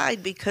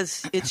aside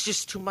because it's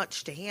just too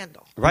much to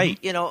handle. Right.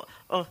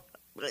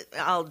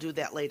 I'll do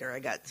that later. I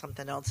got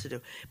something else to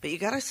do. But you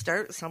got to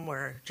start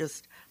somewhere,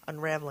 just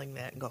unraveling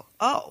that and go,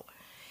 oh.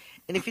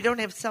 And if you don't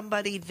have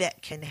somebody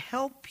that can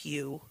help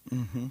you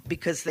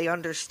because they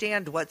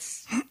understand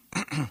what's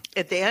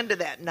at the end of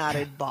that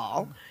knotted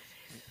ball.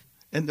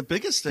 And the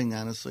biggest thing,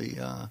 honestly,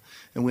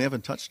 and we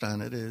haven't touched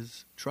on it,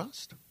 is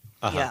trust.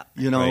 Yeah.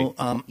 Right.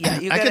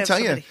 I can tell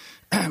you,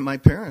 my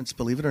parents,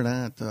 believe it or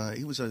not,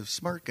 he was a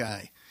smart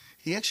guy.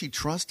 He actually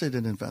trusted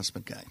an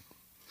investment guy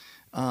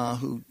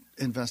who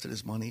invested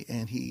his money,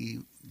 and he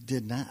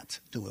did not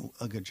do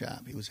a good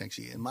job. He was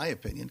actually, in my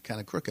opinion, kind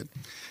of crooked.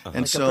 And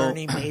like so, a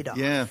Bernie Madoff.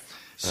 Yeah.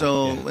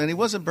 So, and he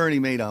wasn't Bernie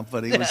Madoff,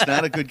 but he was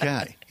not a good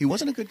guy. He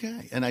wasn't a good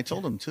guy. And I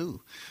told him,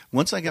 too.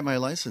 Once I got my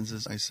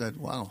licenses, I said,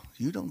 wow,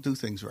 you don't do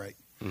things right.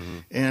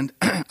 And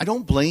I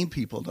don't blame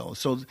people, though.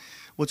 So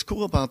what's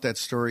cool about that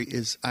story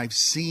is I've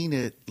seen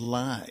it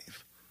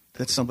live,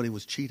 that somebody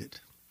was cheated.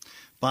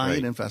 by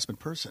an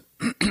investment person.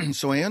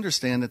 So I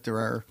understand that there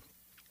are,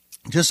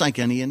 just like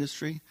any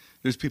industry,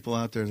 there's people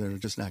out there that are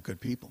just not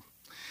good people.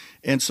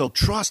 And so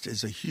trust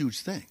is a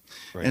huge thing.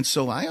 Right. And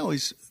so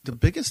the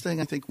biggest thing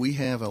I think we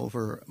have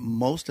over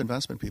most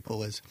investment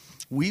people is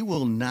we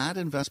will not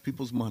invest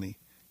people's money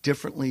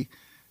differently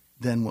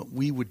than what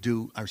we would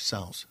do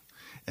ourselves.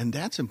 And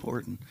that's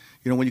important.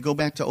 When you go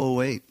back to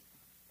 2008,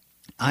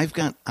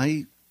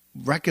 I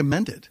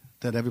recommended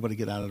that everybody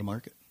get out of the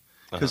market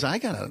because I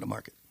got out of the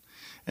market.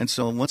 And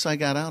so once I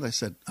got out, I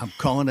said, I'm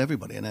calling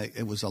everybody. And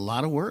it was a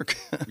lot of work.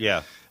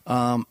 Yeah.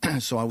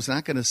 So I was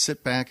not going to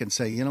sit back and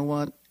say, you know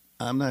what,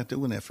 I'm not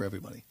doing that for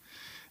everybody.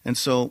 And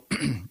so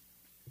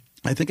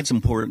I think it's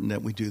important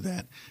that we do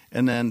that.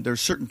 And then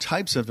there's certain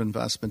types of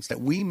investments that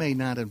we may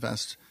not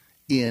invest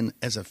in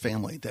as a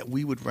family that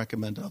we would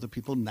recommend to other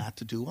people not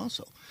to do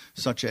also,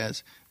 such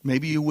as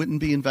maybe you wouldn't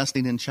be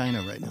investing in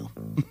China right now.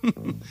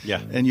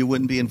 Yeah. And you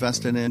wouldn't be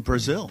investing in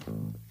Brazil.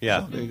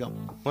 Yeah. So there you go.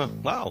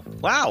 Well,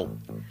 wow.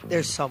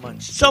 There's so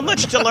much. So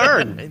much to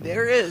learn.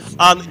 There is.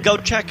 Go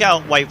check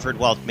out Whiteford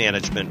Wealth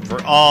Management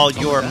for all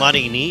your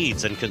money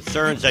needs and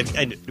concerns,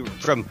 and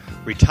from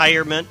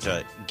retirement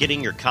to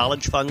getting your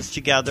college funds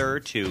together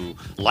to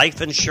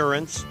life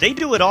insurance. They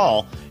do it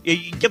all.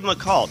 You give them a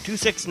call.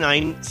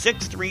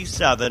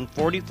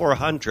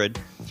 269-637-4400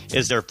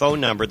 is their phone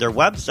number. Their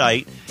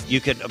website,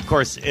 you can, of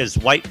course, is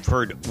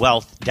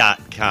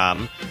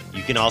whitefordwealth.com.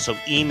 You can also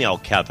email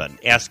Kevin.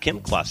 Ask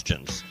him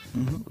questions.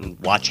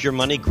 Mm-hmm. Watch your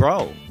money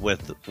grow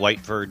with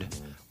Whiteford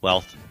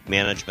Wealth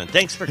Management.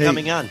 Thanks for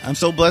coming on. I'm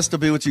so blessed to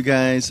be with you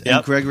guys. Yep.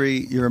 And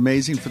Gregory, you're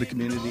amazing for the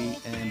community,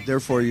 and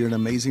therefore you're an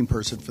amazing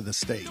person for the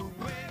state.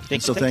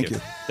 Thank you.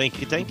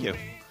 Thank you.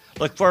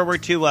 Look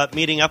forward to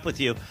meeting up with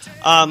you.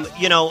 I'm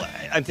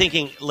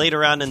thinking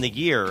later on in the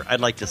year,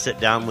 I'd like to sit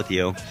down with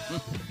you,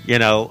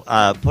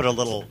 put a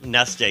little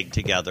nest egg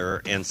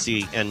together and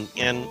see and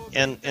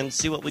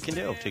see what we can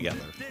do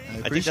together.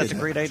 I think that's a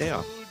great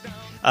idea.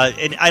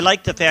 And I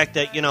like the fact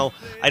that,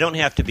 I don't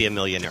have to be a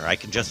millionaire. I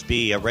can just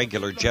be a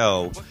regular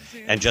Joe,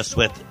 and just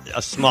with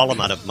a small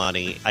amount of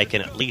money, I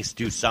can at least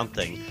do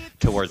something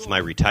towards my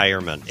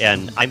retirement.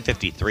 And I'm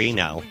 53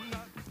 now.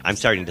 I'm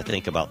starting to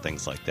think about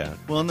things like that.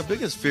 Well, and the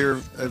biggest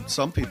fear of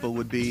some people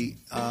would be,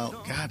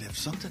 what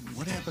happens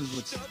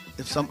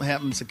if something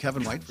happens to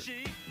Kevin Whiteford?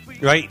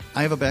 Right.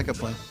 I have a backup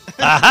plan.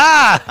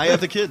 Aha! I have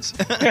the kids.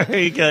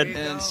 Very good.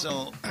 And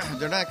so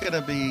they're not going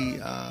to be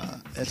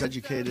as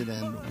educated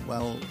and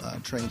well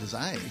trained as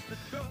I,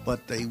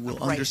 but they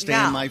will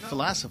understand my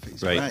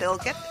philosophies. Right. They'll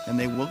get there. And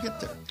they will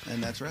get there.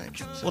 And that's right.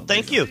 So, well,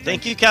 thank you.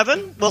 Thank you,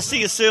 Kevin. We'll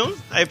see you soon.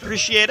 I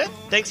appreciate it.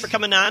 Thanks for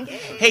coming on.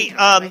 Hey,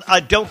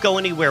 don't go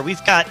anywhere.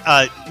 We've got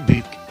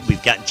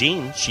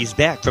Jean. She's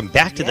back from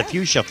Back to the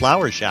Fuchsia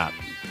Flower Shop.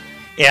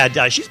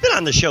 And she's been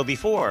on the show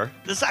before.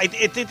 I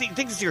think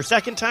this is your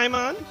second time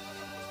on?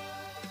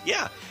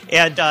 Yeah.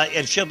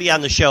 And she'll be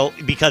on the show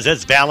because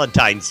it's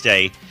Valentine's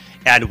Day,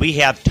 and we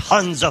have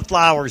tons of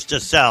flowers to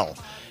sell.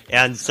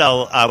 And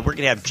so we're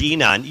going to have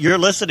Jean on. You're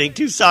listening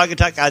to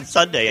Saugatuck on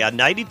Sunday on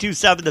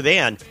 92.7 The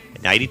Van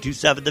at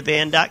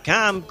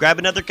 92.7thevan.com. Grab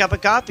another cup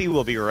of coffee.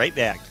 We'll be right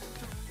back.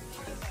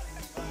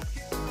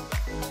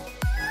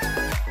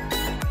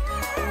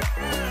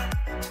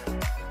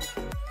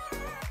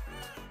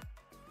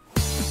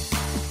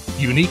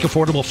 Unique,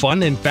 affordable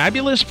fun, and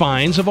fabulous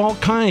finds of all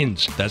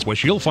kinds. That's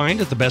what you'll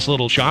find at the best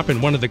little shop in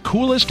one of the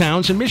coolest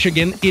towns in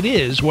Michigan. It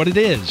is what it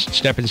is.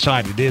 Step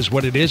inside. It is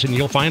what it is, and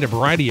you'll find a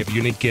variety of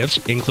unique gifts,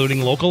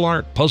 including local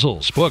art,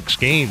 puzzles, books,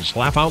 games,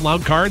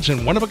 laugh-out-loud cards,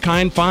 and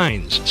one-of-a-kind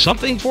finds.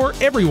 Something for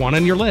everyone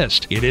on your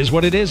list. It is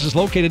what it is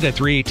located at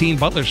 318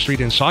 Butler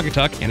Street in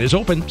Saugatuck and is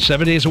open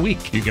 7 days a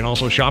week. You can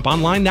also shop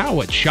online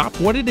now at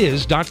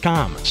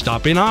shopwhatitis.com.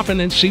 Stop in often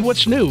and see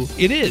what's new.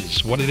 It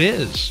is what it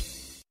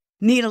is.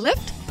 Need a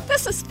lift?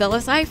 This is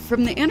Phyllis Ife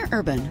from the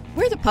Interurban.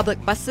 We're the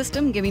public bus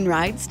system giving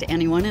rides to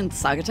anyone in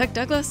Saugatuck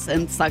Douglas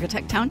and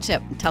Saugatuck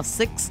Township until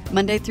 6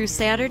 Monday through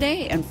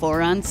Saturday and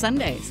 4 on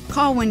Sundays.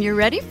 Call when you're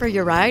ready for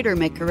your ride or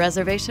make a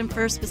reservation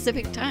for a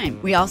specific time.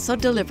 We also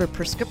deliver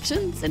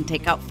prescriptions and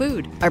take out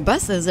food. Our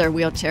buses are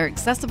wheelchair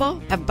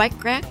accessible, have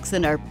bike racks,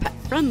 and are pet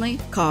friendly.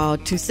 Call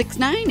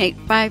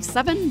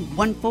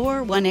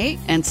 269-857-1418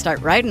 and start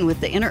riding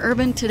with the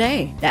Interurban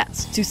today.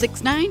 That's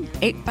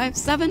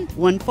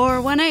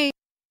 269-857-1418.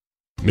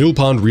 Mill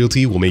Pond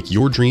Realty will make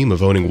your dream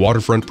of owning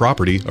waterfront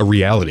property a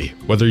reality.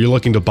 Whether you're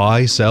looking to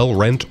buy, sell,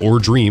 rent, or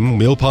dream,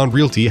 Mill Pond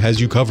Realty has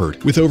you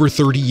covered. With over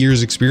 30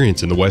 years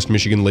experience in the West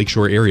Michigan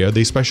Lakeshore area,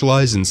 they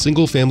specialize in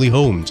single-family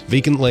homes,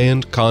 vacant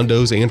land,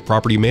 condos, and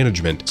property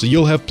management, so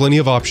you'll have plenty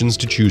of options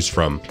to choose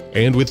from.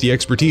 And with the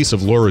expertise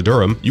of Laura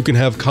Durham, you can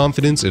have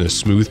confidence in a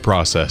smooth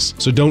process.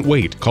 So don't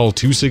wait. Call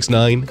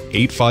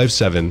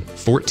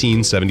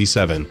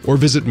 269-857-1477 or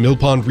visit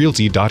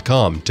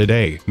millpondrealty.com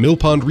today.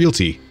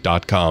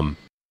 millpondrealty.com.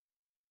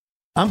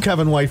 I'm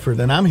Kevin Whiteford,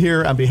 and I'm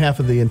here on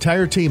behalf of the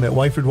entire team at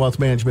Whiteford Wealth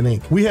Management,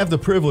 Inc. We have the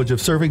privilege of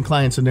serving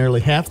clients in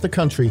nearly half the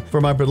country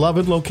from our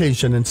beloved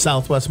location in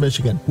Southwest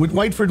Michigan. With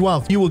Whiteford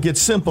Wealth, you will get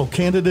simple,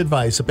 candid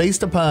advice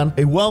based upon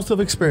a wealth of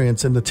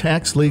experience in the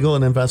tax, legal,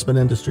 and investment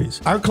industries.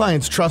 Our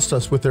clients trust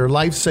us with their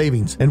life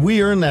savings, and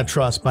we earn that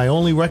trust by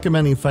only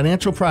recommending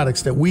financial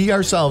products that we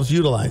ourselves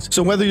utilize.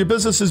 So whether your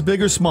business is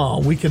big or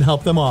small, we can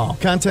help them all.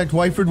 Contact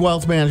Whiteford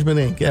Wealth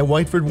Management, Inc. at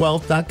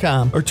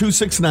whitefordwealth.com or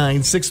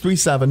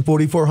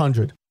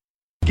 269-637-4400.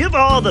 Give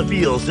all the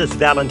feels this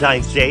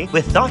Valentine's Day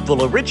with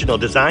thoughtful original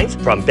designs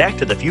from Back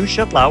to the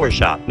Fuchsia Flower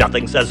Shop.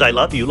 Nothing says I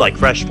love you like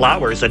fresh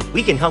flowers, and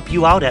we can help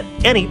you out at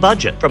any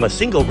budget. From a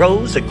single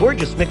rose, a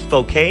gorgeous mixed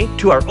bouquet,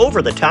 to our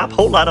over-the-top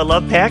whole lot of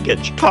love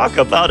package. Talk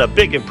about a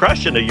big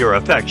impression of your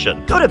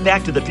affection. Go to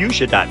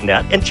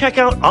backtothefuchsia.net and check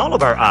out all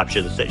of our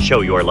options that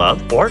show your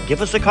love, or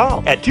give us a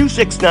call at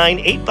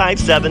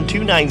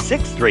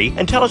 269-857-2963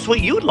 and tell us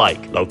what you'd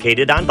like.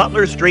 Located on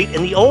Butler Street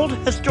in the old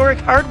historic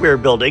hardware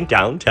building,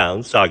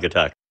 downtown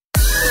Saugatuck.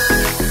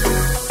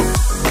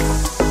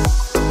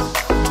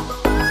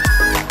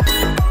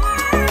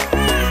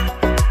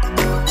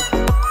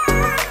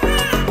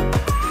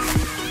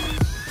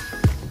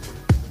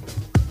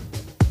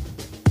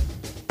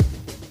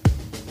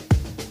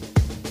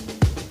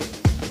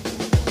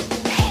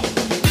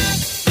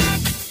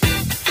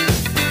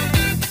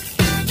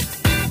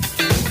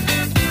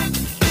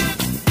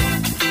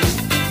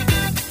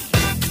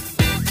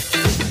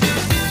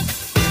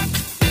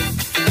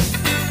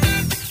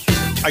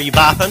 Are you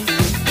bopping?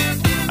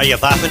 Are you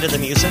bopping to the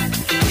music?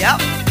 Yep.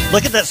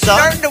 Look at that sun.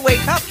 Starting to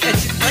wake up.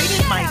 It's right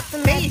in my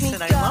face,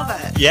 and I love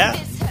it.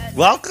 Yeah.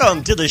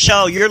 Welcome to the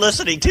show. You're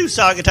listening to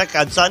Saugatuck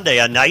on Sunday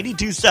on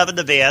 92.7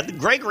 The Van.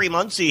 Gregory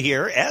Muncie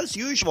here, as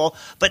usual.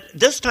 But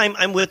this time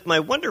I'm with my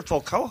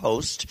wonderful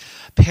co-host,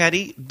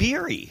 Patty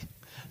Beery.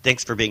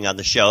 Thanks for being on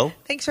the show.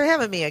 Thanks for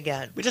having me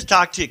again. We just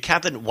talked to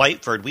Kevin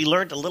Whiteford. We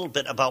learned a little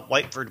bit about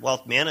Whiteford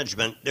Wealth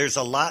Management. There's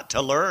a lot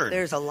to learn.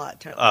 There's a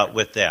lot to learn.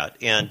 With that.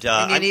 And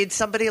you need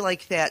somebody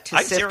like that to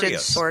I'm sift serious.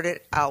 and sort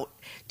it out,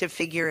 to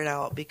figure it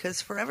out,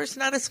 because forever's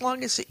not as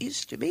long as it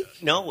used to be.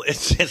 No,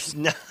 it's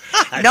not.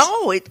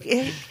 No, it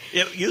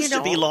used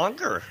to be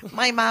longer.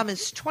 My mom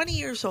is 20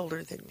 years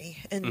older than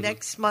me, and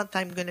next month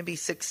I'm going to be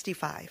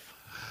 65.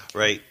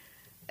 Right.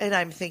 And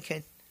I'm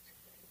thinking,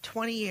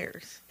 20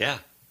 years. Yeah.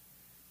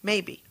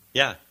 Maybe.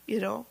 Yeah.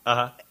 And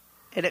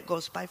it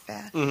goes by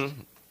fast. Mm-hmm.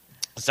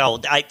 So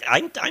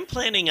I'm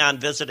planning on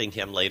visiting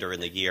him later in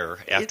the year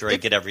after I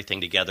get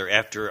everything together,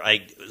 after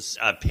I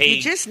pay.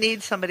 You just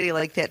need somebody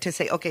like that to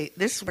say, okay,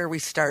 this is where we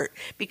start.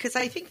 Because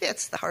I think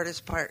that's the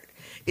hardest part,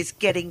 is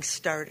getting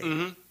started.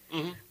 Mm-hmm.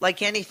 Mm-hmm.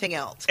 Like anything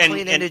else.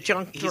 Cleaning a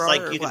junk drawer. He's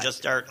like, you can just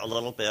start a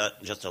little bit,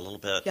 just a little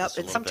bit. Yep,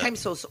 and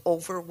sometimes those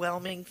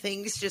overwhelming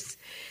things just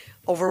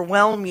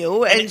overwhelm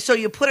you, and so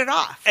you put it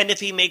off. And if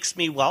he makes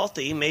me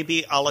wealthy,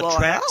 maybe I'll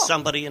attract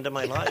somebody into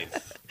my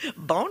life.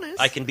 Bonus.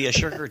 I can be a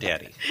sugar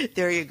daddy.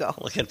 There you go.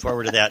 Looking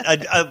forward to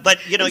that. But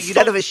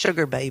instead of a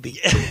sugar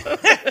baby,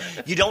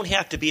 you don't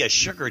have to be a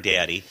sugar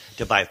daddy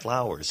to buy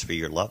flowers for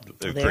your lover.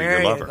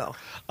 Go.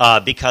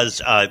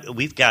 Because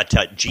we've got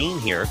Jean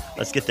here.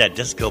 Let's get that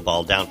disco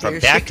ball down from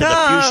Here Back she to the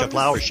comes. Fuchsia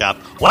Flower Shop.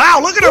 Wow,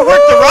 look at her work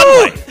the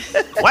runway.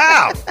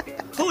 Wow.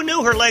 Who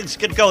knew her legs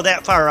could go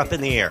that far up in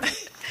the air?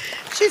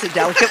 She's a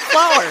delicate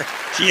flower.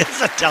 She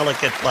is a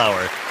delicate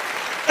flower.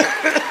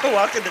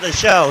 Welcome to the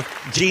show,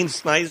 Jean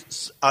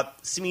Smizak.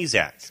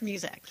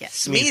 Smizak,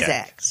 yes.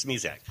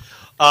 Smizak.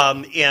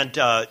 And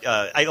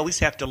I always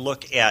have to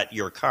look at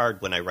your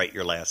card when I write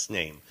your last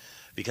name,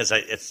 because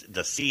it's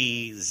the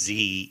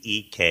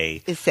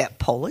C-Z-E-K. Is that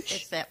Polish?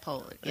 It's that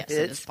Polish. Yes,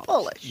 it is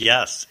Polish.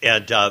 Yes,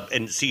 and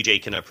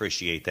CJ can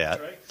appreciate that.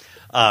 Right.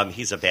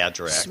 He's a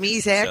Badgerak.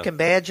 Smizak and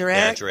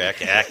Badgerak.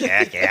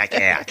 Badgerak,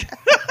 ack.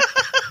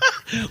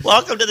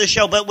 Welcome to the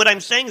show. But what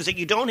I'm saying is that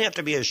you don't have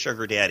to be a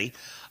sugar daddy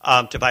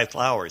to buy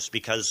flowers,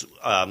 because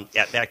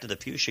at Back to the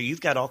Fuchsia, you've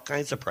got all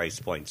kinds of price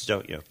points,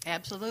 don't you?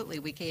 Absolutely.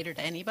 We cater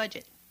to any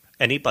budget.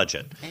 Any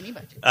budget. Any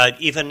budget.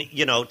 Even,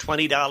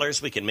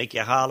 $20, we can make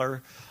you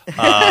holler.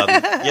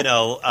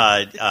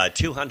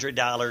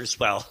 $200,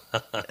 well,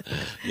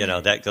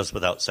 that goes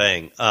without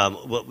saying.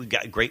 We've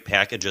got great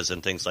packages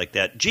and things like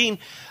that. Jean,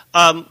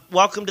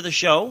 welcome to the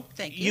show.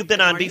 Thank you. You've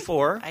been on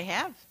before. I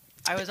have.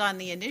 I was on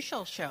the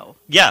initial show.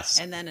 Yes.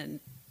 And then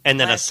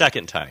a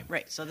second time.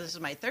 Right. So this is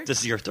my third This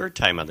time. is your third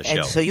time on the show.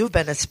 And so you've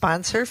been a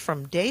sponsor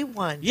from day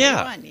one. Yeah.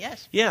 Day one,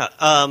 yes. Yeah.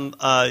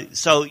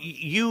 So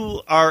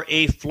you are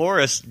a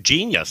florist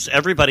genius.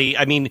 Everybody,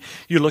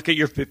 you look at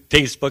your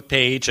Facebook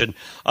page, and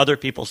other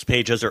people's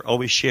pages are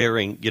always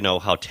sharing,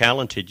 how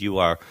talented you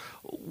are.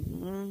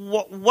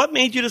 What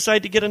made you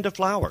decide to get into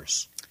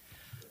flowers?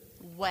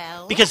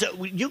 Well, because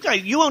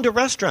you owned a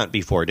restaurant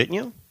before, didn't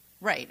you?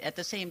 Right. At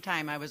the same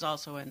time, I was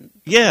also in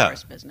the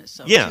florist business.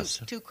 So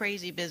two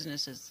crazy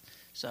businesses.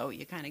 So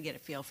you kind of get a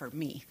feel for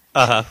me.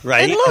 Right.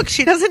 And look,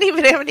 she doesn't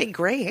even have any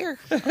gray hair.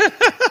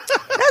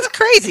 That's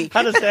crazy.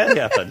 How does that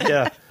happen?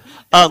 Yeah.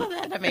 Isn't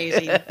that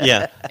amazing?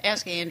 Yeah.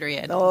 Ask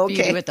Andrea. Okay.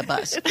 Beauty with the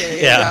bus.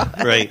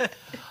 Yeah. Right.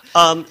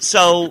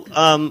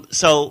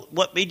 So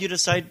what made you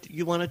decide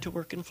you wanted to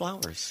work in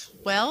flowers?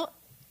 Well,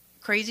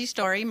 crazy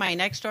story. My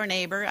next door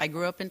neighbor, I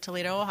grew up in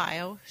Toledo,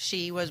 Ohio.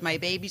 She was my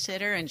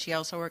babysitter, and she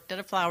also worked at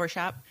a flower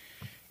shop.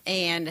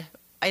 And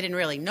I didn't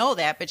really know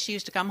that, but she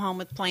used to come home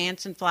with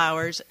plants and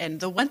flowers. And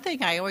the one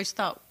thing I always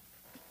thought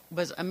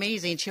was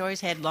amazing, she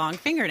always had long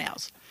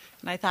fingernails.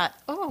 And I thought,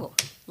 oh,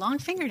 long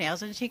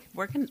fingernails, and she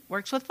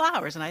works with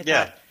flowers. And I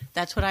thought,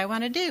 that's what I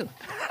want to do.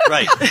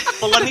 Right.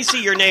 Well, let me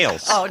see your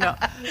nails. Oh, no.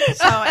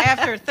 So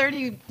after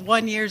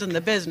 31 years in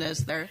the business,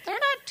 they're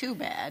not too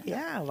bad.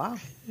 Yeah, wow.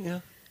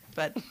 Yeah.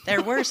 But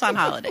they're worse on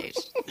holidays.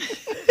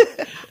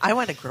 I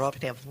want to grow up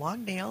and have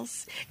long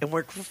nails and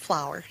work with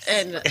flowers.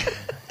 And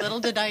little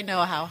did I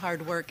know how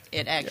hard work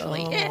it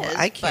actually is.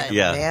 I can't but,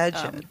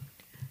 imagine.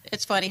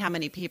 It's funny how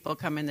many people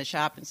come in the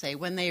shop and say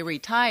when they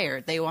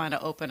retire, they want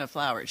to open a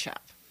flower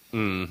shop.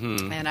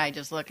 Mm-hmm. And I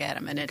just look at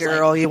them and it's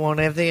Girl, like, you won't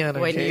have the energy.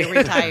 when you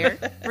retire,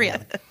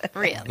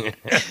 really.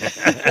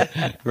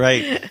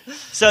 Right.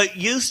 So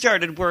you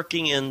started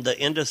working in the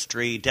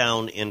industry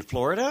down in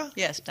Florida?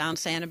 Yes, down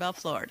Sanibel,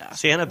 Florida.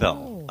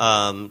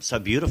 Sanibel. It's a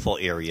beautiful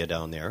area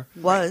down there.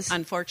 Was.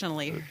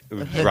 Unfortunately,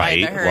 hit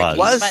Right, by the hurricane.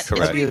 was, But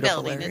correct. it's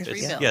rebuilding. It's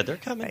rebuilding. Yeah, they're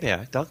coming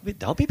back.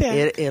 They'll be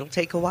back. It'll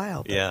take a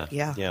while. Yeah,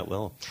 Yeah. it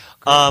will.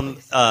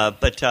 And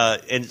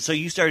so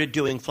you started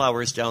doing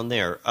flowers down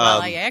there.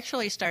 Well, I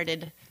actually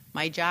started,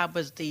 my job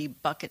was the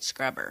bucket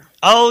scrubber.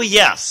 Oh,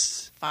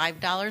 yes.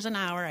 $5 an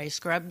hour. I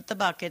scrubbed the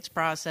buckets,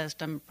 processed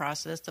them,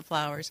 processed the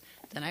flowers.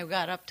 Then I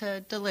got up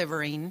to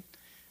delivering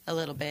a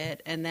little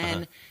bit. And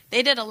then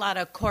they did a lot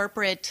of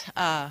corporate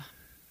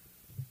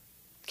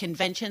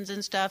conventions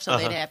and stuff, so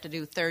they'd have to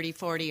do 30,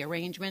 40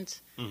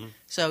 arrangements. Mm-hmm.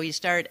 So you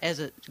start as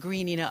a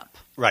greening up.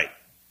 Right.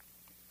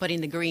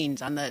 Putting the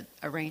greens on the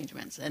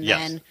arrangements. And Yes.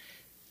 then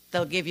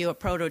they'll give you a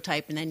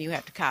prototype, and then you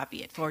have to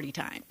copy it 40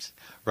 times.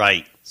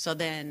 Right. So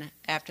then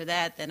after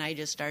that, then I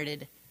just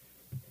started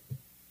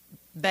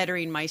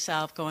bettering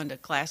myself, going to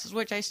classes,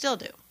 which I still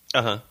do.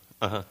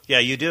 Yeah,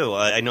 you do.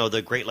 I know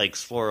the Great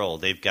Lakes Floral.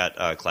 They've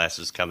got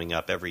classes coming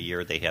up every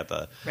year. They have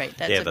a Right,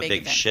 that's they have a a big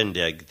big event.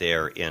 shindig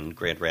there in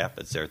Grand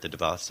Rapids, there at the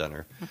DeVos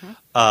Center.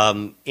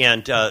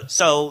 Mm-hmm.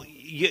 So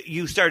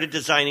you started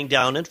designing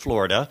down in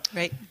Florida,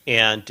 Right.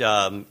 And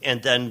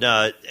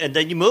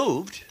then you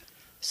moved.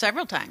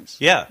 Several times.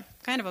 Yeah.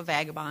 Kind of a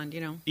vagabond,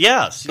 you know.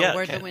 Yes. Go yeah.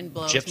 where the wind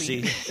blows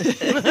Gypsy.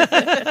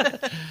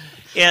 me.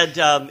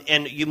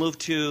 And you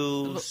moved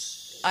to.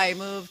 I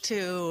moved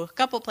to a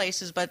couple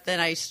places, but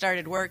then I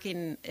started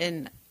working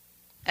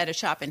at a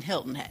shop in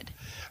Hilton Head.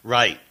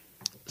 Right.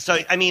 So,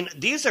 I mean,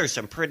 these are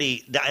some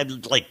pretty,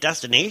 like,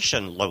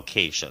 destination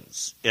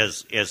locations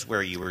is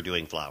where you were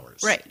doing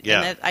flowers. Right.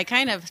 Yeah. And I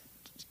kind of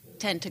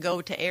tend to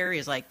go to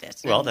areas like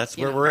this. Well, And, that's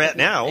you where know, we're at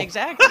now.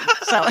 Exactly.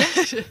 So,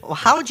 Well,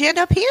 how'd you end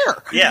up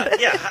here?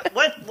 Yeah.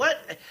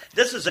 What?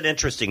 This is an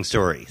interesting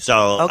story.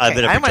 So Okay, I'm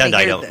going I to wanna pretend I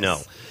hear don't this. know.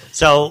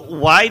 So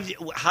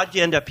how'd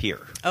you end up here?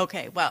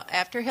 okay. Well,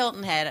 after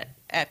Hilton Head,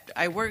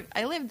 I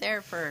lived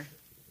there for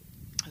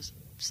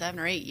 7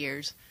 or 8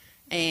 years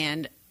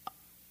and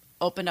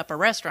opened up a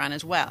restaurant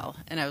as well.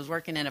 And I was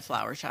working in a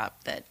flower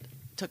shop that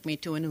took me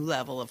to a new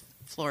level of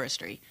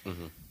floristry.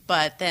 Mm-hmm.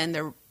 But then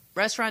the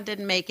restaurant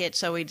didn't make it,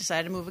 so we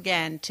decided to move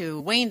again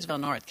to Waynesville,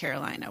 North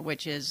Carolina,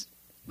 which is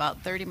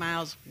about 30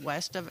 miles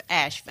west of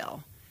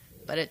Asheville.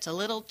 But it's a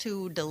little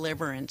too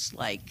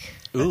Deliverance-like,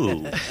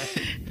 Ooh.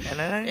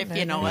 if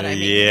you know what I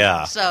mean.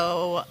 Yeah.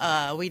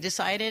 So we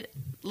decided,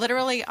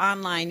 literally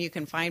online, you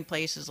can find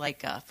places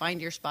like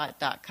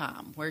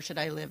findyourspot.com,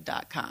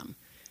 whereshouldilive.com.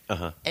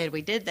 And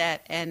we did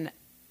that, and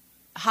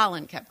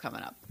Holland kept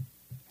coming up.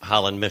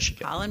 Holland,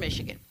 Michigan. Holland,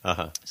 Michigan.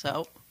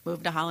 So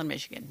moved to Holland,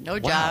 Michigan. No Wow.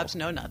 jobs,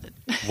 no nothing.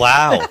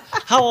 Wow.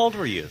 How old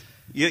were you?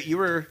 You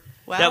were.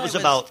 Well, that was it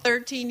about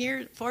 14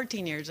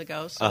 years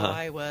ago, so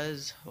I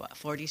was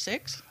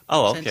 46.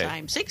 Oh, okay. Since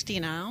I'm 60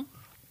 now.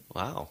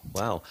 Wow.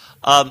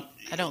 I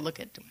don't look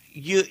at.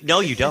 No,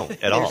 you don't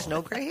at all. There's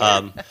no gray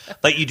hair.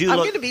 But you do I'm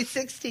look. going to be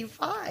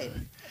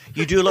 65.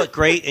 You do look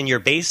great in your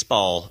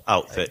baseball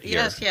outfit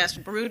here. Yes,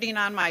 rooting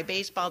on my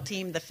baseball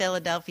team, the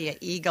Philadelphia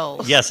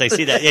Eagles. Yes, I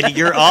see that. And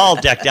you're all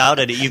decked out,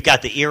 and you've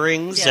got the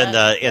earrings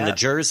Yes. and the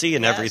jersey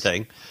and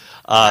everything.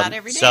 Not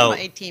every day so,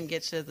 my team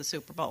gets to the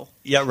Super Bowl.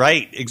 Yeah,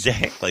 right,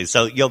 exactly.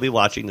 So you'll be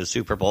watching the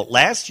Super Bowl.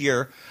 Last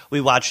year,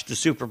 we watched the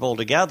Super Bowl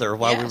together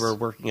while we were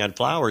working on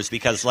flowers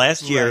because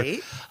last year,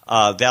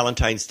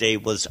 Valentine's Day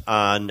was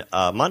on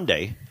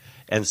Monday,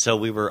 and so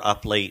we were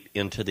up late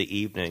into the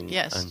evening.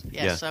 Yes,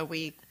 Yeah. so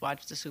we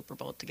watched the Super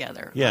Bowl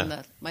together Yeah.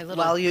 on my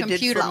little While you did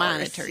computer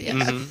flowers. monitor.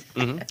 Yes.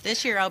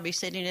 This year I'll be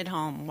sitting at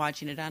home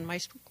watching it on my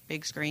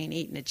big screen,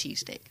 eating a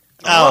cheesesteak.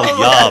 Oh,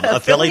 yum. A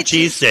Philly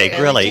cheesesteak,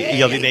 cheesesteak. really. Okay.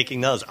 You'll be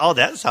making those. Oh,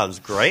 that sounds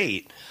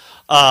great.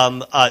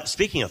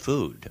 Speaking of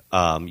food,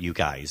 you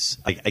guys,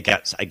 I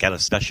got a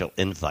special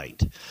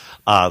invite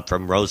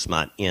from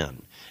Rosemont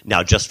Inn.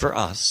 Now, just for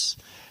us,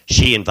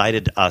 she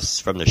invited us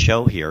from the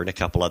show here and a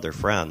couple other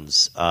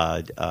friends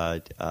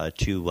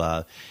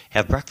to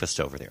have breakfast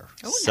over there.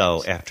 Oh, so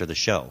nice. after the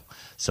show,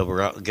 so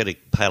we're going to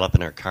pile up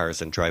in our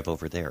cars and drive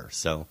over there.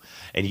 So,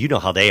 and you know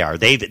how they are.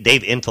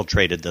 They've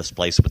infiltrated this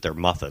place with their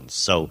muffins.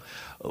 So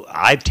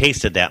I've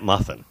tasted that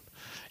muffin.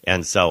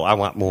 And so I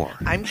want more.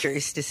 I'm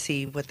curious to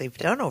see what they've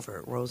done over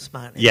at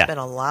Rosemont. It's Yeah. been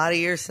a lot of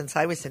years since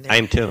I was in there. I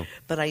am too.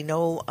 But I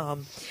know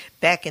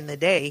back in the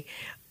day,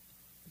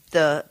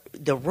 the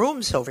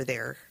rooms over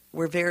there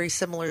were very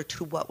similar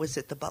to what was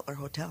at the Butler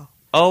Hotel.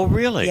 Oh,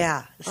 really?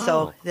 Yeah. So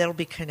Oh. that'll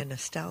be kind of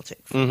nostalgic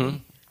for Mm-hmm.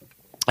 me.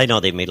 I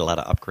know they made a lot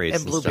of upgrades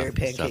And blueberry stuff,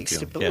 pancakes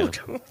to boot.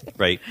 Yeah.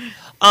 Right.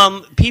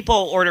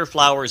 People order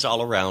flowers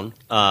all around.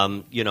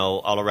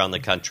 All around the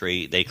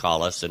country. They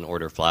call us and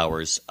order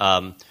flowers.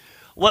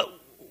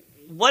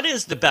 What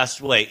is the best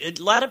way? A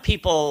lot of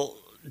people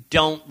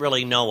don't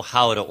really know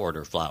how to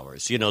order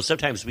flowers.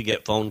 Sometimes we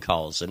get phone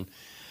calls and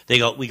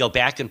we go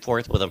back and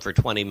forth with them for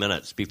 20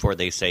 minutes before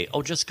they say,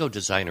 "Oh, just go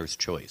designer's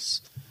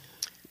choice."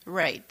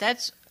 Right.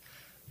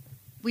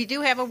 We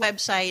do have a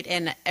website,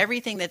 and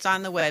everything that's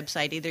on the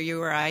website, either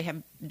you or I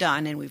have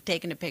done, and we've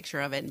taken a picture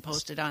of it and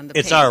posted on the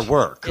page. It's our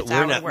work. It's we're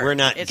our not work. we're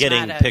not It's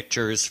getting not a-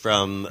 pictures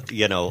from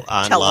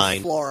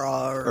online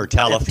Teleflora or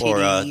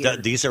Teleflora. FTD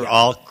or- These are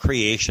all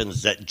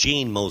creations that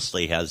Jean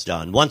mostly has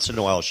done. Once in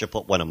a while, she'll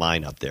put one of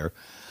mine up there.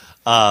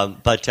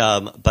 But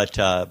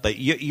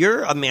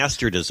you're a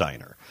master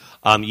designer.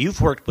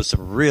 You've worked with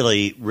some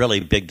really,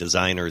 really big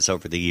designers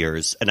over the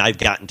years, and I've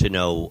gotten to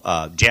know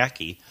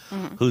Jackie,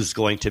 who's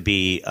going to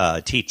be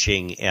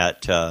teaching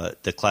at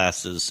the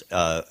classes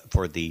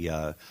for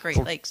the Great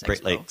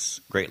Lakes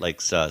Great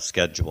Lakes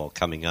schedule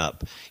coming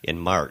up in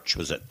March.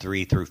 Was it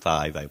 3 through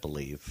 5, I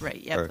believe?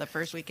 Right. Yep. Or- The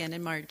first weekend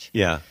in March.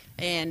 yeah.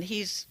 And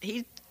he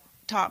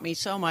taught me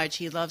so much.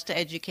 He loves to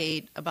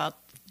educate about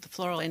the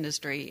floral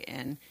industry,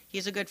 and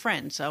he's a good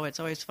friend. So it's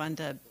always fun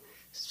to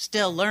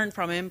still learn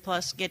from him,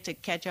 plus get to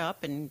catch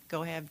up and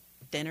go have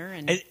dinner.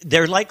 And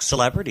They're like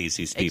celebrities,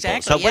 these people.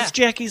 Exactly, So what's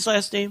yeah. Jackie's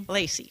last name?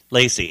 Lacey.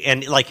 Lacey.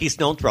 And he's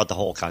known throughout the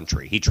whole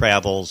country. He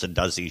travels and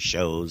does these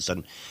shows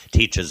and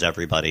teaches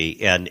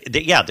everybody. And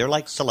they're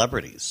like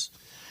celebrities.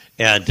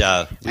 And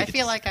I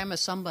feel like I'm a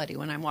somebody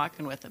when I'm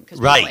walking with him because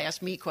Right. people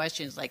ask me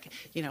questions like,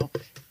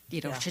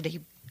 should he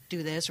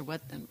do this or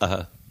what? Then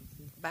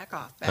back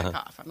off.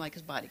 I'm like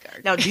his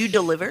bodyguard. Now, do you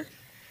deliver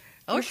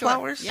Oh, your sure.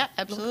 flowers? Yeah,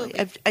 absolutely.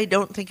 I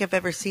don't think I've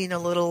ever seen a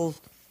little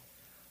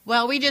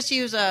Well, we just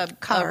use a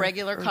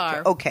regular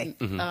car. Okay.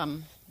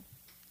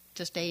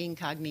 To stay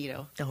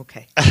incognito.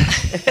 Okay.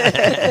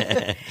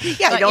 I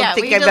don't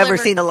think we I've ever deliver-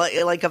 seen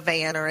a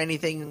van or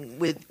anything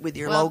with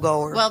your logo.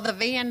 Or Well, the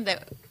van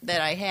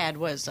that I had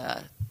was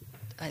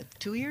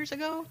 2 years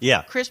ago.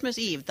 Yeah. Christmas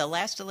Eve, the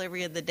last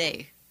delivery of the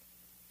day.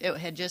 It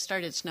had just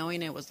started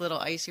snowing. It was a little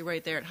icy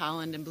right there at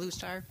Holland and Blue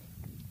Star,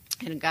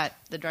 and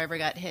the driver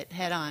got hit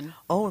head on.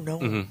 Oh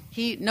no!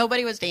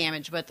 Nobody was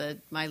damaged, but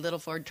my little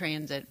Ford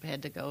Transit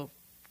had to go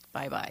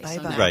bye-bye.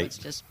 So now Right. it's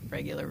just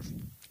regular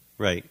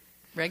right.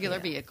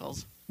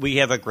 vehicles. We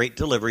have a great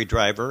delivery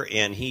driver,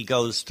 and he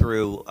goes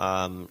through.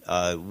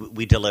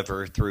 We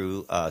deliver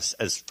through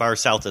as far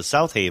south as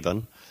South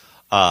Haven,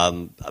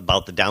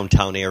 about the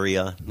downtown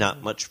area,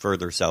 not much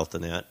further south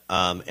than that,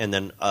 and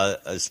then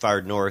as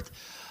far north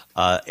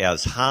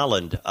as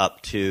Holland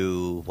up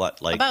to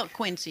About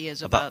Quincy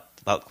is about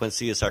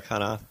Quincy is our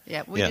kind of.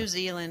 yeah. We do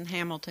Zeeland,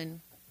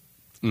 Hamilton,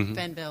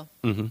 Fenville.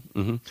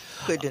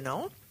 Good to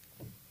know.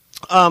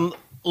 A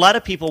lot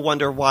of people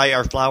wonder why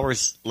our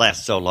flowers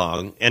last so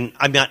long, and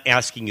I'm not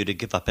asking you to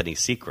give up any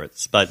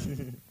secrets, but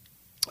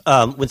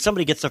when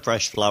somebody gets a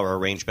fresh flower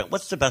arrangement,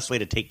 what's the best way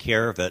to take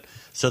care of it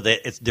so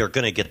that they're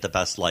going to get the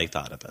best life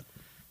out of it?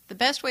 The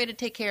best way to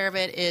take care of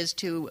it is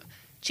to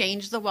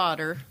change the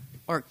water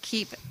or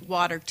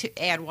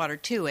add water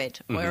to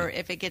it. Or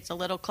if it gets a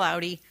little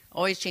cloudy,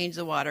 always change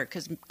the water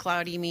because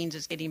cloudy means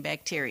it's getting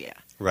bacteria.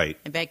 Right.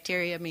 And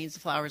bacteria means the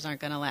flowers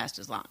aren't going to last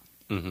as long.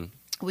 Mm-hmm.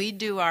 We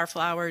do our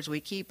flowers, we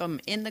keep them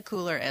in the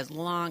cooler as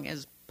long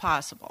as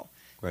possible.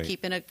 Right.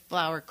 Keeping a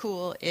flower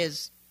cool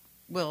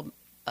will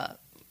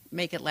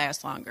make it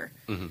last longer.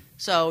 Mm-hmm.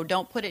 So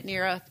don't put it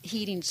near a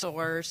heating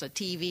source, a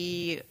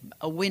TV,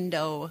 a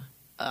window,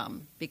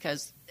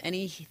 because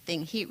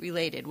anything heat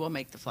related will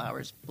make the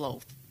flowers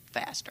blow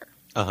faster.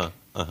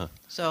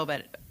 So,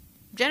 but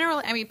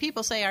generally,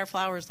 people say our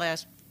flowers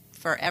last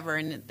forever,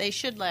 and they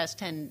should last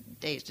 10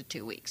 days to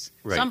 2 weeks.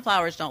 Right. Some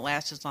flowers don't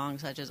last as long,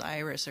 such as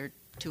iris or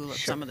tulip,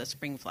 some of the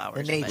spring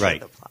flowers. The nature but-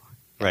 of the flower.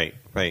 Right.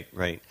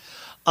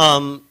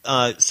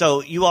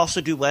 So you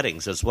also do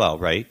weddings as well,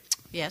 right?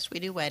 Yes, we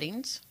do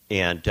weddings.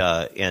 And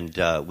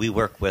we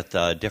work with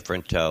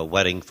different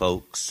wedding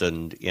folks,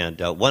 and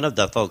one of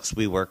the folks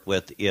we work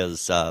with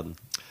is a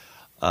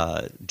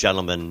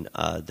gentleman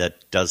that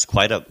does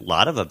quite a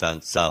lot of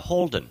events,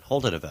 Holden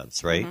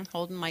events, right? Mm-hmm.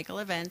 Holden Michael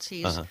Events.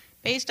 He's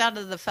based out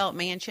of the Felt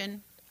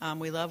Mansion.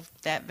 We love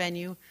that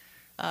venue,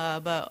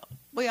 but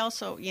we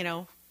also,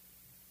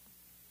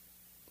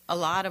 a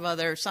lot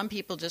of some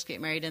people just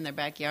get married in their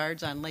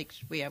backyards on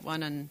lakes. We have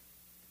one in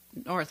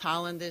North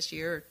Holland this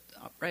year.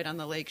 right on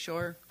the lake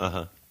shore.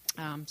 Uh-huh.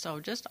 So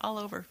just all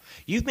over.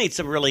 You've made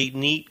some really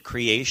neat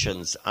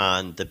creations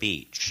on the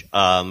beach.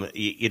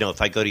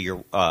 If I go to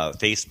your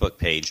Facebook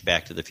page,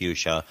 Back to the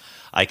Fuchsia,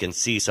 I can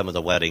see some of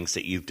the weddings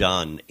that you've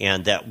done.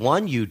 And that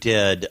one you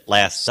did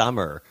last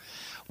summer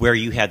where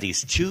you had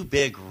these two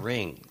big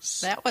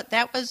rings.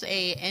 That was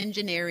a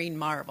engineering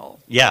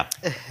marvel. Yeah.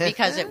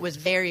 Because it was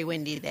very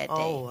windy that day.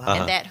 Oh, wow.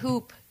 And that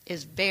hoop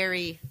is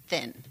very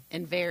thin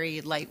and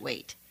very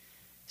lightweight.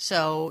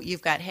 So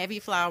you've got heavy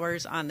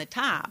flowers on the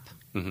top.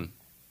 Mm-hmm.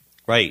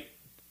 Right.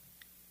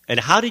 And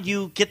how did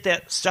you get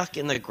that stuck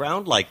in the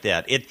ground like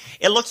that? It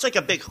looks like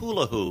a big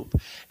hula hoop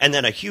and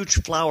then a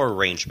huge flower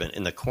arrangement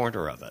in the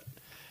corner of it.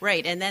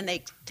 Right, and then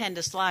they tend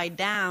to slide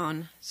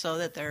down so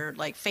that they're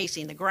like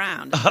facing the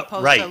ground as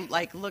opposed right. to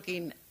like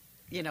looking,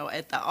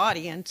 at the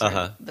audience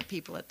or the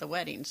people at the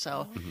wedding.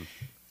 So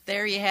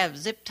there you have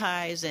zip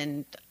ties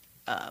and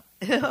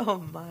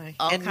oh my,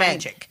 and kinds,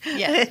 magic.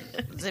 Yeah,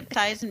 zip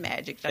ties and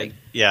magic.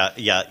 Yeah,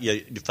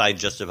 you find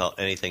just about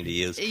anything to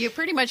use. You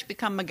pretty much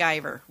become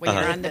MacGyver when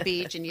you're on the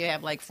beach and you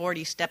have like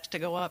 40 steps to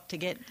go up to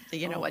get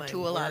a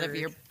tool out of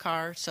your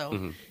car.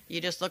 So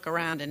you just look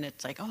around and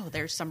it's like, oh,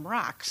 there's some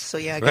rocks. So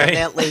I got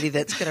that lady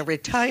that's going to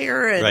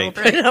retire and right.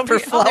 open up her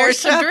flower there's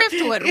shop. some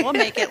driftwood. We'll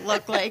make it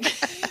look like.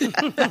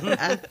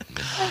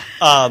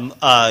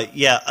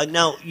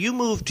 Now you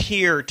moved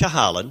here to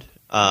Holland.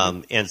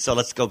 And so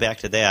let's go back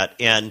to that.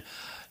 And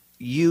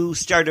you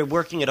started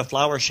working at a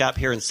flower shop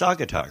here in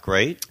Saugatuck,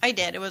 right? I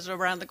did. It was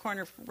around the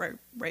corner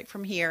right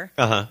from here.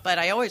 Uh-huh. But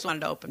I always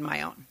wanted to open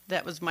my own.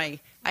 That was I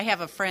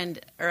have a friend,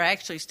 or I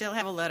actually still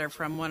have a letter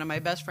from one of my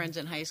best friends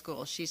in high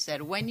school. She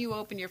said, when you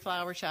open your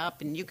flower shop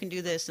and you can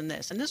do this and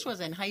this. And this was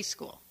in high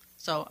school.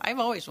 So I've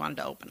always wanted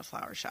to open a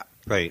flower shop.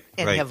 Right.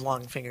 And right. have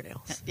long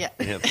fingernails. Yeah.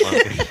 Well,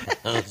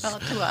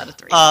 2 out of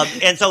 3.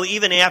 And so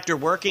even after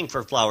working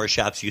for flower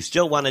shops, you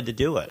still wanted to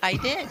do it. I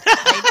did.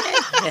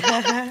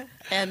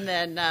 And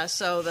then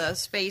so the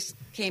space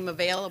came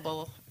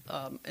available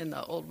in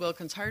the old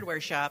Wilkins hardware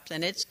shops,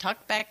 and it's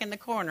tucked back in the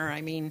corner.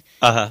 I mean,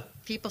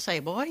 people say,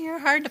 boy, you're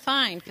hard to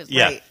find.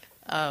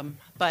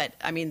 But,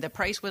 I mean, the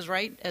price was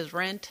right as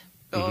rent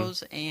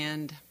goes,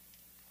 and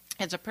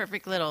it's a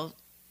perfect little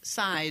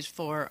size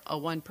for a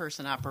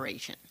one-person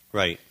operation.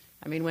 Right.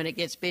 I mean, when it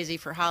gets busy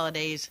for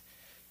holidays,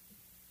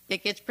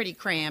 it gets pretty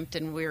cramped,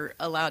 and we're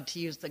allowed to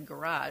use the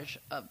garage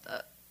of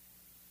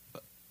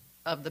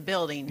the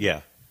building.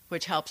 Yeah.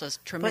 Which helps us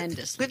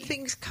tremendously. But good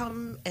things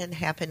come and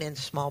happen in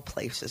small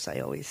places, I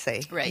always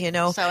say. Right.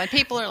 So, and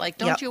people are like,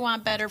 don't you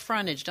want better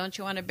frontage? Don't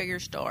you want a bigger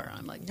store?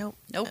 I'm like, nope.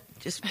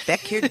 Just back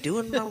here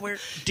doing my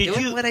work,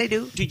 doing what I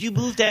do. Did you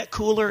move that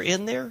cooler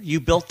in there? You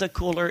built the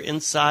cooler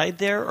inside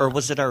there, or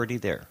was it already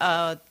there?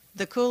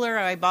 The cooler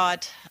I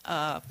bought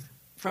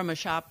from a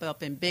shop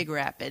up in Big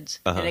Rapids,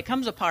 and it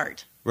comes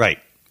apart. Right.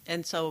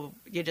 And so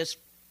you just,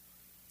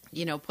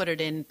 put it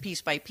in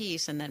piece by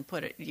piece, and then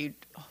you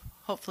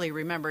hopefully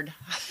remembered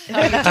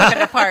how you took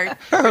it apart.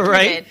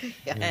 Right.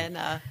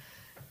 And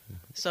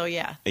so,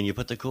 yeah. And you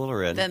put the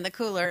cooler in. Then the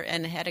cooler,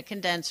 and it had a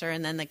condenser,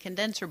 and then the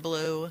condenser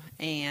blew,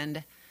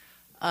 and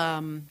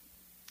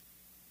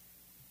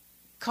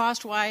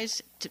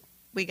cost-wise,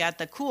 we got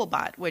the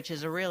CoolBot, which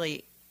is a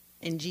really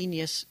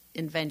ingenious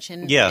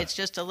invention. Yeah. It's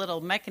just a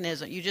little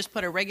mechanism. You just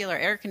put a regular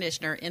air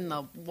conditioner in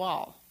the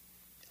wall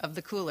of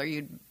the cooler.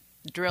 You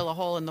drill a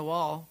hole in the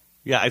wall.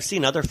 Yeah, I've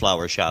seen other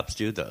flower shops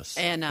do this.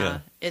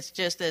 And it's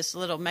just this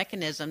little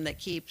mechanism that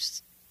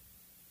keeps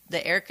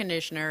the air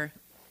conditioner,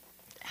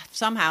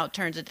 somehow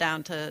turns it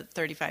down to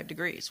 35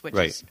 degrees, which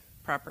is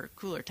proper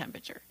cooler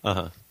temperature.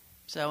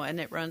 So, and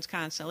it runs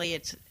constantly.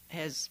 It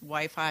has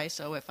Wi-Fi,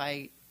 so if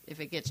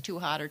it gets too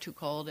hot or too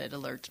cold, it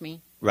alerts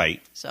me.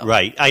 Right. So.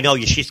 Right. I know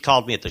she's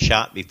called me at the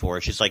shop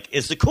before. She's like,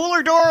 is the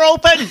cooler door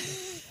open?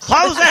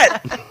 Close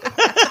it.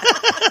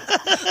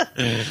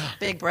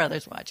 Big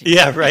Brother's watching.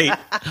 Yeah, right.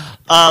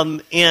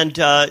 And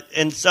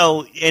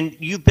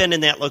you've been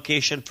in that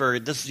location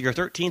this is your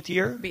 13th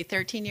year? It'll be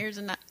 13 years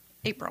in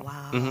April.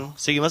 Wow. Mm-hmm.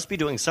 So you must be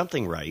doing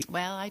something right.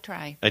 Well, I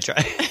try.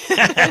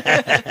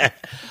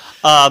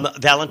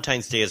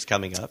 Valentine's Day is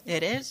coming up.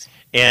 It is.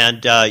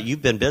 And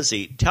you've been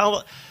busy.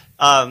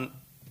 It'd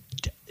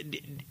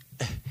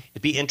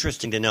be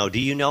interesting to know. Do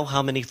you know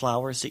how many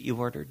flowers that you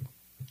ordered?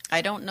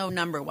 I don't know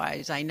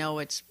number-wise. I know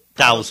it's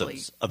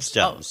thousands of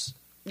stems.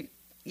 Oh,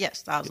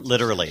 yes, thousands.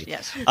 Literally. Of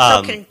stems, yes.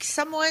 So can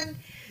someone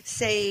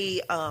say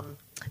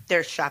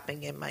they're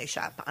shopping in my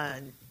shop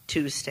on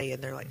Tuesday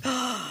and they're like,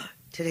 oh,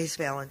 today's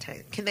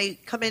Valentine. Can they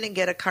come in and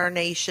get a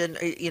carnation?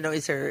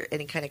 Is there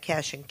any kind of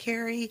cash and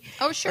carry?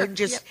 Oh, sure. Or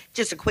just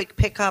a quick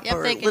pickup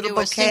or a little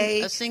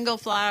bouquet? A single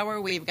flower.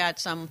 We've got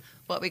some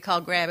what we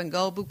call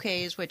grab-and-go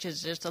bouquets, which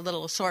is just a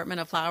little assortment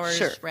of flowers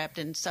wrapped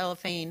in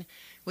cellophane.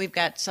 We've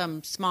got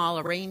some small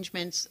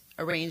arrangements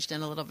arranged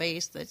in a little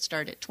vase that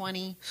start at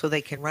 $20. So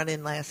they can run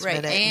in last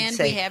minute and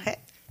say, we have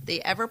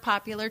the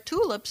ever-popular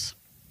tulips.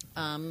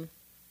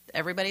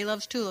 Everybody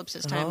loves tulips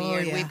this time of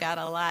year. Yeah. We've got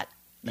a lot.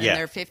 And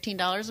they're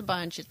 $15 a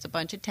bunch. It's a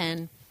bunch of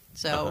 10.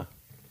 So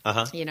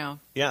You know.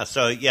 Yeah,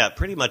 so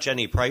pretty much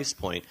any price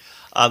point.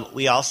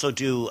 We also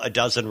do a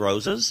dozen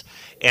roses,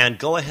 and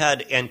go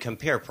ahead and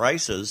compare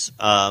prices.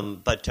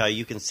 But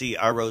you can see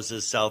our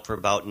roses sell for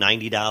about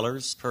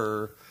 $90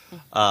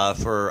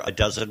 for a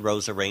dozen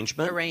rose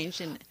arrangement.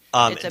 Arranged, and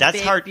it's a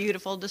that's big,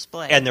 beautiful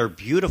display. And they're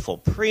beautiful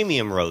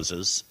premium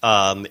roses,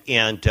 and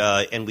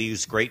we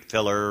use great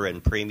filler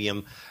and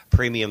premium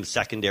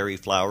secondary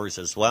flowers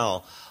as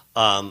well.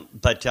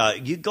 But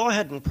you go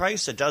ahead and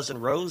price a dozen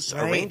rose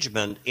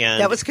arrangement,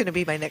 and that was going to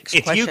be my next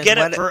question. If you get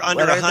it for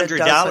under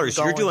 $100,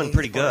 you're doing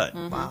pretty good.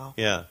 Mm-hmm. Wow.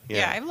 Yeah.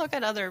 I look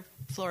at other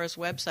florist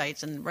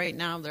websites, and right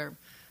now they're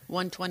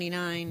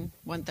 $129,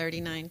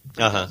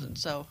 $139.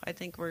 So I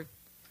think we're.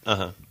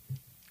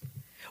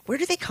 Where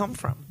do they come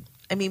from?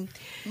 I mean,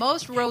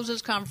 most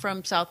roses come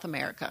from South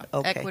America,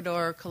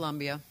 Ecuador,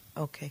 Colombia.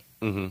 Okay.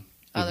 Mm-hmm.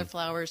 Other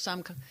flowers,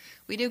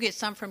 we do get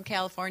some from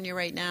California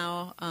right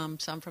now,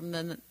 some from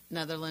the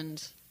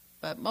Netherlands,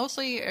 but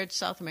mostly it's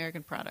South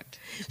American product.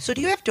 So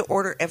do you have to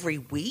order every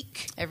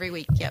week? Every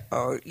week, yep.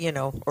 Or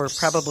or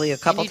probably a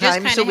couple times a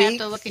week. You just kind of have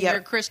to look in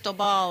your crystal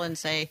ball and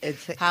say,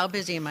 how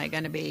busy am I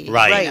going to be?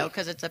 Right. You know,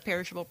 because it's a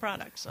perishable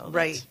product. So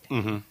right.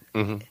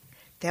 Mm-hmm.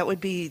 That would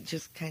be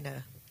just kind of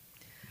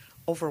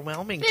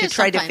overwhelming to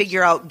try sometimes. to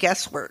figure out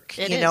guesswork,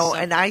 It you is know,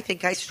 sometimes. and I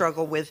think I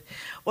struggle with,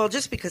 well,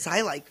 just because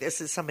I like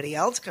this, is somebody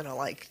else going to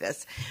like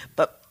this?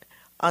 But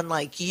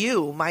unlike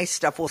you, my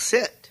stuff will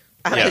sit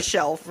on a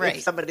shelf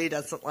if somebody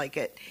doesn't like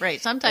it. Right.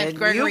 Sometimes And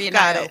Gregory you've and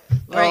I got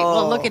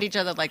we'll look at each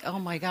other like, oh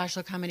my gosh,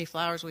 look how many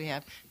flowers we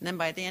have. And then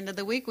by the end of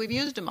the week, we've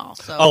used them all.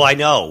 So. Oh, I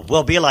know.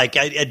 We'll be like,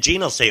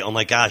 Gene will say, oh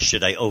my gosh,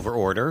 should I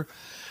over-order?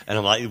 And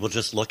I'm like, we'll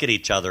just look at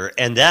each other.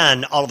 And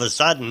then all of a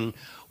sudden,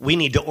 we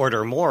need to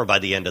order more by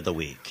the end of the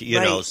week, you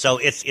know. So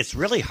it's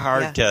really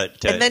hard to.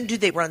 And then do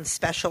they run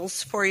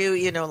specials for you?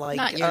 You know, like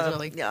Not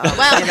usually.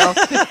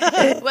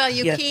 Well,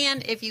 you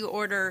can if you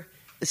order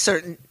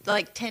certain,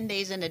 like 10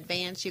 days in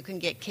advance. You can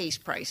get case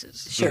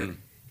prices. Sure,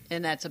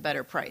 and that's a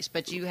better price.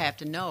 But you have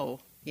to know.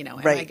 You know,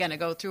 am Right. I going to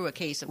go through a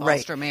case of Right.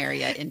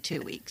 Alstroemeria in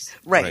 2 weeks?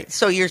 Right.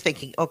 So you're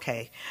thinking,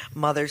 okay,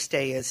 Mother's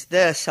Day is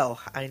this, so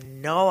I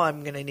know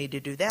I'm going to need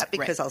to do that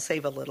because I'll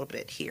save a little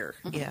bit here.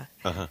 Mm-hmm.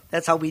 Yeah.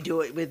 That's how we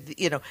do it with,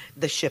 you know,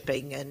 the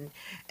shipping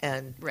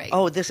and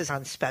oh, this is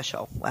on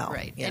special. Well,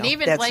 you And know,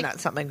 even that's like- not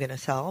something I'm going to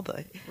sell,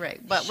 but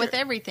Right. But with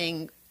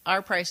everything,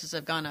 our prices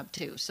have gone up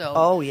too.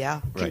 So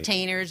Right.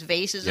 containers,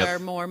 vases Yep. are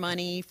more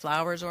money,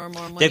 flowers are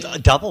more money.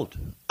 They've doubled.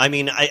 I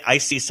mean, I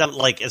see some,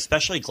 like,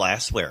 especially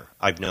glassware,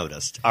 I've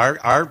noticed.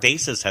 Our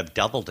vases have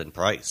doubled in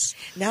price.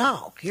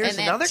 now here's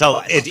another So,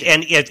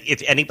 question.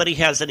 if anybody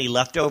has any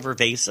leftover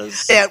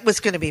vases. That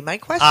was going to be my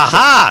question.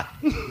 Aha!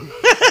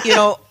 You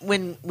know,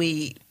 when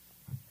we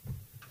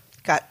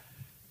got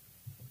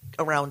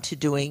around to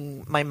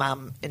doing my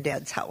mom and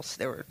dad's house,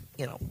 there were,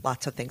 you know,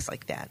 lots of things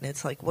like that. And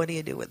it's like, what do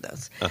you do with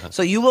this?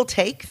 So you will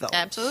take them.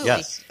 Absolutely.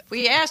 Yes.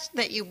 We ask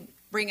that you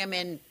bring them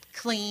in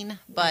clean,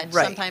 but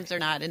Right. sometimes they're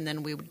not, and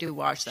then we do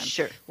wash them.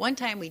 Sure. One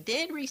time we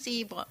did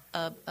receive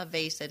a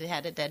vase that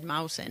had a dead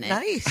mouse in it.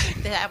 Nice.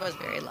 That was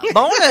very lovely.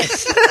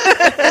 Bonus.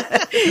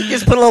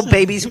 Just put a little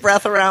baby's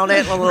breath around it,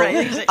 and a little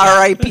Right.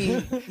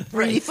 R.I.P.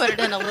 Right. You put it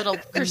in a little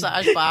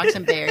corsage box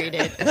and buried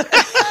it.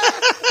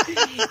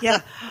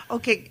 Yeah.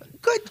 Okay.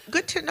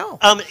 Good to know.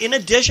 In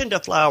addition to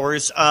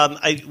flowers,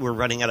 we're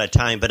running out of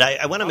time, but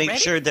I want to make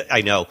sure that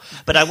I know.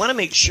 But I want to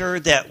make sure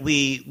that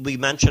we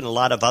mention a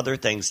lot of other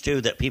things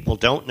too that people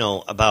don't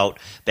know about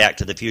Back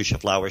to the Fuchsia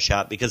Flower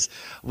Shop, because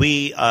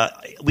we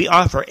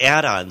offer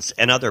add-ons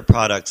and other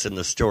products in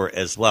the store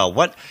as well.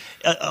 What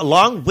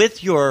along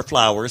with your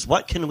flowers,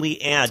 what can we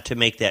add to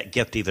make that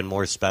gift even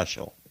more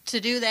special? To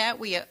do that,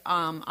 we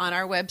on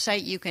our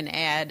website you can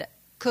add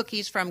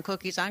cookies from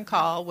Cookies on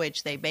Call,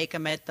 which they bake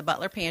them at the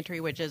Butler Pantry,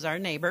 which is our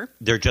neighbor.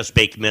 They're just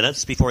baked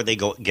minutes before they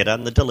get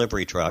on the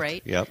delivery truck.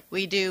 Right. Yep.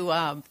 We do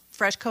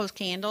Fresh Coast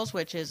Candles,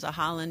 which is a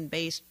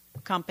Holland-based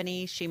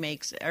company. She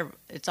makes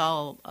it's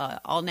all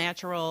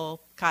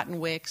natural cotton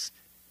wicks,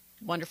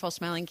 wonderful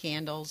smelling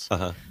candles.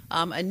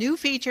 A new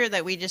feature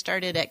that we just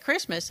started at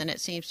Christmas, and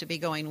it seems to be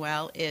going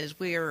well, is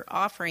we're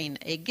offering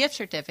a gift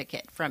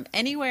certificate from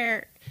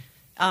anywhere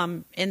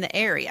in the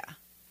area,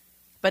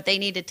 but they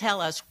need to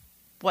tell us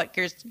what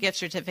gift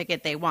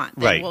certificate they want.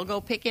 Then Right. we'll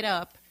go pick it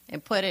up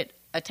and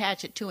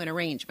attach it to an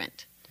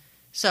arrangement.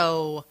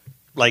 So,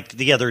 like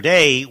the other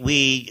day,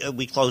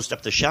 we closed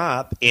up the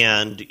shop,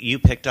 and you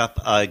picked up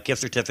a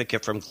gift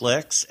certificate from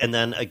Clicks, and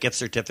then a gift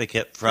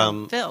certificate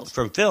from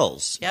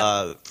Phil's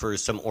Yep. for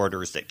some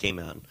orders that came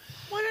in.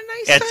 What a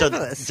nice And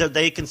service. so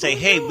they can say,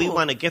 hey, we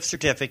want a gift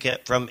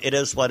certificate from It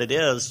Is What It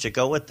Is to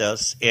go with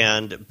this,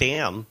 and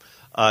bam,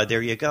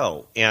 there you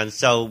go. And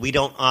so we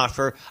don't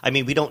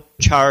we don't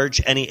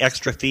charge any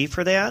extra fee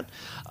for that.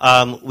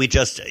 We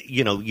just,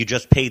 you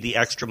just pay the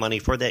extra money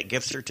for that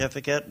gift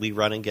certificate. We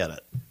run and get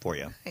it for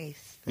you.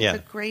 Nice. Yeah.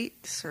 That's a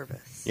great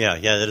service. Yeah,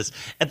 that is.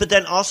 But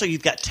then also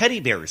you've got teddy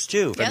bears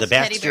too from Yes, the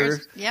teddy Baxter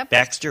bears. Yep.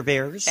 Baxter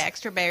Bears.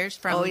 Baxter Bears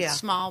from yeah.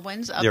 small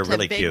ones up They're to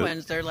really big cute.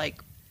 ones. They're like,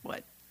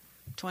 what,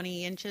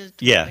 20 inches?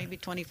 Yeah. Maybe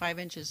 25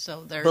 inches.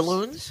 So they're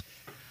Balloons?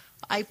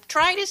 I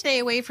try to stay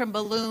away from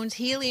balloons.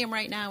 Helium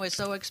right now is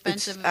so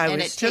expensive,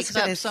 and it takes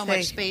up so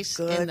much space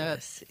in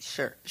the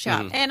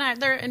shop. Mm-hmm.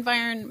 And they're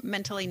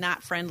environmentally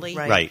not friendly.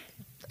 Right.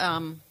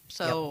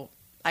 So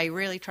I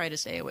really try to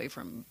stay away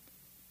from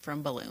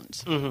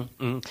balloons.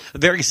 Mm-hmm, mm-hmm.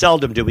 Very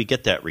seldom do we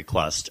get that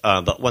request,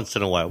 but once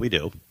in a while we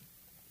do.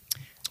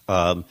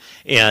 When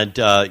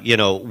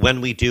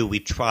we do, we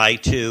try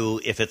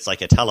to, if it's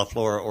like a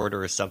Teleflora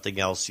order or something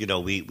else,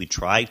 we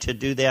try to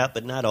do that,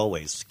 but not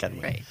always, can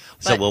we? Right.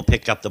 So we'll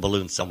pick up the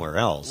balloon somewhere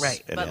else.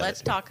 Right. But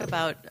let's talk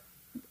about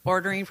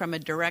ordering from a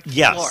direct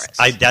florist.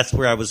 Yes, that's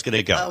where I was going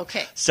to go.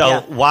 Okay.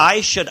 So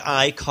why should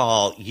I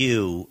call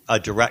you a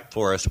direct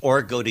florist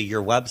or go to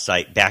your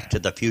website,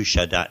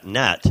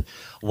 backtothefuchsia.net?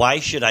 Why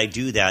should I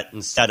do that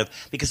instead of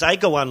 – because I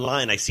go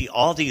online, I see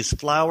all these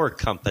flower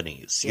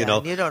companies, you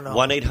don't know.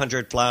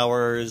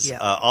 1-800-Flowers,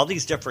 all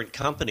these different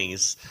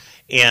companies.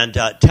 And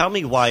tell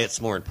me why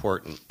it's more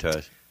important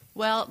to –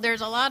 Well,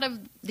 there's a lot of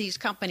these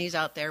companies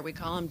out there. We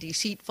call them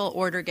deceitful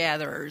order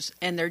gatherers,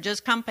 and they're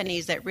just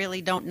companies that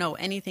really don't know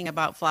anything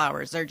about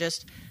flowers. They're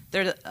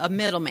a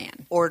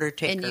middleman. Order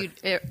taker.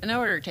 An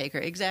order taker,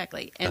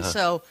 exactly. And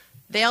so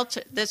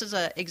this is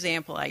an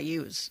example I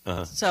use.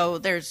 So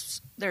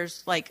there's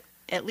like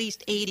at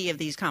least 80 of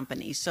these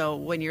companies. So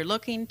when you're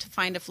looking to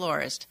find a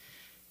florist,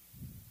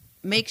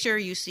 make sure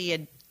you see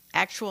an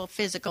actual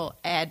physical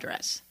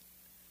address.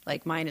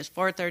 Like mine is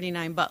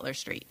 439 Butler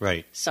Street.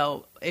 Right.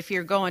 So if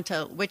you're going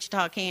to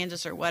Wichita,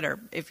 Kansas or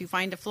whatever, if you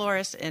find a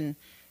florist, and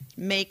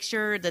make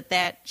sure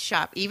that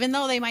shop, even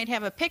though they might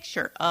have a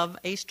picture of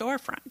a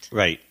storefront,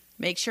 right,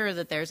 make sure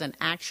that there's an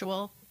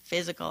actual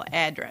physical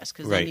address,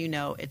 because then you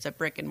know it's a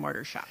brick and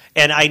mortar shop.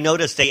 And I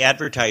noticed they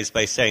advertise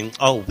by saying,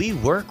 we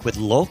work with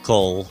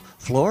local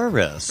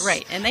florists.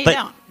 Right, and they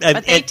don't.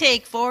 But they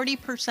take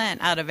 40%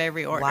 out of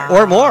every order. Wow.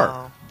 Or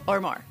more. Or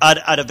more.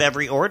 Out of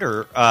every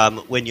order,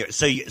 when you're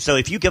so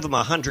if you give them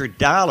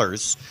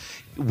 $100,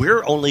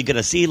 we're only going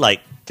to see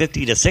like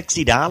 $50 to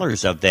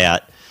 $60 of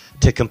that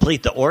to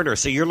complete the order.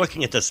 So you're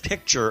looking at this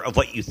picture of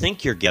what you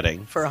think you're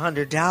getting for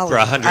 $100. For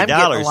 $100, I'm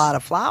getting a lot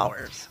of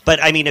flowers.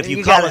 But I mean, if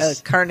you call got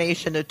a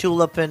carnation, a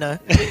tulip, and a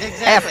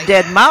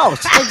half-dead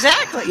mouse,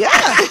 exactly. Yeah.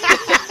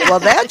 Well,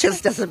 that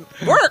just doesn't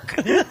work.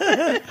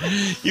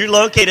 You're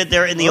located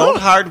there in the old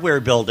hardware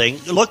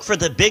building. Look for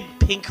the big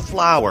pink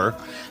flower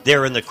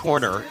there in the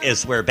corner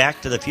is where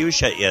Back to the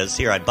Fuchsia is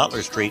here on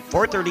Butler Street,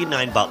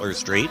 439 Butler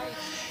Street.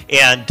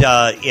 And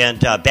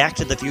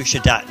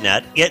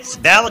backtothefuchsia.net. It's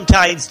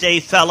Valentine's Day,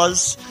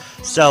 fellas.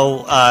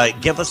 So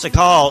give us a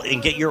call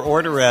and get your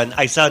order in.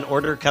 I saw an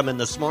order come in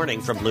this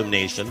morning from Bloom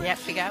Nation. Yep,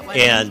 we got one.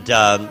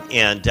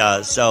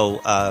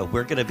 So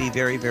we're going to be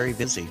very, very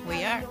busy.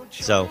 We are.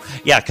 So,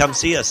 come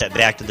see us at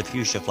Back to the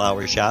Fuchsia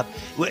Flower Shop.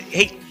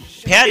 Hey,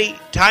 Patty,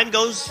 time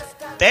goes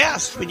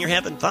fast when you're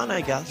having fun,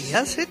 I guess.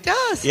 Yes, it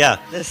does. Yeah.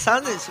 The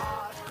sun is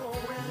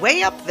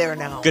way up there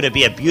now. Going to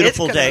be a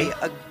beautiful day. It's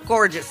going to be a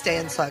gorgeous day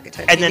in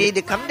Saugatuck. You need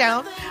to come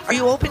down. Are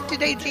you open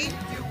today, Gene?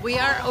 We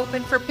are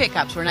open for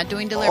pickups. We're not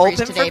doing deliveries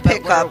today,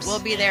 but we'll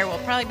be there. We'll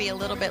probably be a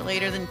little bit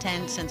later than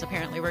 10, since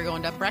apparently we're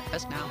going to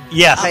breakfast now.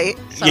 Yes. Right.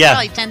 So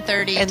probably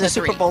 10:30 and to the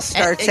Super 3. Bowl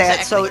starts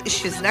exactly. at, so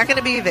she's not going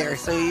to be there.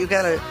 So you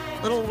got a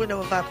little window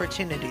of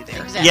opportunity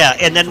there. Exactly. Yeah,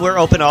 and then we're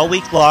open all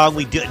week long.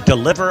 We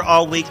deliver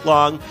all week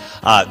long.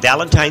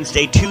 Valentine's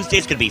Day, Tuesday,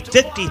 is going to be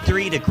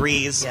 53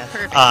 degrees. Yeah.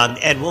 Perfect.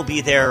 And we'll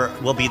be there.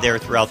 We'll be there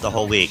throughout the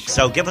whole week.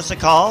 So give us a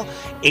call,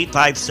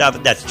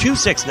 857. That's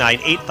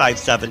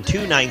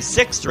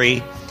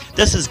 269-857-2963.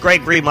 This is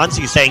Gregory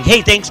Muncie saying,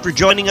 hey, thanks for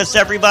joining us,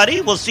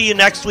 everybody. We'll see you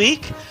next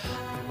week.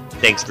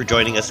 Thanks for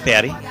joining us,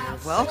 Patty.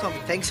 Welcome.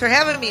 Thanks for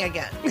having me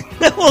again.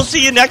 We'll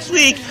see you next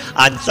week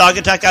on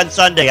Saugatuck on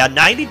Sunday on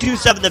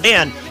 92.7 The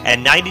Van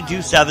and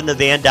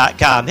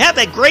 92.7thevan.com. Have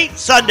a great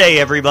Sunday,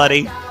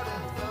 everybody.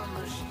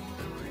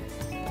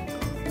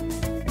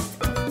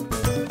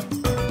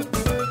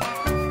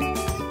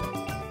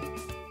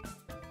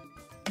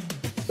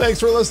 Thanks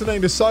for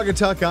listening to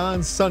Saugatuck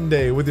on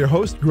Sunday with your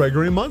host,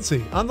 Gregory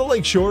Muncie, on the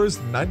Lakeshore's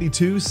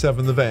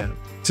 92.7 The Van.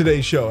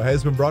 Today's show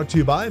has been brought to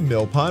you by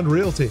Mill Pond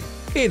Realty.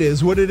 It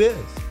is what it is.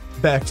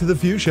 Back to the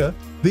Fuchsia,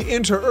 the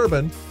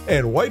Interurban,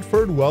 and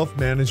Whiteford Wealth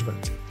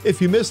Management. If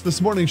you missed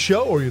this morning's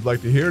show or you'd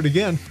like to hear it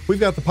again,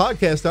 we've got the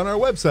podcast on our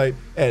website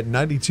at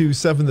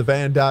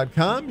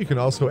 927thevan.com. You can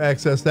also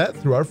access that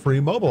through our free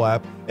mobile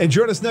app. And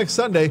join us next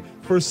Sunday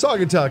for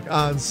Saugatuck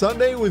on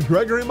Sunday with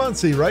Gregory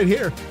Muncie right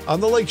here on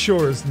the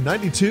Lakeshore's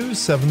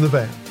 92.7 The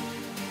Van.